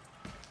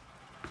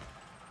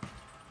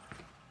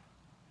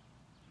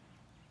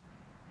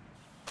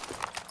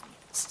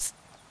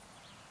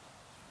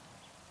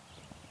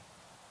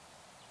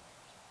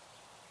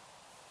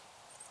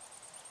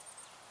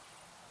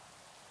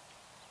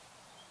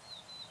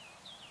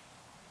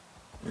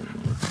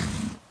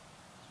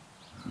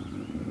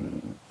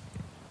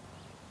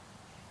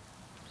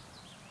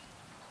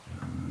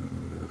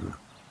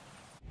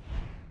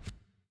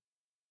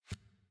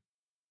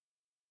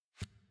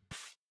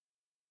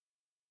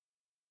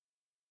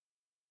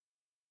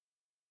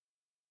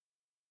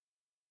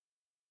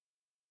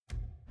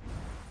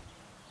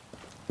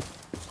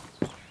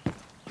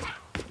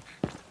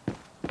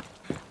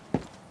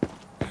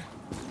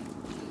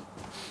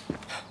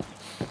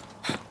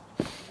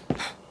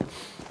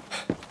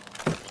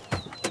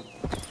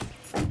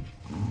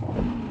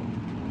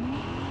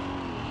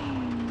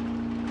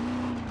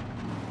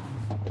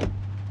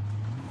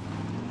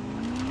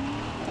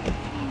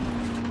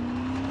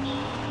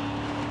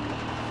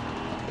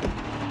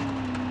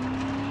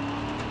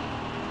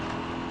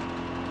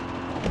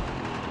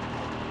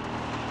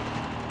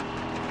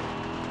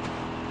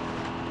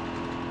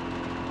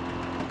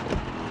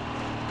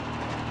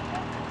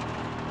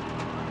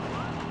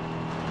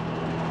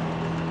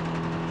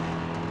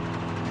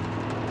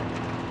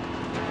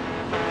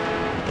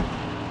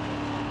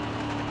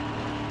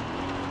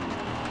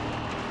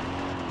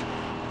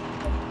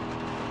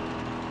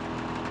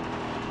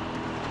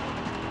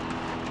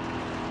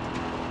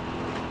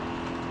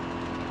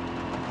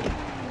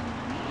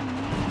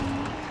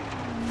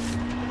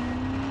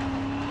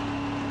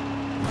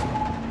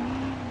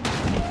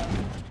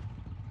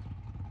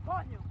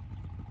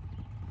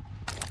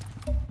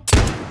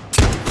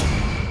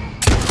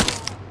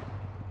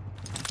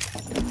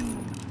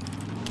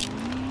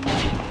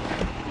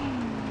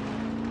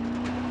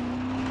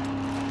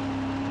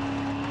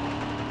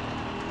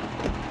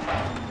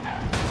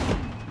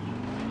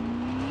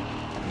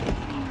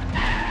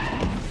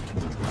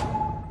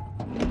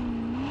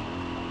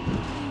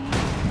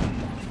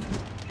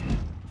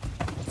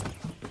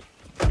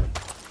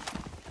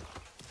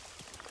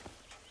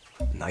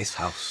 Nice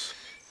house.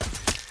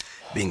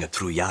 Being a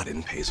true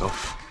Yaren pays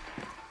off.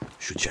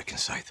 Should check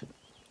inside.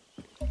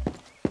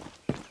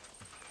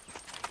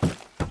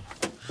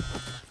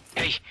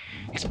 Hey,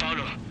 it's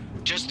Paulo.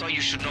 Just thought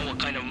you should know what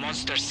kind of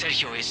monster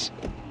Sergio is.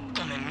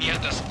 Come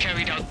mierdas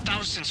carried out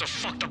thousands of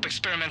fucked up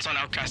experiments on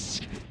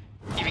outcasts.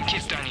 Even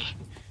kids, Dani.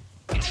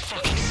 It's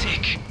fucking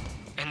sick.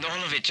 And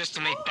all of it just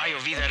to make Bio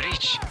Vida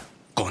rich.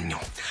 Coño.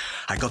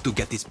 I got to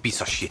get this piece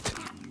of shit.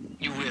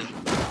 You will.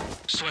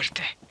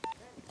 Suerte.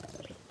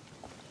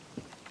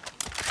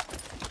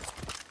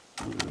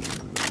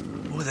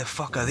 Who the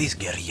fuck are these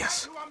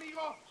guerrillas?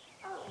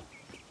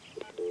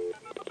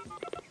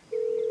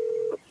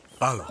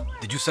 Paulo,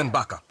 did you send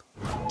backup?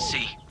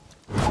 See.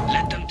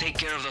 Let them take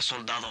care of the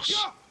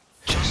soldados.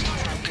 Just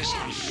focus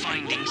on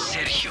finding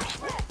Sergio.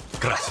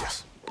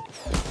 Gracias.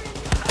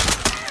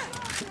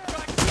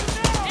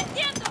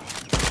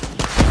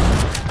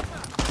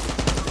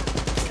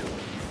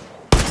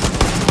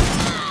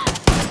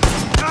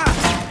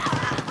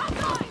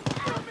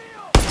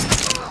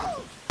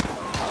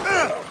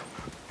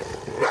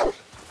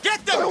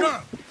 Get them,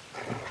 girl!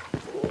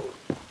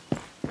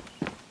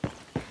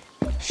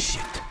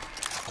 Shit.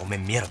 Come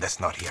mierda's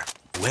not here.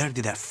 Where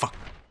did that fuck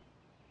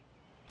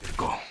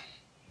go?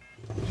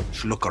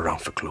 Should look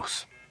around for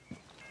clues.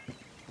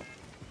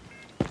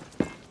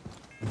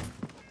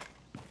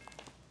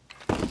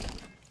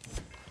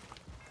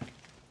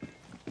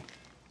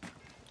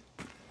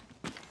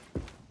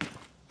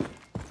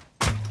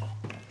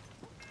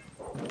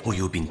 Who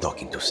you been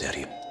talking to,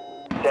 Sergio?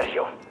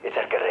 Sergio, it's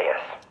El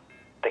Guerrillas.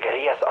 The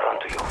Guerrillas are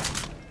onto you.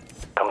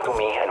 Come to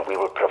me and we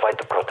will provide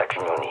the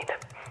protection you need.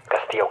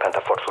 Castillo can't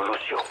afford to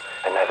lose you,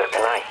 and neither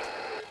can I.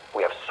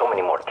 We have so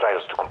many more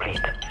trials to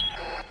complete.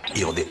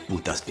 Hijo de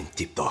puta's been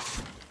tipped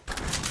off.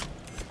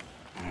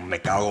 Me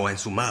cago en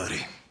su madre.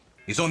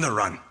 He's on the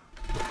run.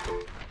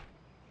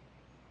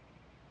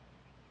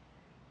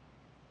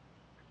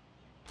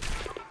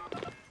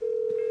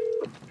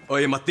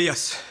 Oye,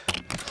 Matias.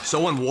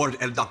 Someone warned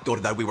El Doctor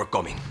that we were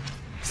coming.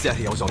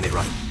 Sergio's on the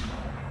run.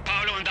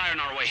 Paolo and I are on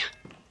our way.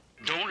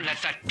 Don't let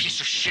that piece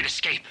of shit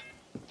escape.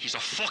 He's a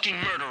fucking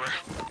murderer.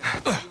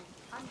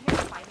 I'm here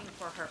fighting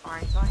for her,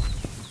 aren't I?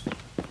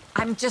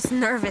 I'm just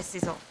nervous,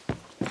 is all.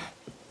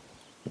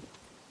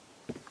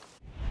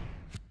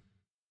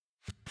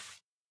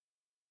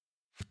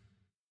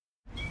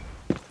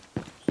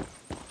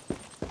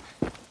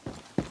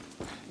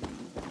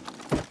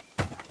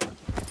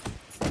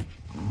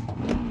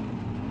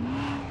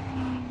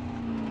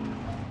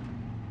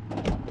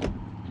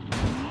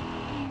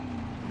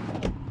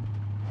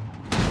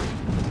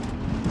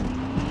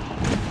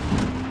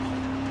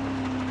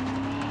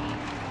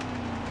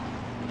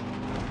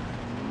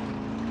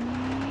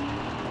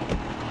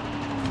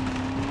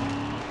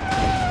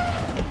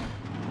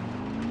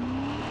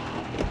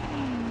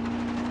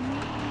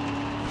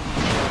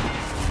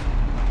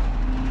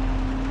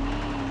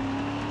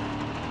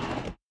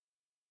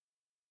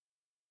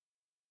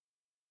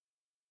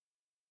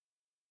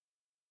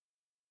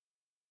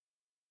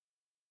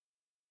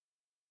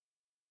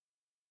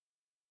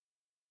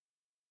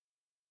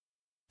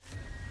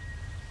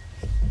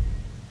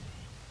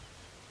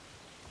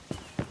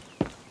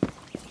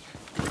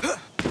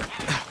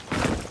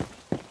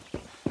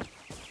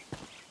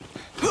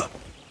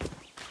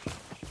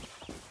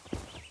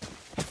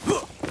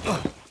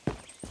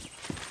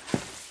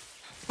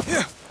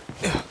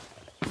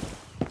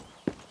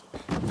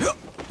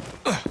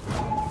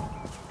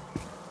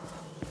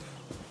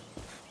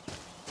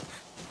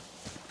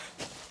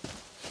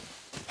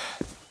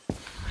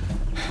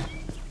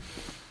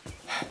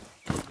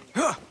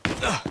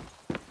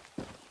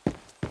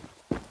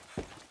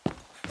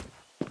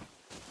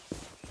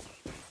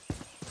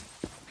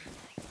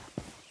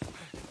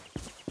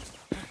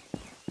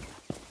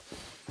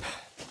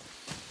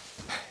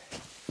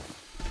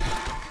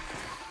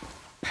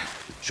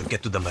 Should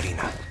get to the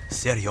marina.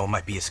 Sergio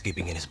might be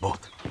escaping in his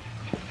boat.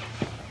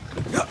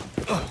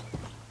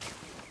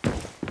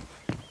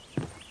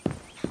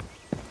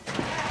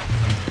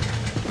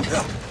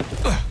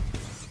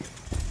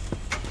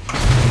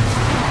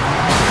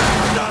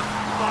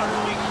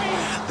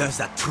 There's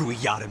that true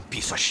Yaren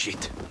piece of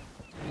shit.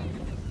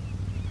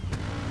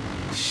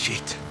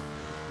 Shit.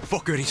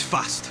 Fucker is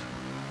fast.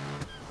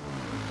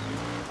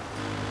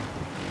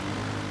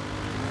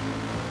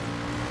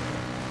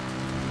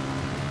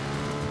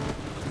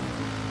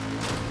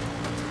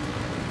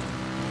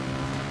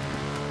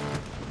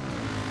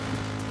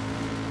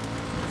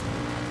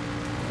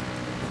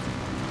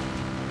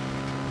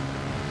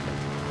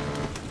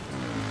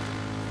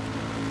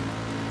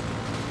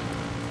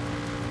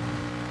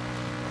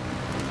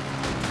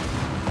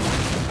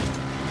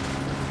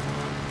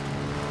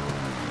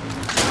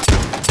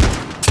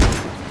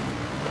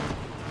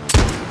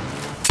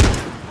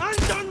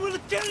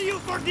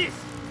 this!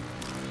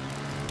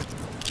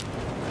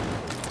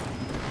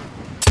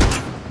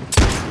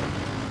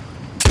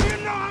 Do you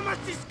know how much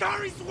this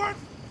car is worth?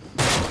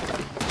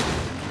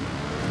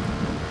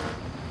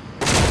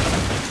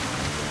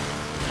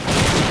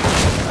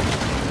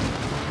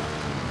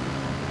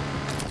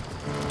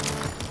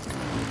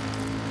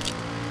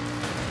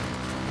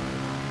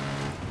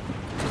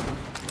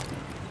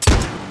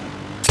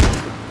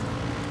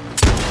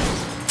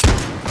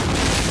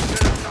 You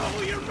don't know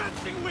who you're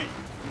messing with!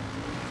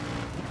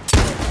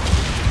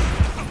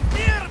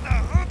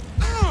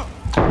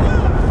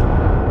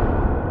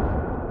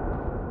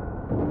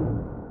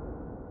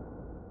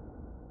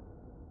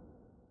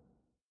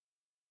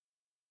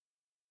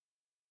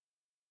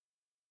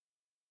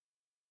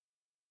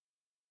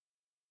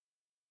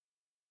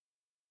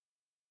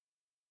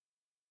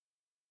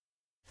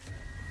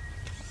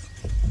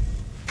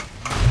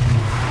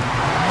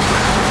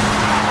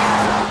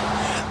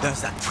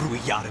 There's that true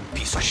Yaren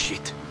piece of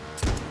shit.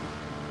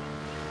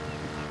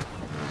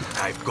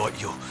 I've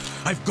got you.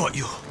 I've got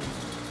you.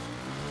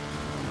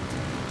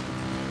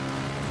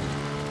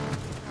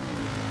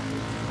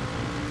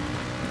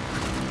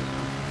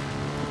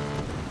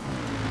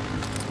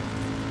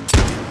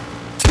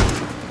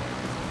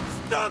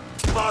 Stop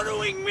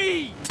following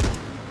me!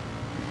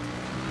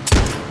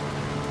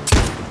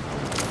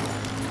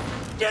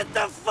 Get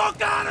the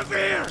fuck out of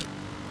here!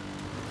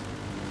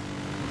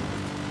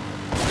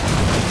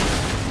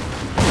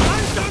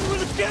 I'm done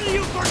with killing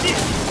you for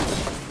this!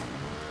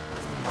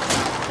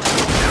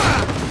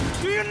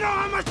 Do you know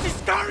how much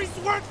this car is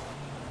worth?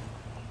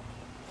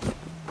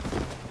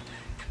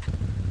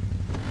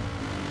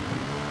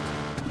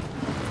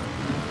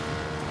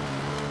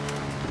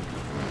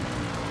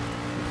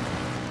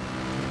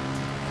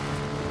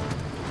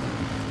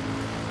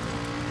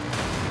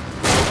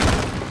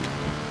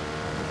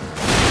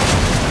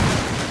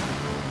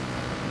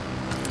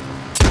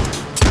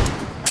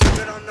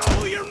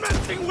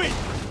 messing with!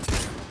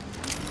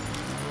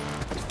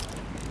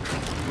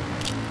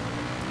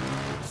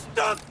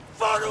 Stop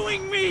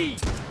following me!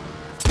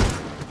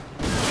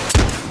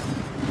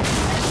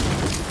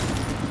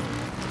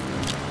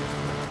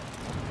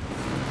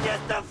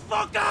 Get the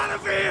fuck out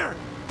of here!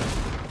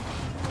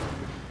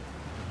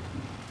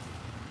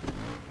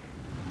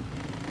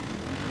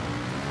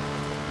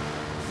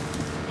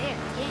 There,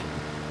 again.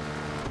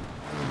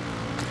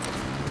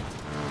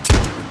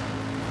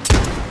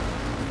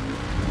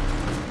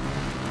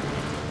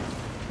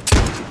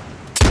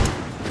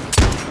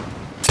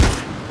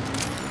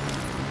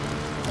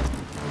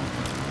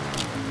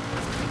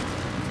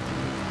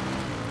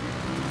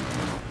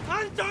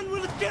 Anton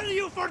will kill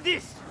you for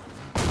this!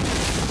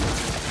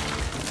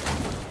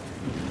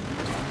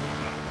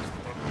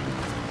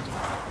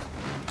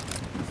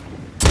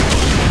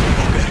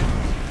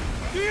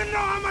 Do you know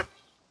how much...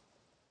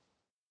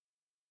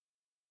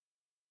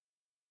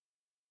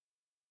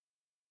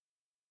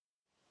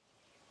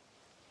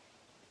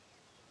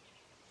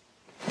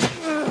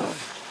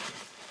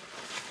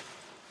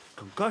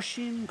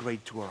 Concussion,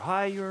 grade 2 or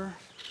higher,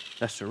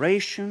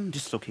 laceration,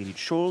 dislocated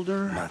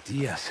shoulder.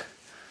 Matias.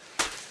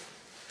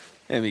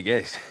 Let me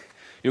guess.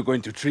 You're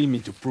going to treat me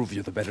to prove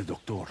you're the better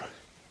doctor.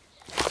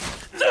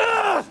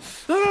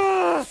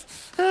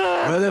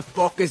 Where the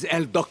fuck is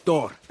El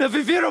Doctor? The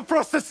Vivero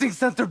Processing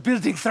Center,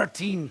 Building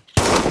 13.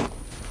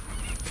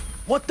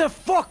 What the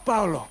fuck,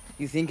 Paolo?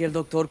 You think El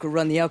Doctor could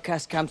run the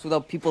outcast camps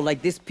without people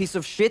like this piece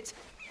of shit?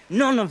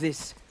 None of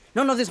this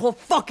whole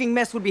fucking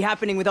mess would be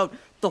happening without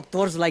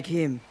doctors like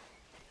him.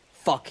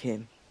 Fuck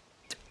him.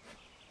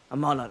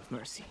 I'm all out of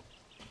mercy.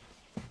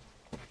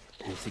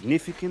 And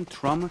significant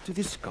trauma to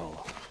the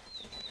skull.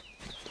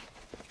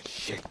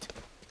 Shit.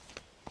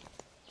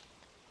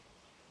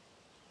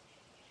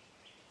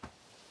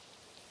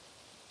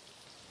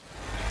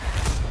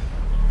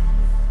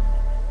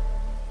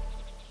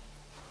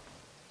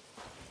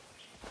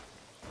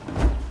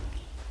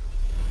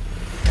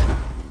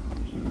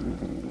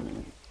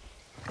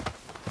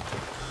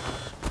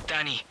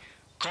 Danny,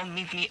 come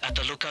meet me at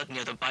the lookout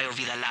near the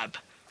Biovida lab.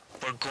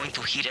 We're going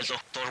to hit El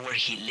Doctor where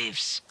he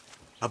lives.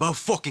 About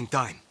fucking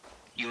time.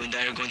 You and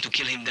I are going to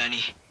kill him,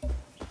 Danny.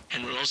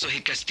 And we'll also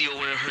hit Castillo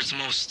where it hurts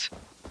most.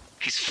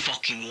 His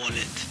fucking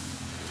wallet.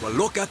 Well,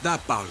 look at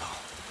that, Paolo.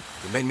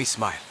 You made me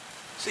smile.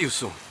 See you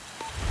soon.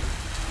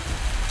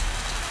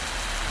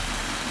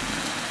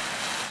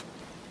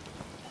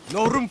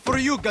 No room for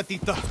you,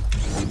 gatita.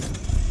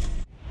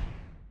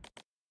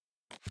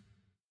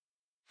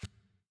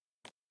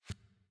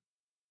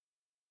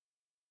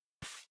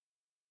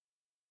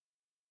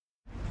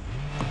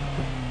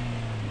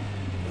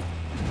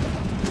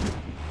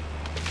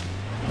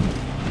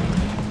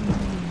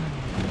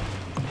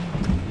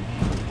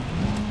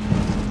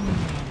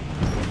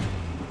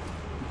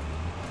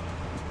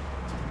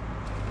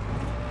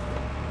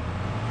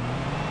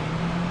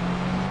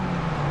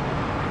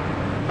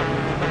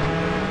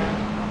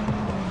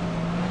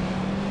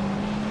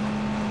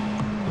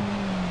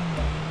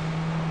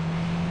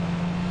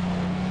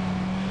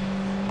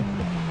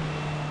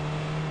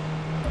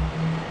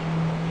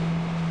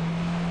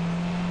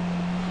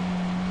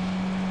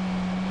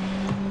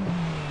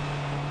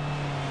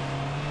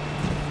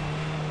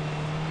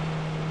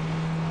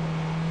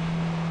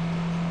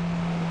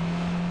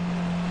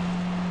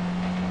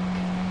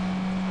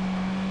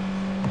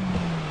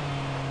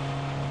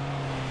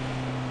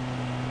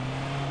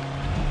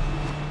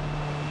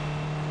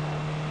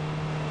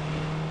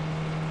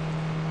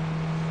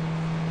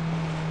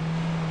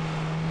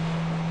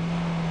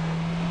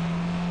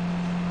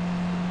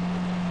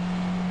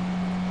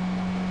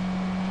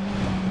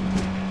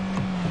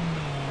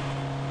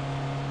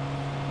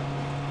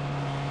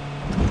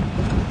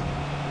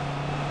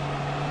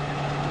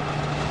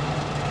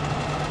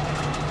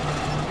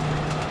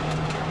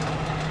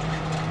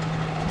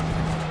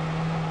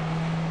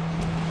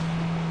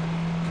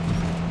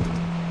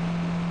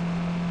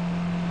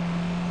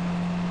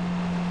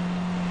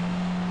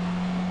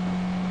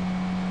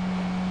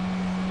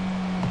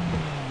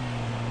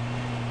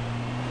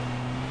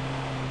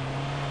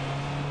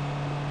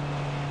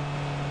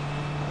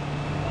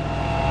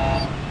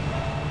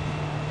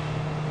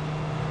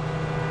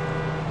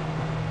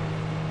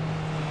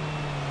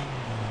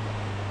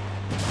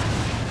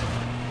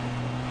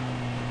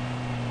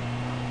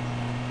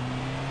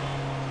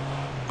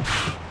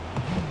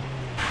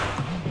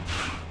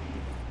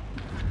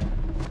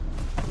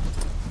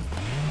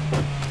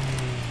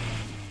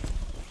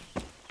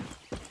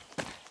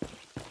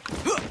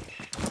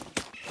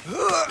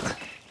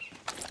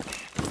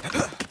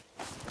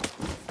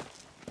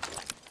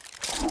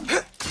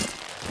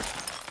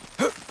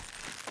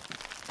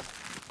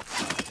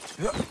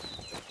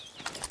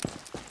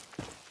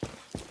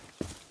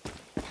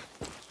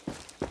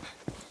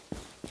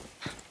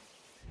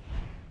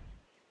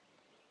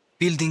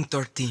 Building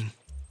 13.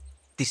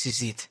 This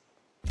is it.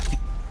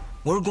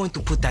 We're going to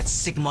put that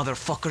sick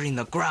motherfucker in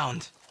the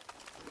ground.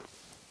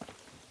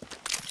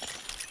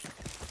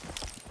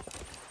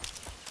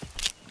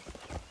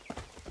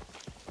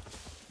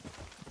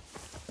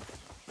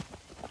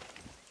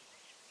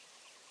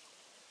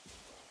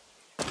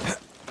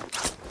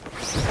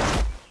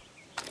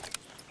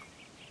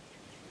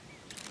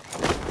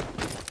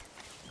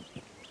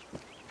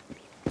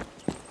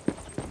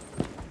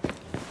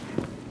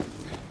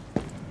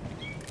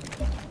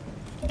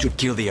 Should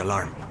kill the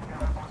alarm.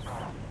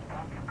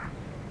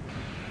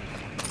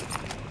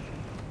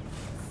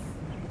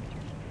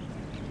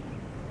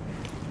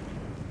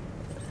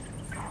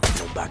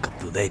 No backup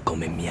today,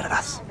 come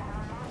mierdas.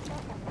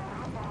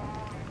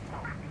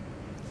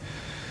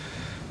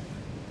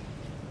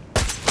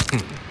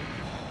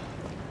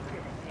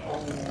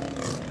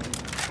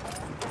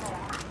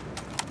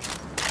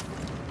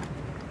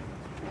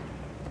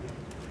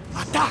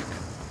 Attack!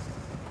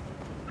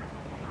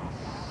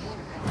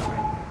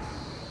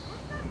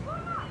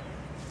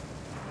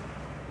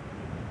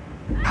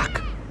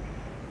 Back.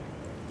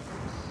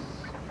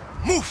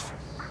 Move!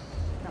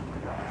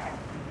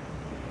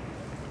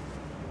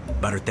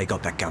 Better take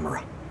out that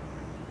camera.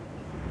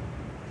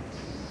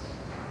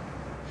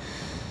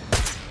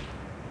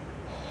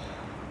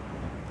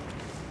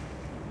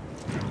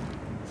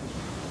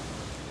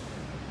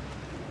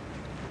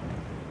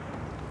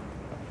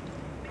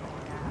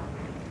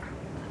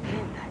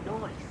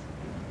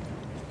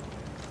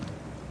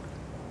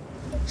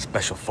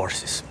 Special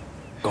Forces.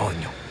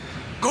 Coño.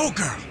 Go,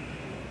 girl!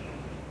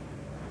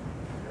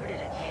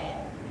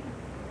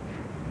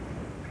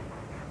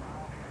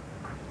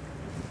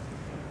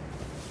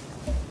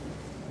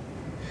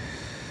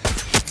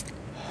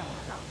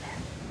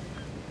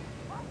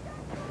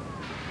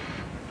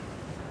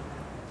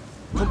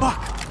 Come back!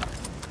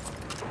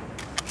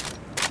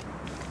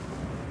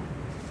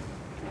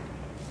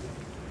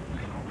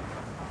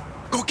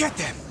 Go get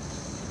them!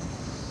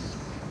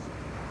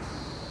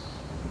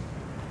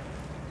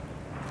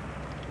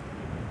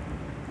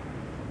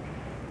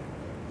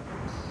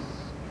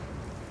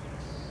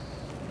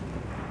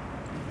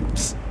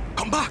 Psst,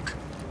 come back!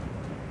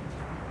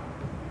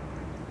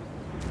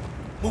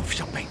 Move,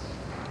 Champagne.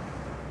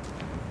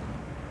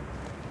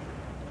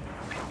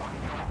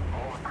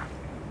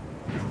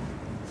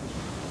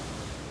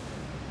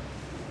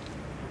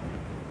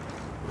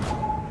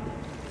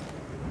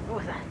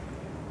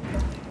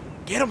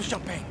 Get him,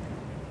 Champagne!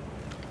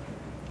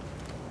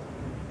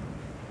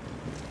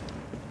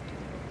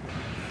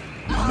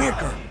 Come here,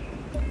 girl.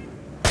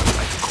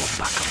 Let's go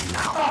back up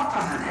now.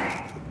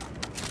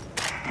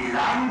 The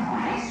lion who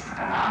lays for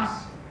the lambs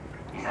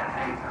is a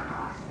traitor to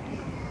his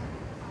species.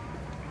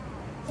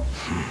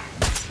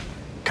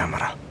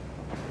 Camera.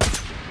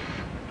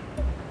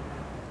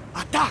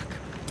 Attack!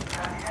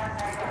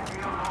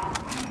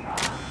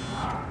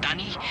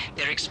 Danny,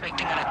 they're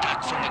expecting an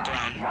attack from the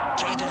ground.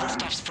 Try the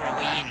rooftops for a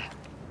way in.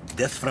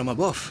 Death from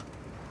above.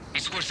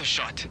 It's worth a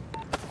shot.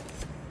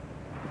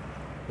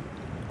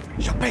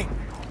 Champagne!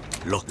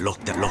 Lock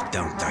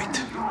down tight.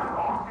 The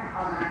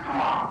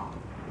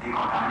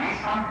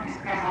contamination is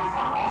scheduled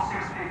for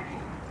 06:50.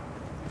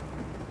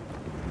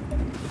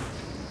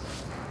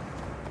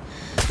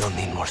 Don't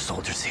need more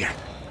soldiers here.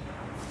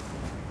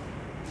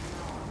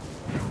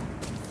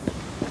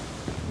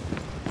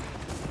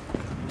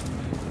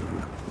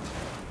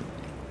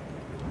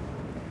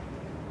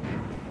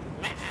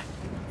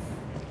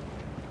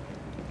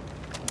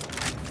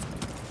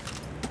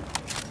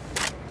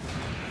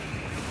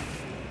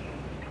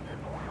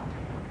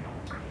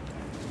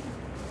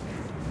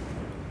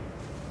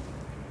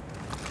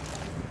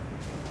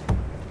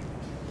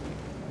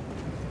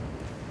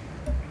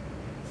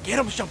 Get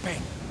him,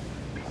 Champagne!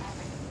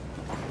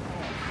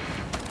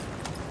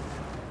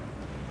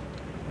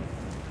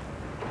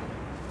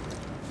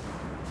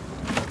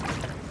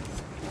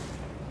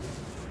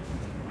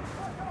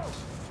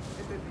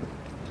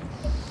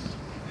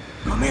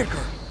 Come here,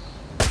 girl.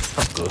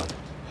 I'm good.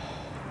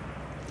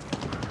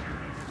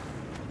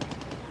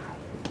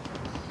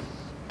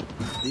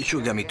 This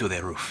should get me to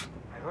the roof.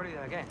 I heard it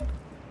again.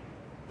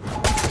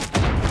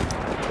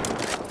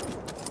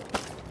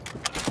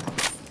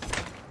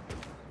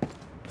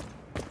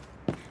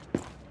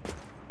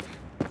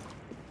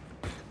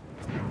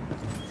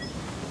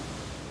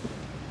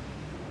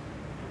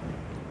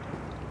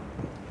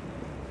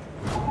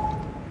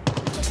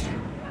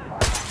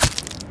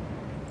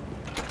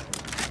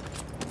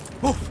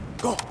 Move!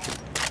 Go!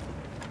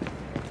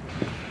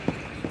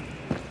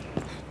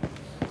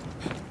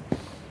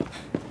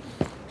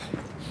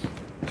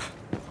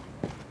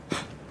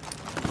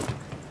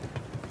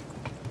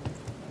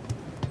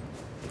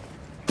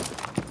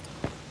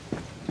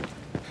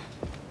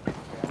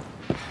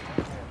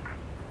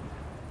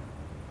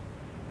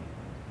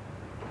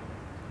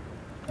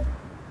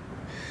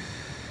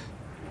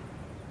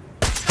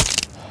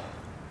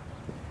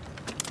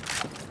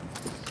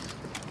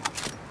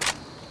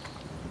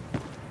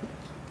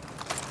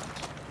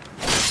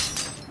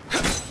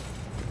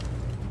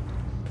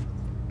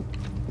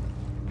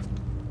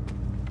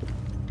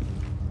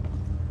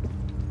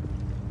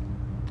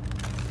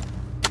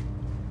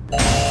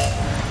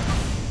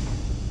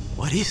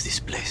 What is this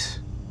place?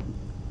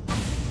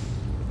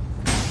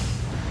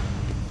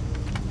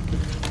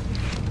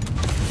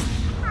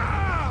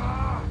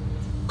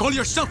 Call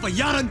yourself a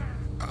Yaran?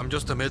 I'm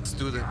just a med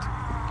student.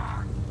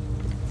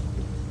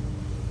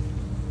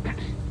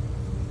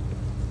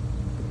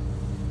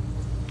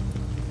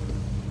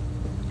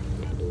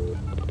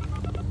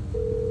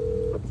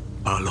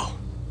 Paolo,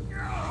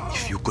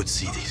 if you could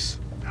see this.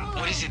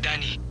 is it,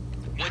 Danny?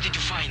 What did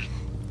you find?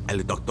 El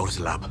Doctor's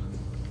lab.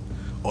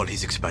 All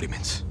his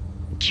experiments.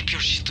 Keep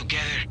your shit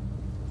together.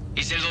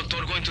 Is El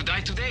Doctor going to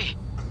die today?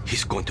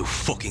 He's going to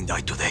fucking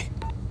die today.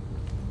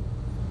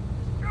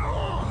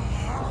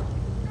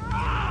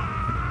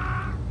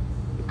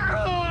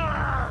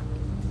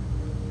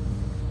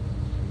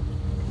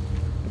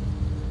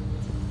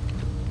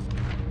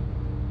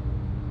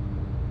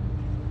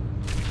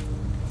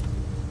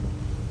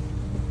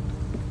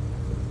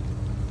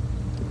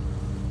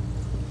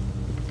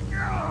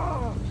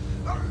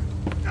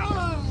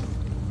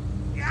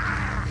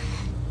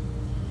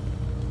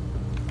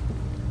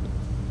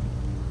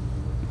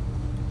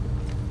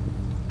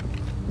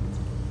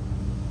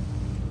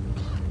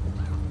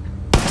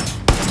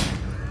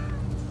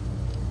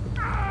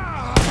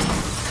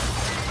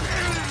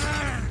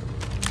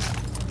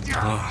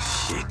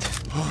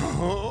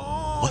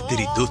 What did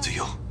he do to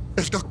you?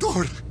 El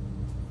doctor.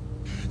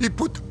 He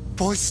put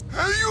poison.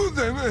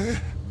 Ayúdeme.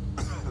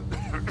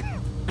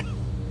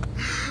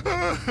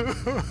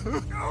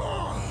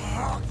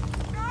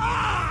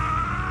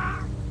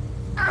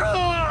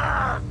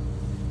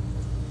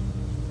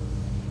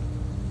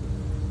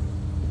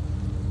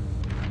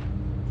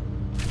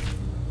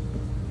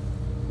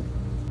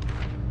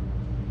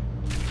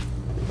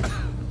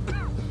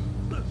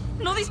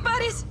 No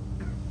dispares!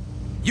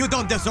 You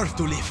don't deserve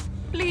to live.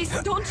 Please,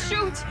 don't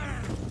shoot!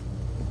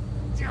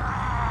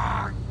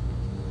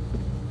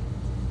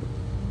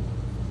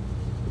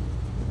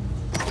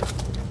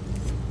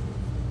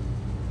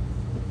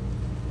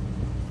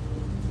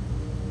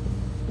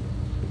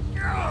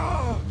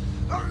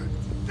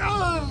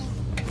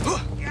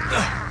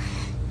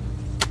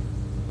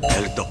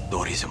 El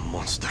Doctor is a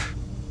monster.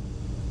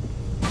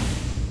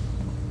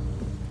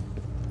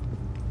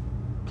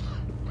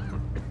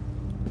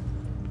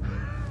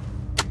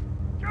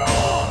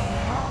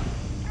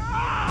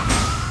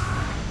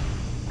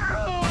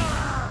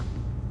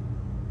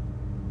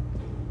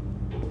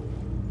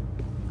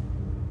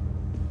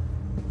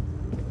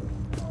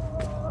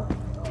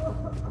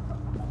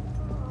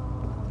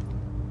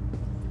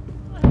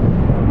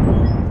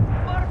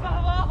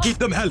 Give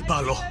them hell,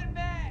 Paolo.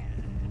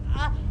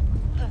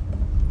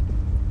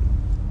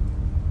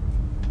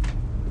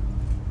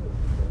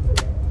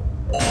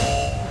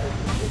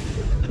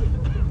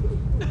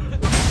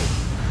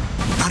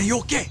 Are you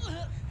okay?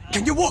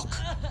 Can you walk?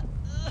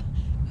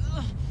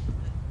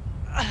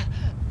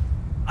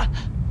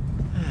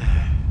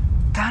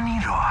 Dani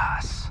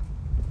Rojas.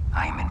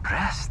 I'm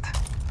impressed.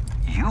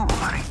 You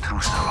are a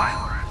true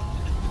survivor.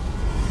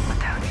 But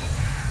tell me,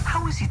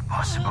 how is it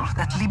possible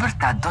that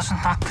Libertad does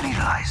not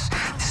realize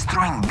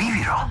destroying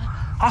Viviro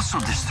also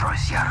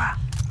destroys Yara?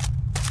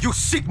 You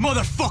sick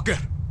motherfucker!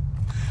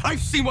 I've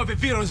seen what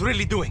Viviro is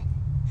really doing.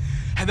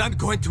 And I'm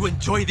going to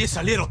enjoy this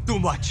a little too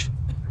much.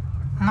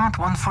 Not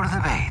one for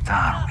debate,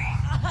 are we?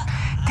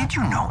 Did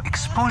you know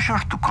exposure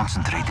to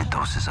concentrated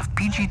doses of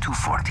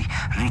PG-240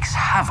 wreaks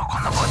havoc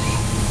on the body?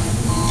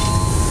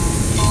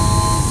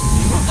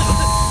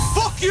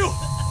 Fuck you!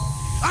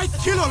 I'd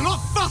kill a lot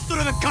faster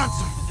than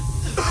cancer!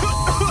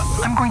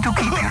 I'm going to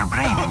keep your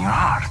brain in your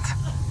heart.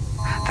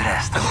 The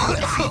rest I'm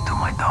going to feed to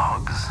my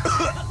dogs.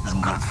 It's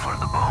good for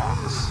the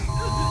bones.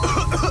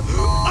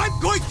 I'm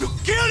going to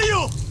kill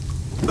you!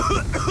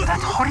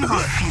 That horrible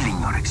feeling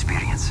you're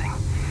experiencing,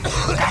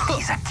 that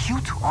is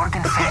acute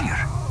organ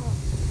failure.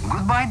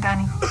 Goodbye,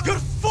 Danny. You're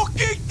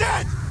fucking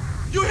dead!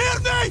 You hear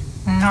me?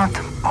 Not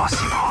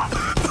possible.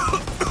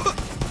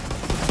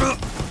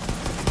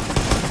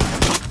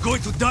 I'm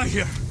going to die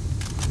here.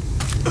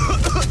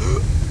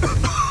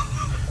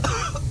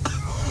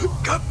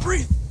 Can't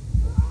breathe.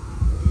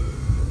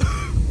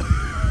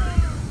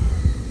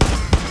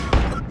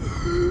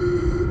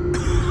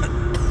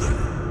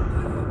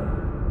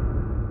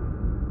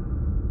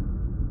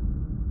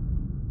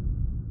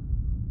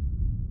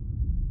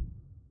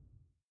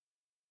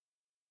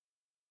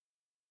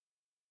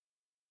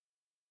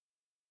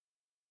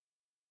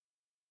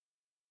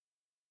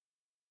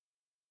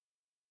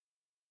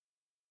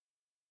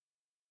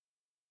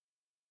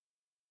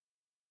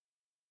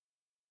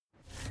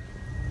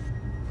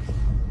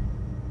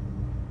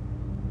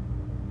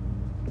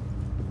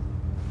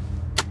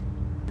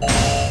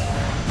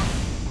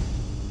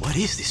 What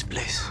is this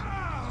place?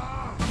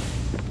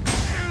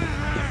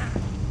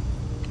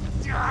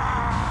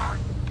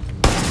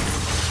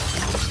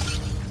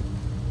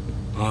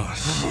 Oh,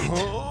 shit.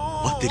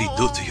 What did he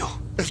do to you?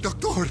 El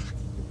doctor.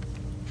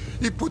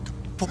 He put...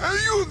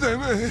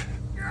 Ayúdeme.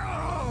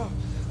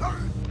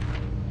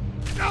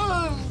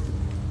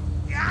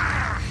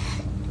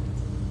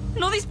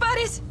 No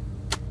dispares!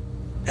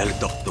 El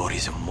Doctor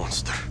is a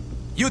monster.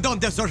 You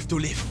don't deserve to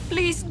live.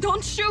 Please,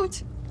 don't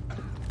shoot!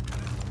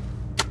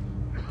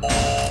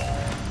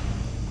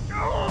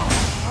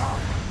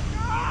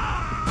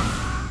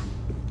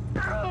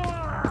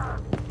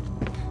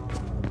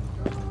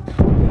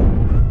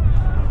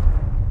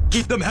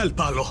 Give them hell,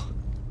 Paolo.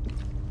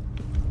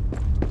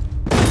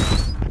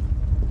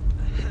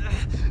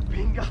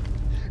 Venga,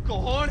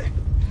 cojones,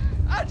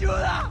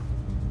 ayuda.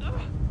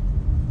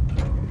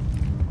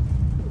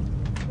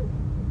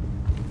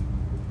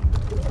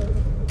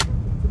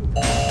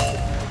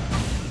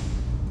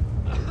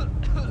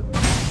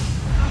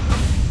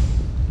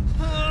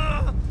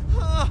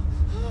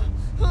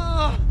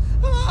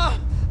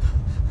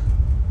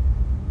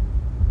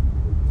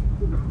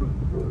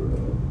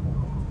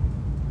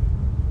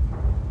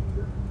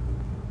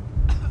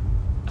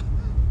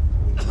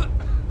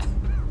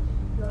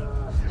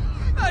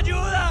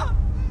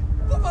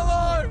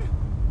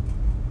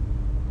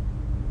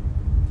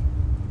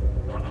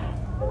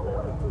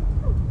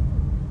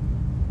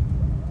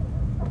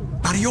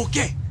 you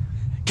okay?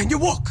 Can you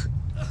walk?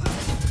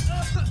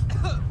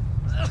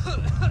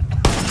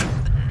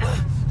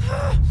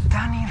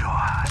 Dani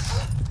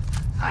Rojas,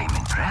 I'm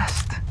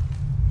impressed.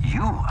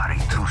 You are a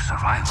true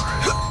survivor.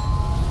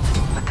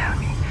 But tell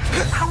me,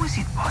 how is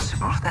it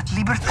possible that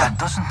Libertad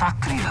does not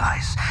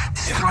realize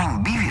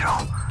destroying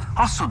Viviro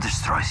also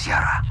destroys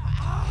Yara?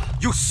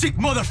 You sick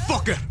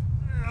motherfucker!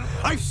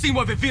 I've seen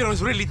what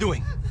Viviro's really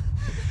doing.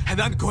 And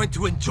I'm going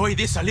to enjoy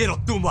this a little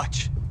too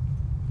much.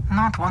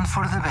 Not one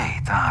for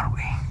debate, are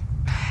we?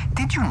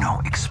 Did you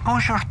know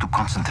exposure to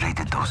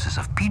concentrated doses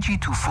of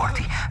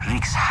PG-240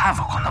 wreaks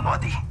havoc on the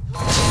body?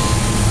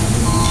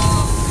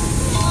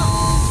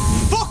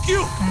 Fuck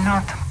you!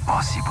 Not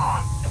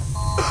possible.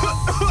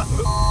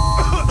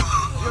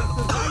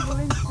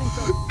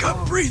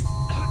 Can't breathe!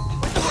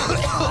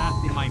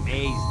 Trapped in my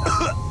maze.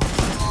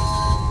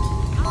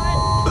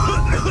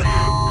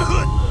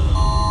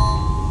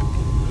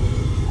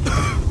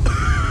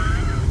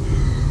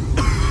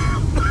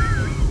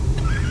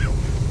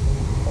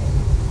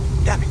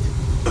 Damn it!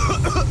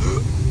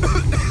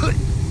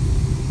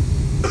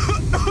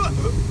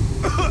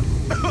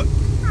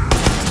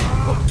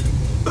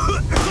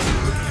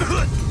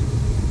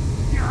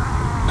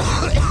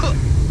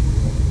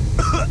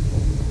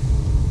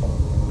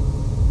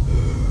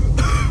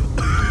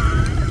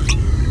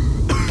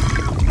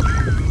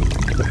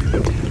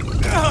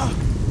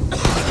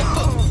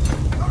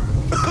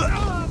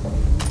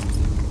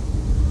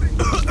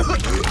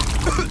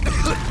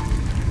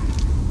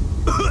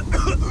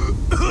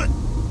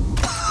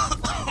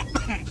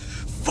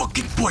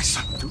 Fucking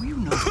poison! Do you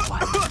know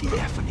what is the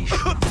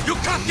definition? You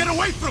can't get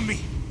away from me!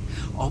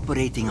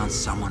 Operating on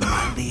someone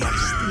while they are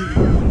still...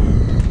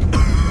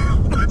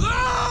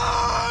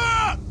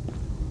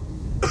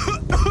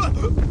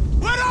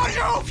 Where are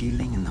you?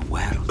 Feeling in the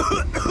world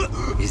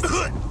is the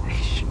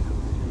sensation.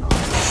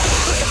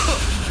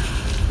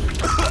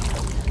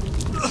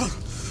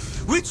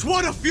 Which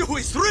one of you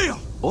is real?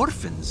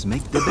 Orphans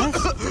make the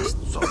best test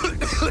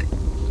subjects.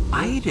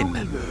 I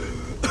remember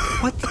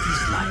what it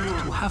is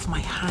like to have my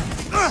hand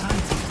inside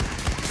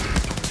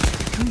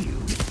you. Do you?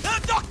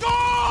 Doctor!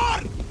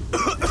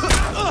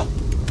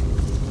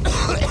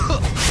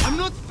 I'm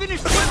not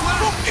finished with my...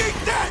 Fucking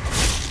dead!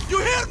 You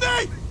hear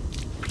me?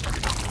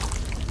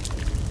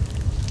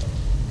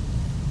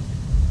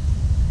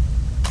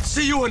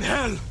 See you in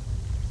hell!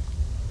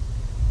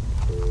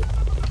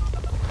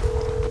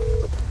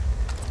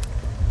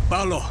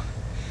 Paolo,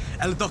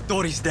 El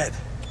Doctor is dead.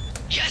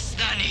 Yes,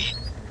 Dani!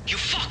 You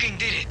fucking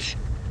did it!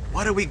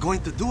 What are we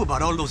going to do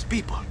about all those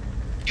people?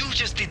 You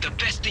just did the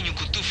best thing you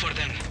could do for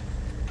them.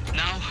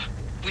 Now,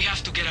 we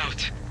have to get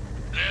out.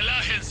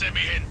 Relájense,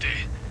 mi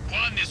gente.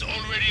 Juan is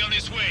already on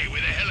his way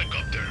with a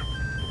helicopter.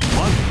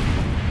 What?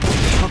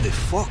 What the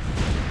fuck?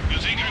 You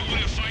think I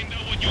wouldn't find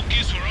out what you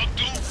kids were up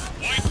to?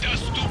 Wipe that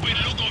stupid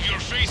look off your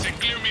face and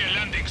clear me a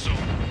landing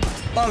zone.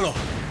 Paolo,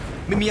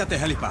 meet me at the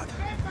helipad.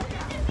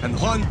 And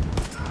Juan,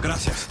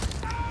 gracias.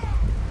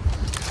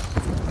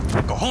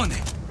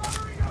 Cojones!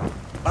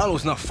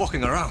 Paolo's not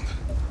fucking around.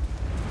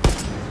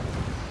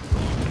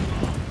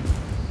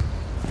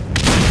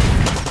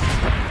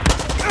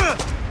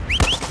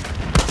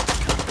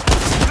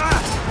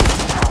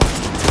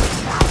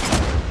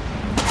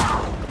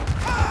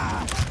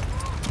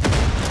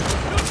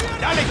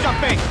 Dale,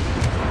 jumping!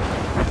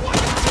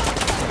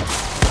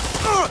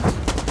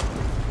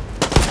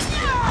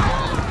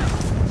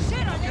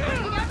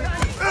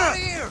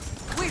 Here!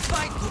 We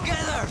fight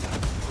together!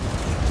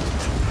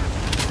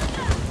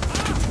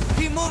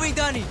 Keep moving,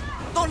 Dani!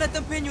 Don't let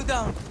them pin you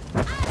down!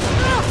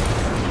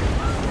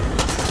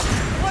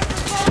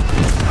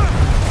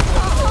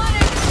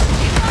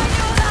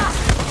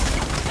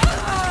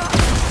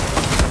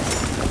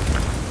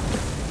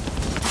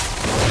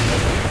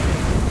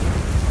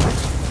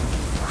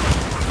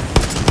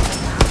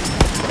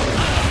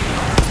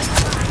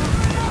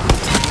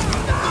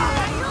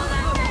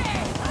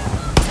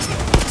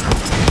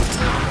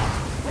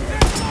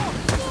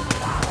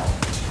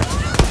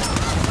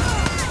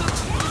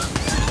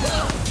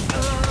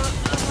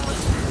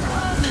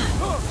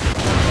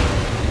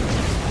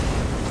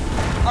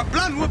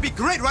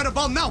 Right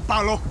about now,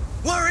 Paolo!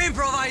 We're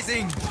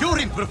improvising! You're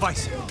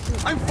improvising!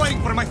 I'm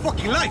fighting for my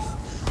fucking life!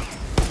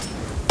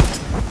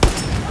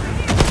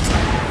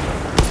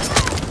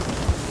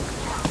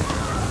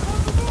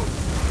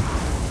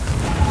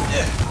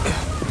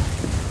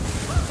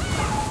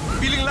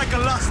 Feeling like a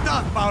last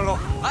stand, Paolo!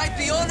 I'd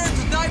be honored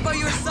to die by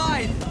your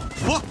side!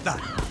 Fuck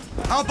that!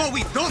 How about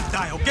we don't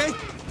die, okay?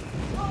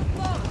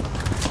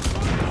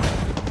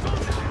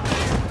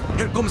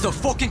 Here comes the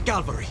fucking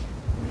cavalry!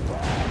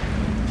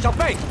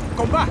 Champagne,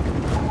 come back!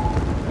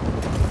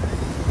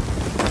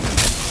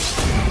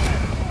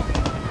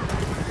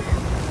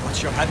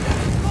 Watch your head there.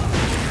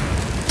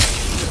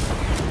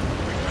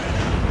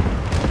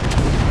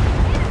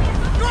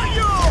 Got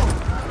you!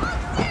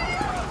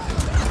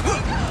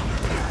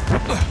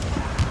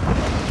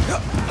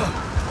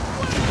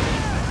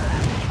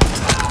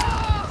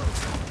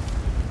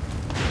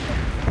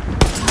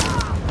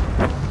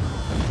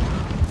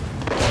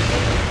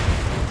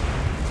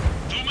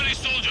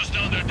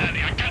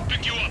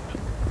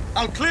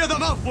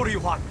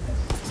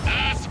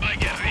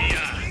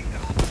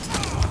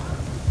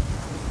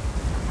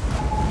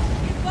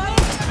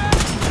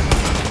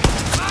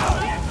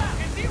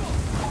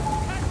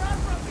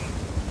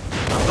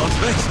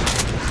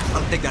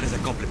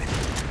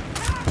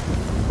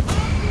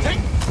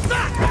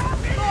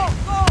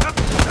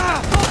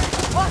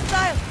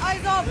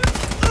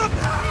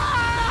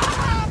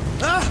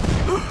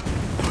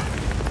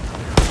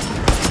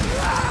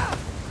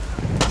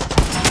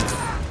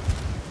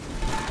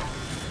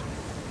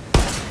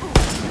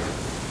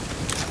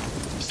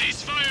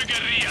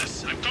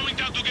 guerrillas. I'm coming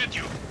down to get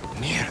you.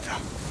 Mierda.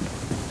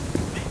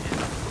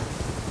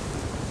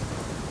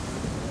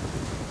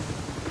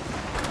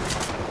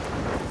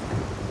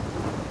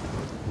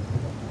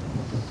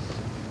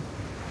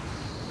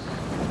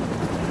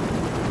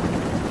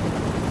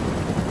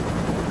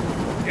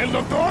 El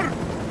doctor?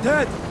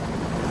 Dead.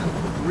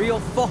 Real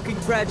fucking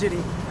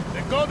tragedy.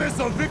 The goddess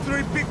of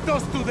victory picked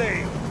us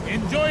today.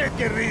 Enjoy it,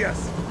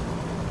 guerrillas.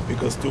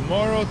 Because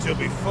tomorrow you'll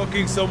be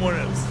fucking someone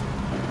else.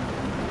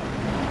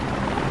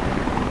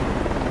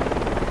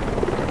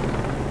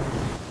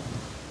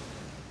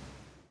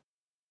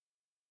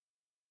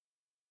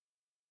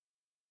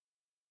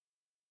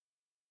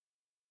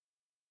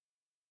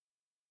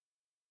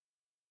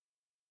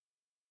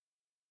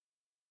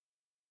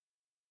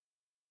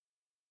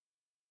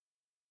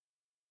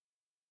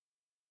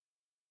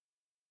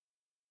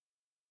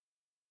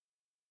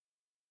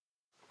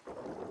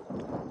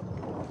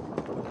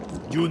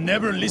 You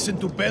never listen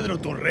to Pedro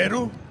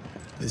Torrero?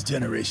 This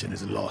generation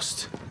is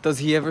lost. Does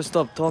he ever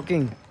stop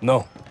talking?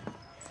 No.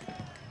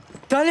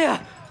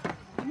 Talia!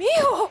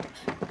 Mijo!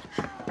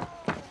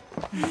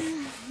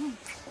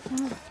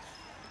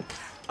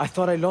 I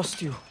thought I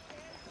lost you.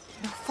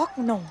 No, fuck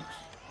no.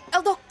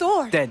 El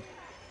doctor! Dead.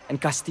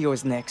 And Castillo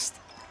is next.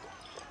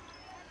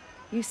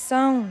 You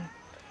sound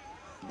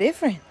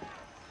different.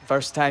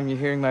 First time you're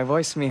hearing my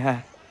voice,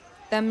 mija.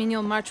 That mean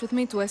you'll march with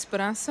me to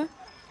Esperanza?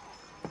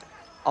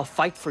 I'll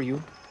fight for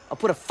you. I'll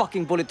put a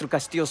fucking bullet through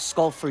Castillo's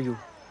skull for you.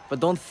 But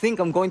don't think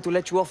I'm going to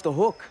let you off the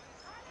hook.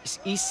 It's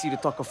easy to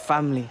talk of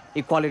family,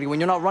 equality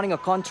when you're not running a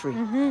country.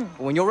 But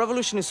when your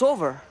revolution is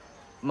over,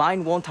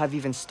 mine won't have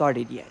even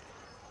started yet.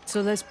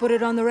 So let's put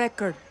it on the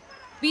record.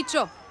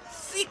 Bicho!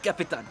 Sí,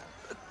 Capitán.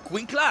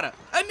 Queen Clara.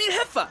 I mean,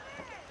 Jefa.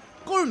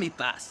 Call me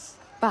Paz.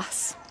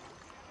 Paz.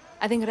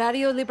 I think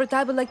Radio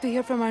Libertad would like to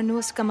hear from our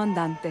newest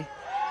commandante.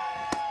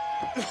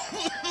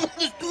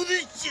 Let's do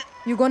this shit.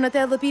 You gonna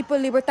tell the people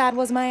Libertad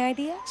was my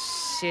idea?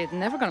 Shit,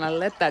 never gonna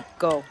let that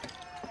go.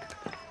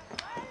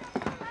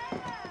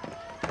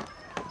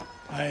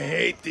 I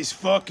hate this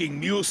fucking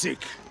music.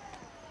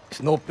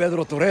 It's no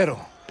Pedro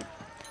Torrero.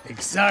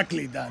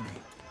 Exactly, Dani.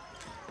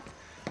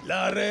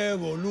 La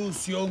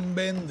revolución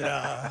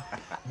vendrá.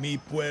 Mi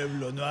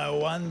pueblo no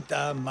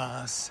aguanta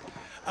más.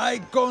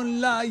 Ay,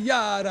 con la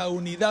Yara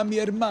unida, mi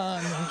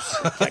hermanos.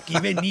 Aquí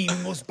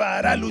venimos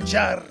para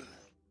luchar.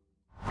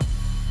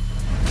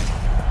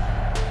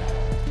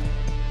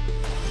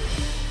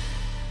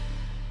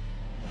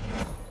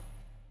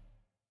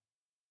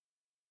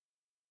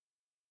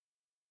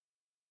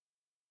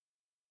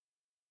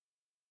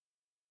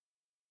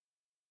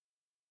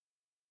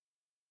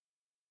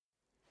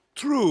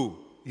 True,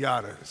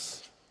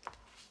 Yaras.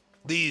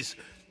 These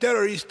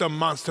terrorista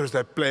monsters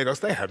that plague us,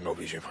 they have no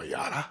vision for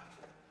Yara.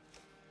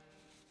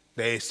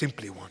 They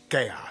simply want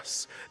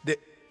chaos.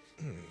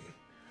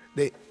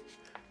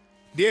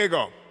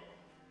 Diego.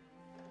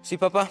 Sí,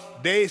 Papa?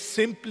 They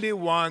simply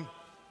want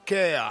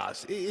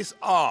chaos. It's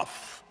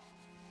off.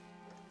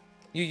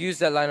 You used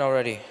that line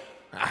already.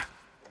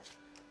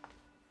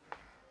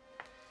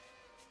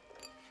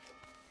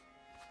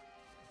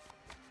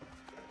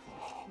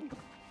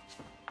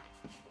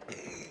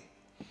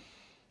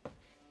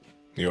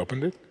 You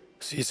opened it?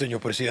 Sí, señor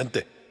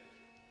presidente.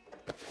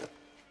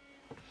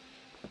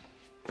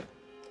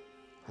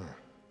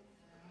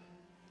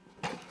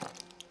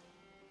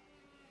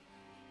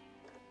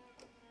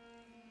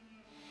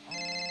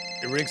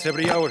 It rings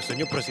every hour,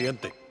 señor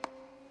presidente.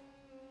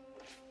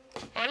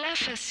 Hola,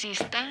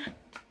 fascista.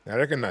 I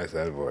recognize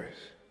that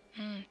voice.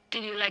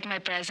 Did you like my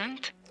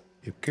present?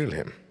 You killed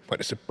him. What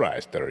a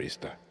surprise,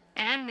 terrorista.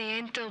 And the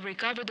intel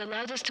recovered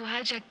allowed us to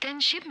hijack 10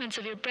 shipments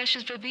of your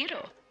precious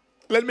Viviro.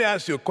 Let me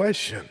ask you a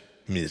question,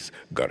 Ms.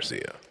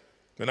 Garcia.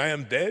 When I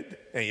am dead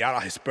and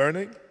Yara is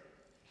burning,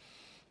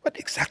 what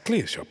exactly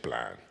is your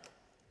plan?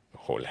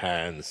 Hold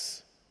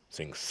hands,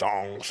 sing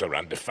songs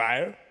around the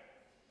fire?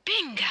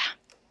 Binga!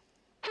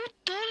 Who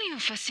told you,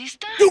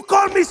 fascista? You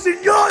call me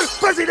Señor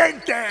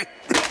Presidente!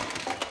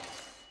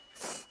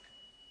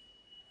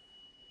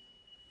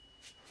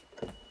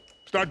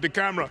 Start the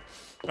camera.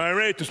 I'm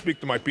ready to speak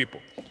to my people.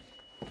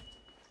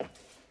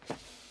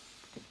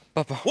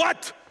 Papa.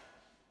 What?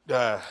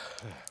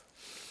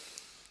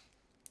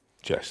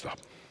 Just stop.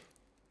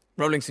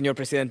 Rolling, Señor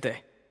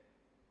Presidente.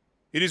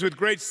 It is with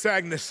great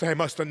sadness I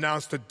must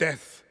announce the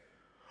death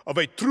of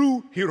a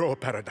true hero of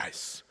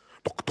paradise,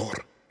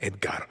 Dr.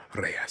 Edgar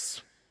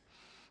Reyes.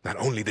 Not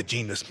only the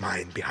genius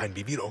mind behind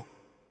Viviro,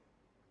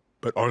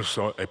 but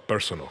also a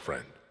personal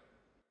friend.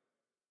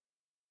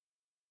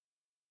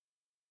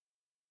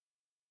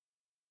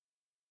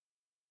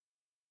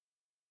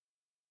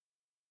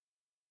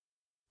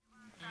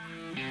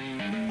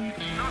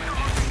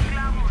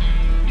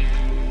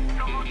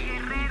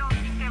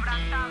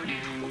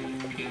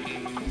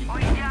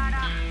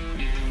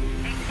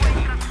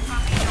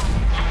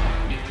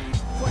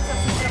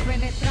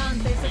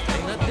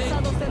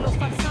 De los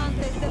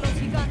farsantes, de los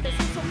gigantes,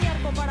 un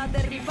somiarco para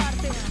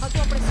derribarte a tu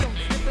opresión.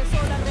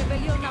 Empezó la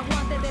rebelión,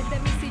 aguante desde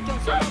mi sillón.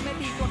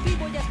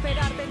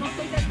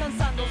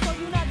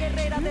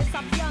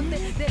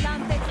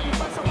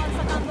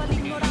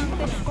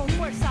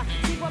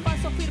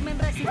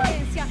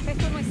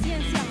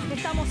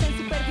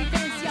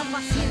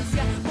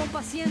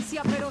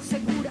 paciencia pero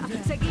segura.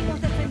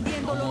 Seguimos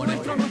defendiendo lo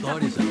nuestro, nuestra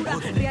cultura,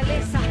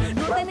 realeza.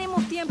 No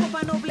tenemos tiempo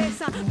para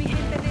nobleza. Mi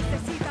gente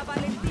necesita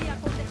valentía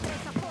con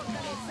destreza,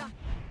 fortaleza.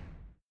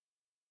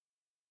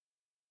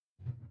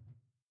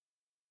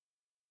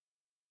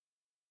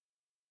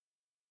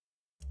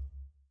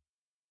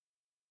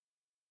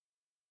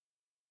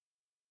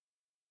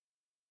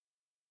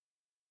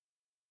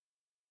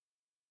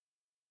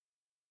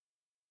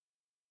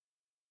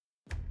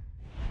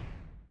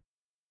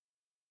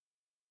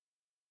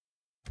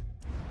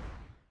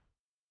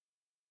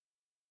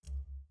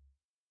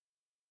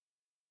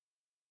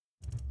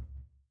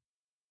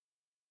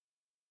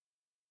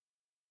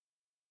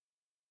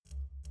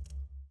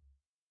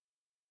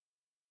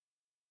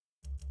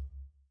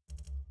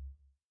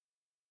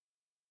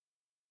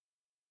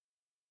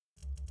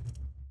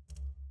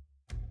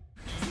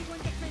 Sigo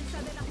en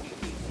defensa de la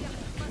justicia,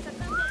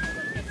 masacrando a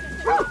todo el que se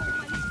acerca con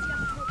malicia,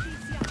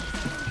 noticia,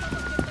 saben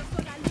todo que empezó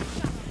la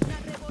lucha, la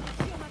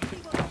revolución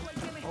activo todo el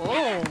que me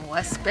Oh,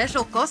 a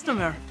special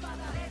customer.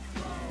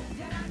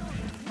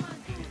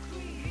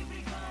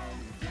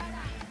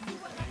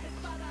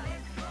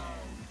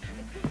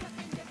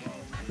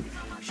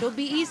 Should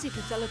be easy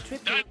to sell a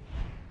triple.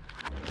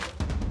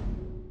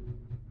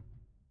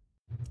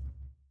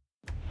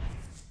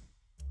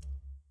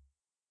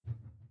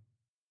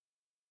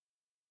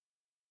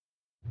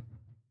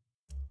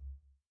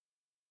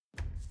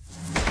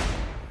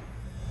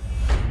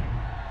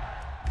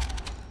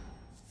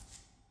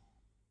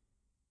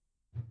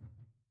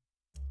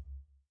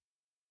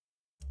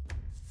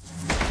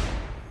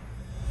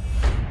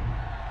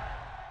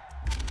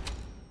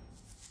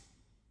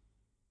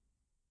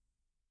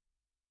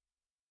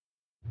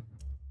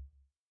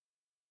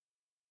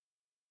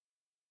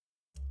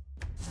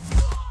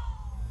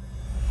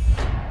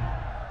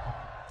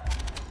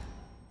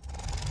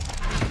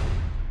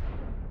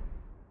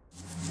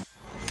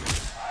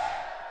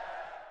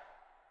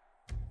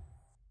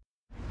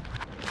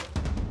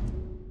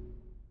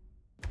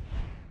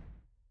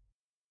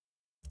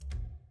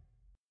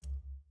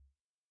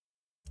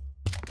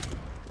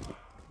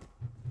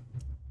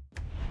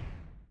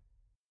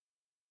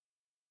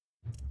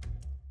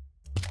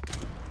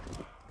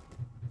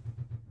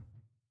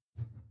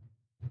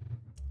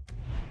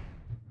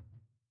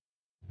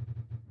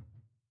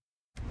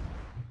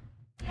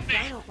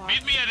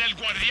 Meet me at El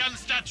Guardian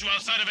statue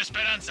outside of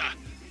Esperanza.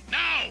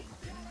 Now!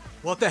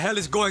 What the hell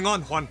is going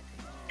on, Juan?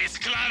 It's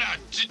Clara.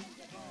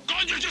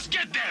 Coño, just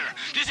get there!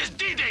 This is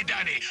D-Day,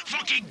 Danny!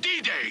 Fucking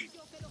D-Day!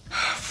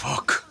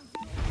 Fuck.